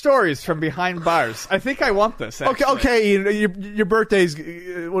 Recipes and stories from behind bars. I think I want this, actually. Okay, Ian, your birthday's...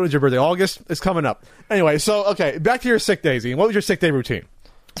 What was your birthday? August? It's coming up. Anyway, so, okay, back to your sick days, Ian. What was your sick day routine?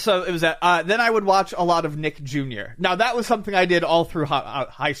 So it was then I would watch a lot of Nick Jr. Now, that was something I did all through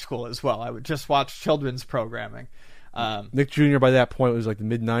high school as well. I would just watch children's programming. Nick Jr. by that point was like the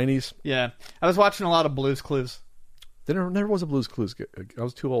mid-'90s. Yeah. I was watching a lot of Blue's Clues. There never was a Blue's Clues. I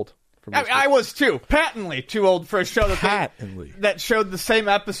was too old. I was too. Patently too old for a show that showed the same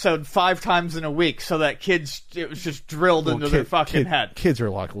episode 5 times in a week, so that it was just drilled into their fucking head. Kids are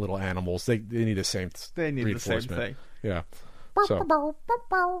like little animals. They need the same. They need the same thing. Yeah.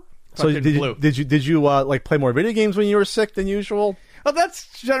 So did you like play more video games when you were sick than usual? Well,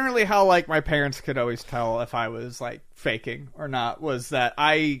 that's generally how like my parents could always tell if I was like faking or not. Was that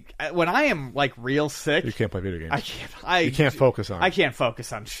when I am like real sick, you can't play video games. I can't. You can't focus on. I can't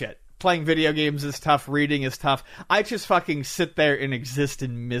focus on shit. Playing video games is tough. Reading is tough. I just fucking sit there and exist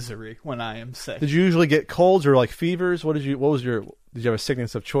in misery when I am sick. Did you usually get colds or like fevers? Did you have a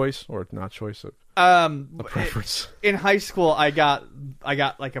sickness of choice or not choice of a preference? In high school, I got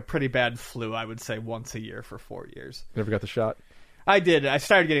like a pretty bad flu. I would say once a year for 4 years. Never got the shot. I did. I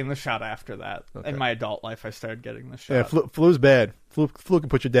started getting the shot after that. Okay. In my adult life, I started getting the shot. Yeah, flu's bad. Flu can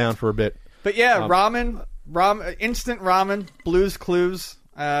put you down for a bit. But yeah, ramen, instant ramen, Blue's Clues.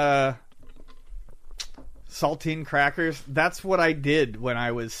 Saltine crackers. That's what I did when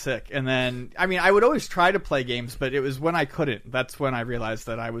I was sick. And then, I mean, I would always try to play games, but it was when I couldn't. That's when I realized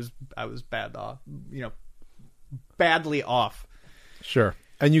that I was bad off. You know, badly off. Sure.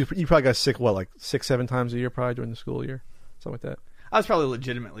 And you probably got sick like 6-7 times a year, probably during the school year, something like that. I was probably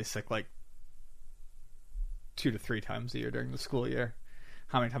legitimately sick like 2 to 3 times a year during the school year.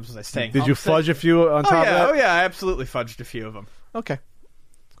 How many times was I staying home? Did you fudge a few on top of that? Oh yeah, I absolutely fudged a few of them. Okay.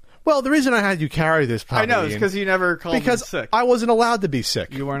 Well, the reason I had you carry this, I know, is because you never called me sick. I wasn't allowed to be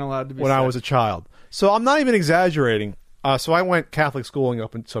sick. You weren't allowed to be sick when I was a child. So I'm not even exaggerating. So I went Catholic schooling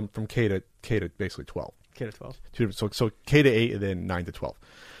up from K to basically 12. K to 12. So K to 8 and then 9 to 12.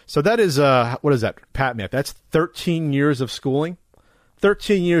 So that is, what is that? Pat math. That's 13 years of schooling.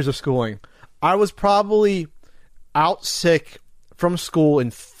 13 years of schooling. I was probably out sick from school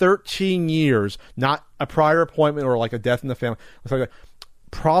in 13 years, not a prior appointment or like a death in the family.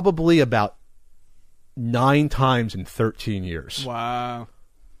 Probably about 9 times in 13 years. Wow.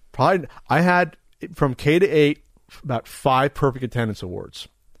 Probably, I had from K to 8 about 5 perfect attendance awards.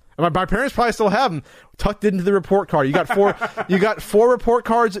 And my parents probably still have them tucked into the report card. You got 4. You got 4 report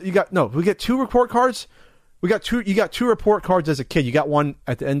cards. We get 2 report cards. You got 2 report cards as a kid. You got one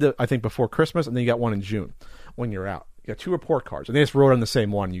at the end of, I think, before Christmas, and then you got one in June when you're out. You got 2 report cards, and they just wrote on the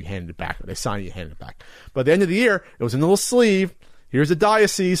same one. You handed it back. They signed it, you handed it back. But at the end of the year, it was in a little sleeve. Here's the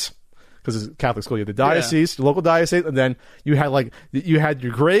diocese, because it's Catholic school. You have the diocese, the local diocese, and then you had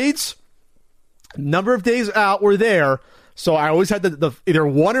your grades. Number of days out were there. So I always had the either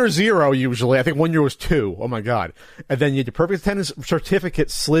 1 or 0 usually. I think one year was 2. Oh my God! And then you had your perfect attendance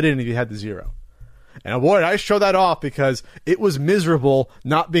certificate slid in if you had the 0. And boy, I show that off because it was miserable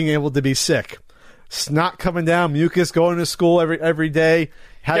not being able to be sick. Snot coming down, mucus, going to school every day.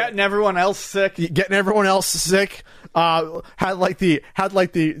 Getting everyone else sick. Had like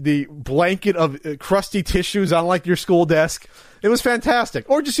the blanket of crusty tissues on like your school desk. It was fantastic.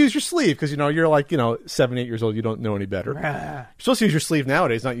 Or just use your sleeve because you're like 7, 8 years old. You don't know any better. You're supposed to use your sleeve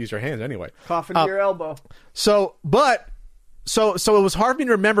nowadays, not use your hands anyway. Cough into your elbow. So it was hard for me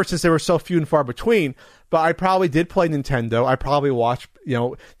to remember since they were so few and far between. But I probably did play Nintendo. I probably watched,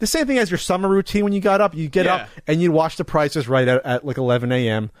 the same thing as your summer routine when you got up. You get up and you'd watch The Price is Right at like 11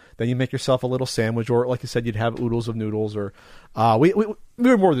 a.m. Then you make yourself a little sandwich, or like you said, you'd have oodles of noodles. Or we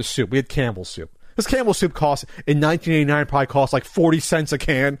were more of the soup. We had Campbell's soup. This Campbell's soup in 1989 probably cost like 40 cents a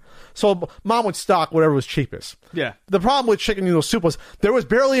can. So Mom would stock whatever was cheapest. Yeah. The problem with chicken noodle soup was there was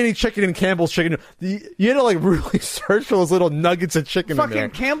barely any chicken in Campbell's chicken. You had to like really search for those little nuggets of chicken in there.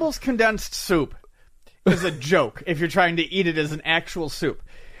 Fucking Campbell's condensed soup is a joke if you're trying to eat it as an actual soup.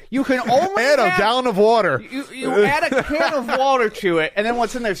 You can only add a gallon of water. You add a can of water to it, and then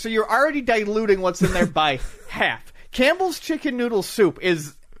what's in there. So you're already diluting what's in there by half. Campbell's chicken noodle soup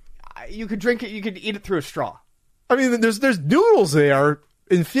is... You could drink it. You could eat it through a straw. I mean, there's noodles there.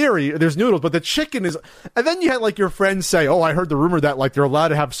 In theory, there's noodles, but the chicken is. And then you had like your friends say, "Oh, I heard the rumor that like they're allowed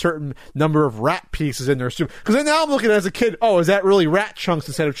to have certain number of rat pieces in their soup." Because then now I'm looking at it as a kid. Oh, is that really rat chunks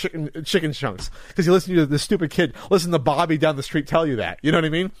instead of chicken chunks? Because you listen to the stupid kid, listen to Bobby down the street tell you that. You know what I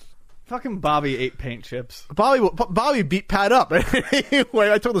mean? Fucking Bobby ate paint chips. Bobby beat Pat up.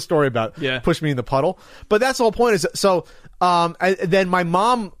 Anyway, I told the story about push me in the puddle. But that's the whole point. Is so. And then my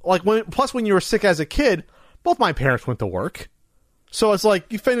mom, like when you were sick as a kid, both my parents went to work. So it's like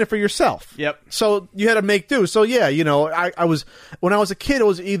you fended for yourself. Yep. So you had to make do. So yeah, I was when I was a kid, it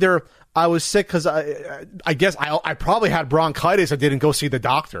was either I was sick because I guess I probably had bronchitis. I didn't go see the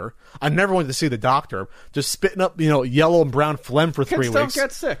doctor. I never went to see the doctor. Just spitting up yellow and brown phlegm for 3 weeks. Kids don't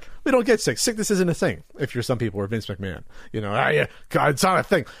get sick. We don't get sick. Sickness isn't a thing. If you're some people or Vince McMahon, God, it's not a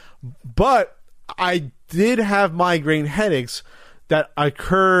thing. But I did have migraine headaches that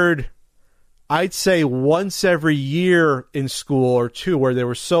occurred, I'd say, once every year in school or 2, where they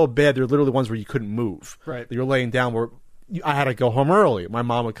were so bad, they're literally ones where you couldn't move. Right. You're laying down where I had to go home early. My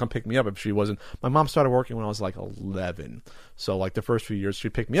mom would come pick me up if she wasn't. My mom started working when I was like 11. So like the first few years,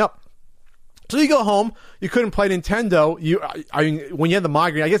 she'd pick me up. So you go home, you couldn't play Nintendo. I mean, when you had the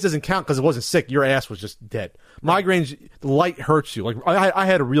migraine, I guess it doesn't count because it wasn't sick. Your ass was just dead. Migraines, the light hurts you. Like I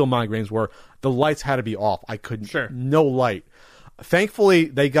had real migraines where the lights had to be off. I couldn't. Sure. No light. Thankfully,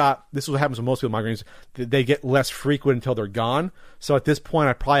 this is what happens with most people with migraines. They get less frequent until they're gone. So at this point,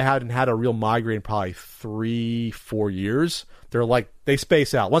 I probably hadn't had a real migraine in probably 3-4 years. They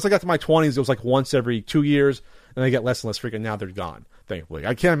space out. Once I got to my 20s, it was like once every 2 years, and they get less and less frequent. Now they're gone. Thankfully,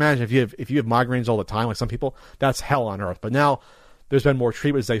 I can't imagine if you have migraines all the time, like some people, that's hell on earth. But now there's been more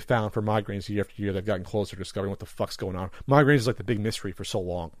treatments they found for migraines year after year. They've gotten closer to discovering what the fuck's going on. Migraines is like the big mystery for so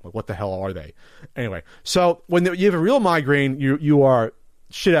long. Like, what the hell are they? Anyway, so when you have a real migraine, you are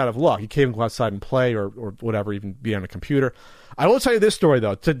shit out of luck. You can't even go outside and play or whatever, even be on a computer. I will tell you this story,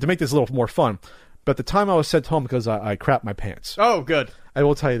 though, to make this a little more fun. But the time I was sent home because I crapped my pants. Oh, good. I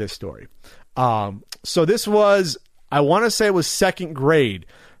will tell you this story. So this was, I want to say it was second grade.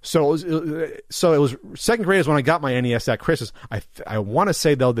 So it was second grade is when I got my NES at Christmas. I want to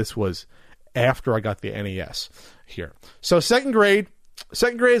say, though, this was after I got the NES here. So second grade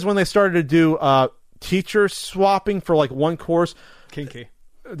is when they started to do teacher swapping for like one course. Kinky.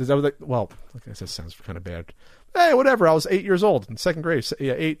 Well, I guess that sounds kind of bad. Hey, whatever. I was 8 years old in second grade.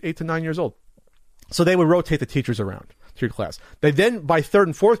 Yeah, 8 to 9 years old. So they would rotate the teachers around to your class. They then, by 3rd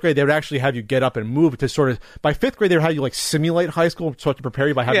and 4th grade, they would actually have you get up and move to sort of, by 5th grade, they would have you like simulate high school, sort of to prepare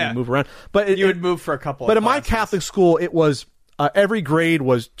you by having you move around. But you would move for a couple But of in my Catholic school, it was, every grade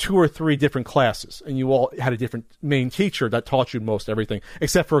was 2 or 3 different classes, and you all had a different main teacher that taught you most everything,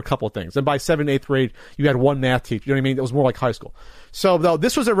 except for a couple of things. And by 7th, 8th grade, you had one math teacher. You know what I mean? It was more like high school. So, though,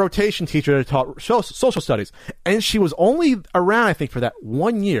 this was a rotation teacher that taught social studies, and she was only around, I think, for that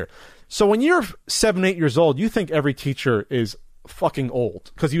 1 year. So when you're 7, 8 years old, you think every teacher is fucking old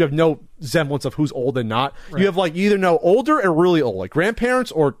because you have no semblance of who's old and not. Right. You have like you either know older or really old, like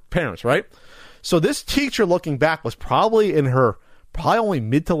grandparents or parents, right? So this teacher, looking back, was probably in her only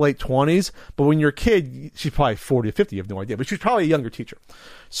mid to late 20s. But when you're a kid, she's probably 40 or 50. You have no idea. But she's probably a younger teacher.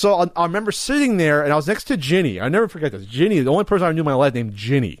 So I remember sitting there, and I was next to Ginny. I never forget this. Ginny, the only person I knew in my life named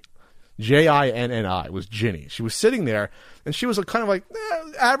Ginny. Ginni was Ginny. She was sitting there, and she was a kind of like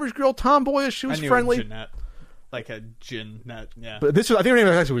average girl, tomboyish. She was friendly. Jeanette. Like a Jeanette, yeah. But this was, I think her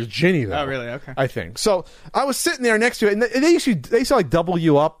name actually was Ginny, though. Oh, really? Okay. I think. So I was sitting there next to it, and they used to like double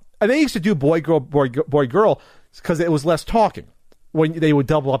you up. And they used to do boy, girl, because it was less talking when they would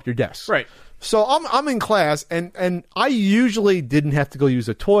double up your desk. Right. So I'm in class, and I usually didn't have to go use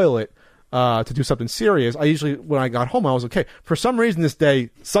a toilet to do something serious. I usually, when I got home, I was okay. For some reason this day,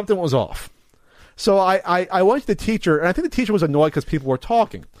 something was off. So I went to the teacher, and I think the teacher was annoyed because people were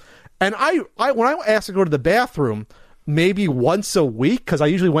talking. And I when I asked to go to the bathroom, maybe once a week, because I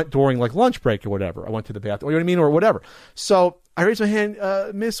usually went during like lunch break or whatever. I went to the bathroom, you know what I mean, or whatever. So I raised my hand,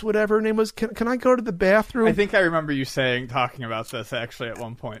 Miss whatever her name was, can I go to the bathroom? I think I remember you talking about this actually at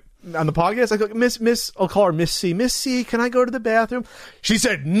one point. On the podcast, I go, Miss, I'll call her Miss C. Miss C, can I go to the bathroom? She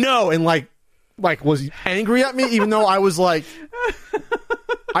said no, and like was angry at me, even though I was like,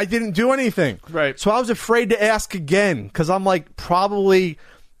 I didn't do anything. Right. So I was afraid to ask again, because I'm like,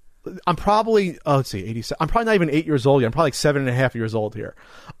 I'm probably, let's see, 87. I'm probably not even 8 years old yet. I'm probably like 7.5 years old here.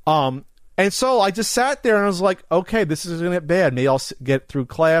 And so I just sat there and I was like, okay, this is going to get bad. Maybe I'll get through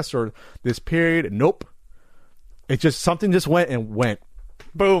class or this period. And nope. Something just went and went.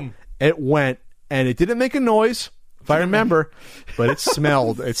 Boom. It went, and it didn't make a noise, if I remember, but it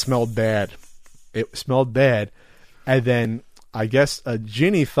smelled bad. It smelled bad. And then I guess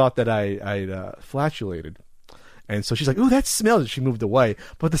Ginny thought that I'd flatulated. And so she's like, ooh, that smells. She moved away.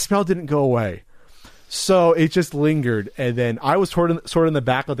 But the smell didn't go away. So it just lingered. And then I was sort of in the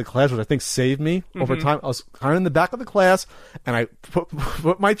back of the class, which I think saved me over time. I was kind of in the back of the class, and I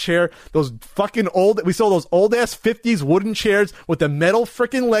put my chair, those fucking we saw those old-ass 50s wooden chairs with the metal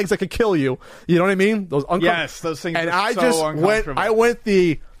freaking legs that could kill you. You know what I mean? Yes, those things and are I so just uncomfortable. I went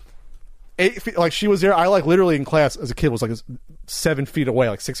the 8 feet, like she was there. I like literally in class as a kid was like 7 feet away,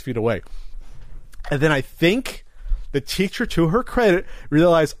 like 6 feet away. And then I think the teacher, to her credit,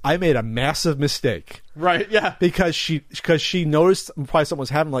 realized I made a massive mistake. Right, yeah. Because she noticed probably someone was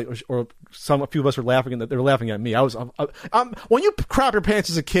having like, or a few of us were laughing, and they were laughing at me. I was, when you crap your pants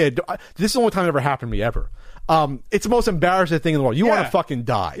as a kid, this is the only time it ever happened to me ever. It's the most embarrassing thing in the world. You want to fucking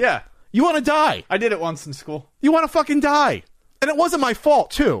die. Yeah. You want to die. I did it once in school. You want to fucking die. And it wasn't my fault,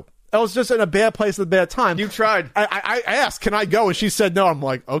 too. I was just in a bad place at a bad time. You tried. I asked, can I go? And she said no. I'm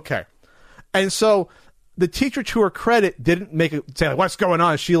like, okay. And so the teacher, to her credit, didn't make it say, like, what's going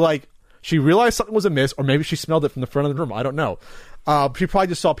on? She realized something was amiss, or maybe she smelled it from the front of the room. I don't know. She probably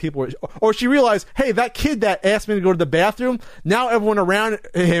just saw people, or she realized, hey, that kid that asked me to go to the bathroom, now everyone around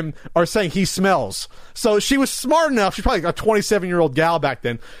him are saying he smells. So she was smart enough. She's probably a 27-year-old gal back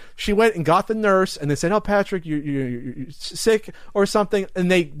then. She went and got the nurse, and they said, oh, Patrick, you're sick or something. And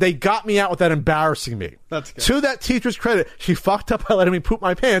they got me out without embarrassing me. That's good. To that teacher's credit, she fucked up by letting me poop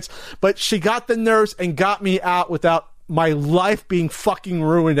my pants, but she got the nurse and got me out without my life being fucking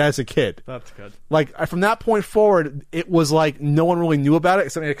ruined as a kid. That's good. Like, from that point forward, it was like no one really knew about it,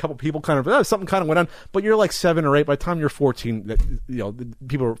 except a couple people kind of, something kind of went on. But you're like 7 or 8. By the time you're 14,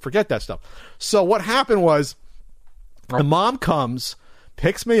 people forget that stuff. So what happened was, my mom comes,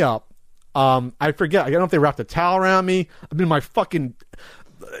 picks me up. I forget. I don't know if they wrapped a towel around me. I've been in my fucking,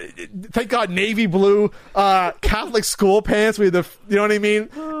 thank God, navy blue Catholic school pants. We had the, you know what I mean?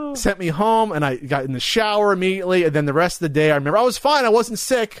 Sent me home, and I got in the shower immediately. And then the rest of the day, I remember I was fine. I wasn't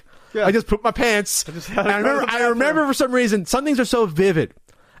sick. Yeah. I just pooped my pants. I remember for some reason, some things are so vivid.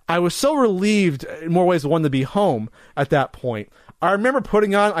 I was so relieved in more ways than one to be home at that point. I remember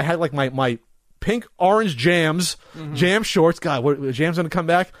putting on, I had like my pink orange jams, jam shorts. God, what, jams going to come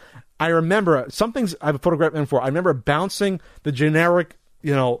back? I remember some things I've photographed them for. I remember bouncing the generic,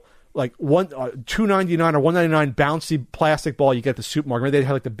 like $2.99 or $1.99 bouncy plastic ball you get at the supermarket. Remember they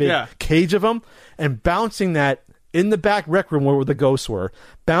had like the big cage of them, and bouncing that in the back rec room where the ghosts were,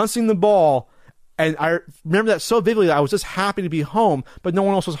 bouncing the ball And I remember that so vividly. I was just happy to be home, but no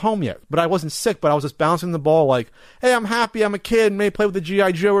one else was home yet. But I wasn't sick, but I was just bouncing the ball like, hey, I'm happy, I'm a kid, maybe play with a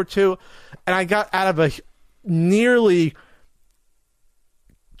G.I. Joe or two. And I got out of a nearly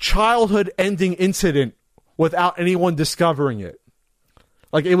childhood-ending incident without anyone discovering it.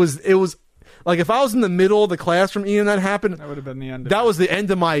 Like, it was like if I was in the middle of the classroom, Ian, that happened. That would have been the end of That it. was the end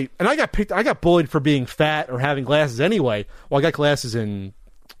of my... And I got bullied for being fat or having glasses anyway. Well, I got glasses in...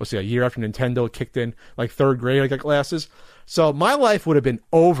 a year after Nintendo kicked in, like 3rd grade, I got glasses. So my life would have been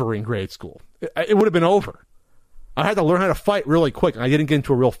over in grade school. It would have been over. I had to learn how to fight really quick, and I didn't get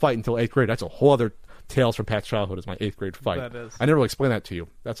into a real fight until 8th grade. That's a whole other Tales from Past Childhood is my 8th grade fight. That is. I never really explained that to you.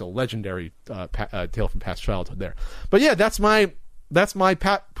 That's a legendary tale from past childhood there. But yeah, that's my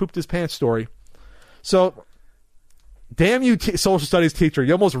Pat pooped his pants story. So, damn you, social studies teacher.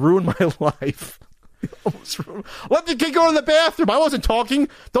 You almost ruined my life. Let the kid go to the bathroom. I wasn't talking.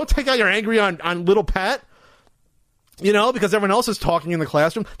 Don't take out your angry on little Pat. You know, because everyone else is talking in the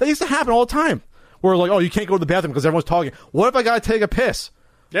classroom. That used to happen all the time. Where like, oh, you can't go to the bathroom because everyone's talking. What if I gotta take a piss?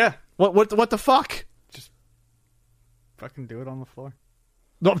 Yeah. What the fuck? Fucking do it on the floor.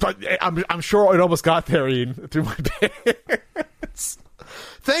 No, I'm sure it almost got there, Ian, through my pants.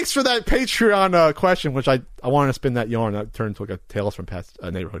 Thanks for that Patreon question, which I wanted to spin that yarn. That turned into like a Tales from Past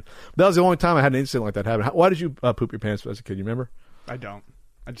Neighborhood. That was the only time I had an incident like that happen. Why did you poop your pants as a kid? You remember? I don't.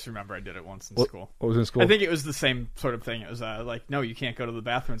 I just remember I did it once in school. What was in school? I think it was the same sort of thing. It was like, no, you can't go to the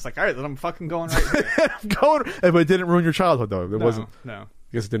bathroom. It's like, all right, then I'm fucking going right here. But it didn't ruin your childhood, though. It wasn't. No. I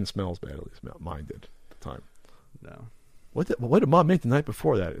guess it didn't smell as bad. At least mine did at the time. No. What did Mom make the night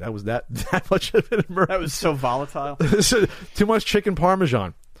before that? That was that much of an emergency. That was so volatile. Too much chicken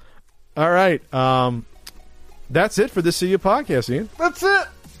parmesan. All right. That's it for this See You podcast, Ian. That's it.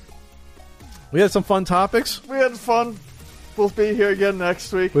 We had some fun topics. We had fun. We'll be here again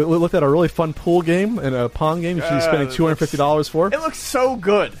next week. We looked at a really fun pool game and a pong game you should be spending $250 for. It looks so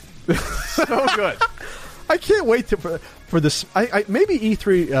good. So good. I can't wait for this. Maybe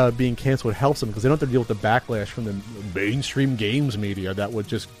E3 being canceled helps them because they don't have to deal with the backlash from the mainstream games media that would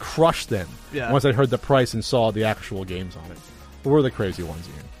just crush them once they heard the price and saw the actual games on it. But we're the crazy ones,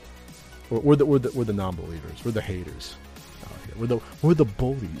 Ian. We're the non-believers. We're the haters. We're the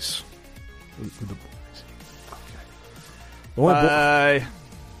bullies. We're the bullies. Bye.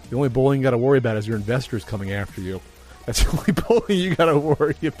 The only bullying you got to worry about is your investors coming after you. That's the only bullying you got to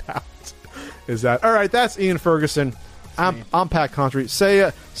worry about. Is that all right? That's Ian Ferguson. I'm Pat Contry.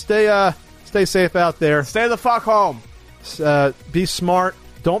 Stay safe out there. Stay the fuck home. Be smart.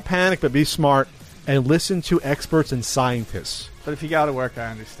 Don't panic, but be smart and listen to experts and scientists. But if you got to work, I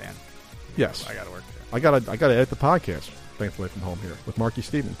understand. Yes, I got to work too. I gotta edit the podcast. Thankfully from home here with Marky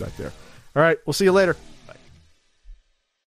Stevens back there. All right, we'll see you later.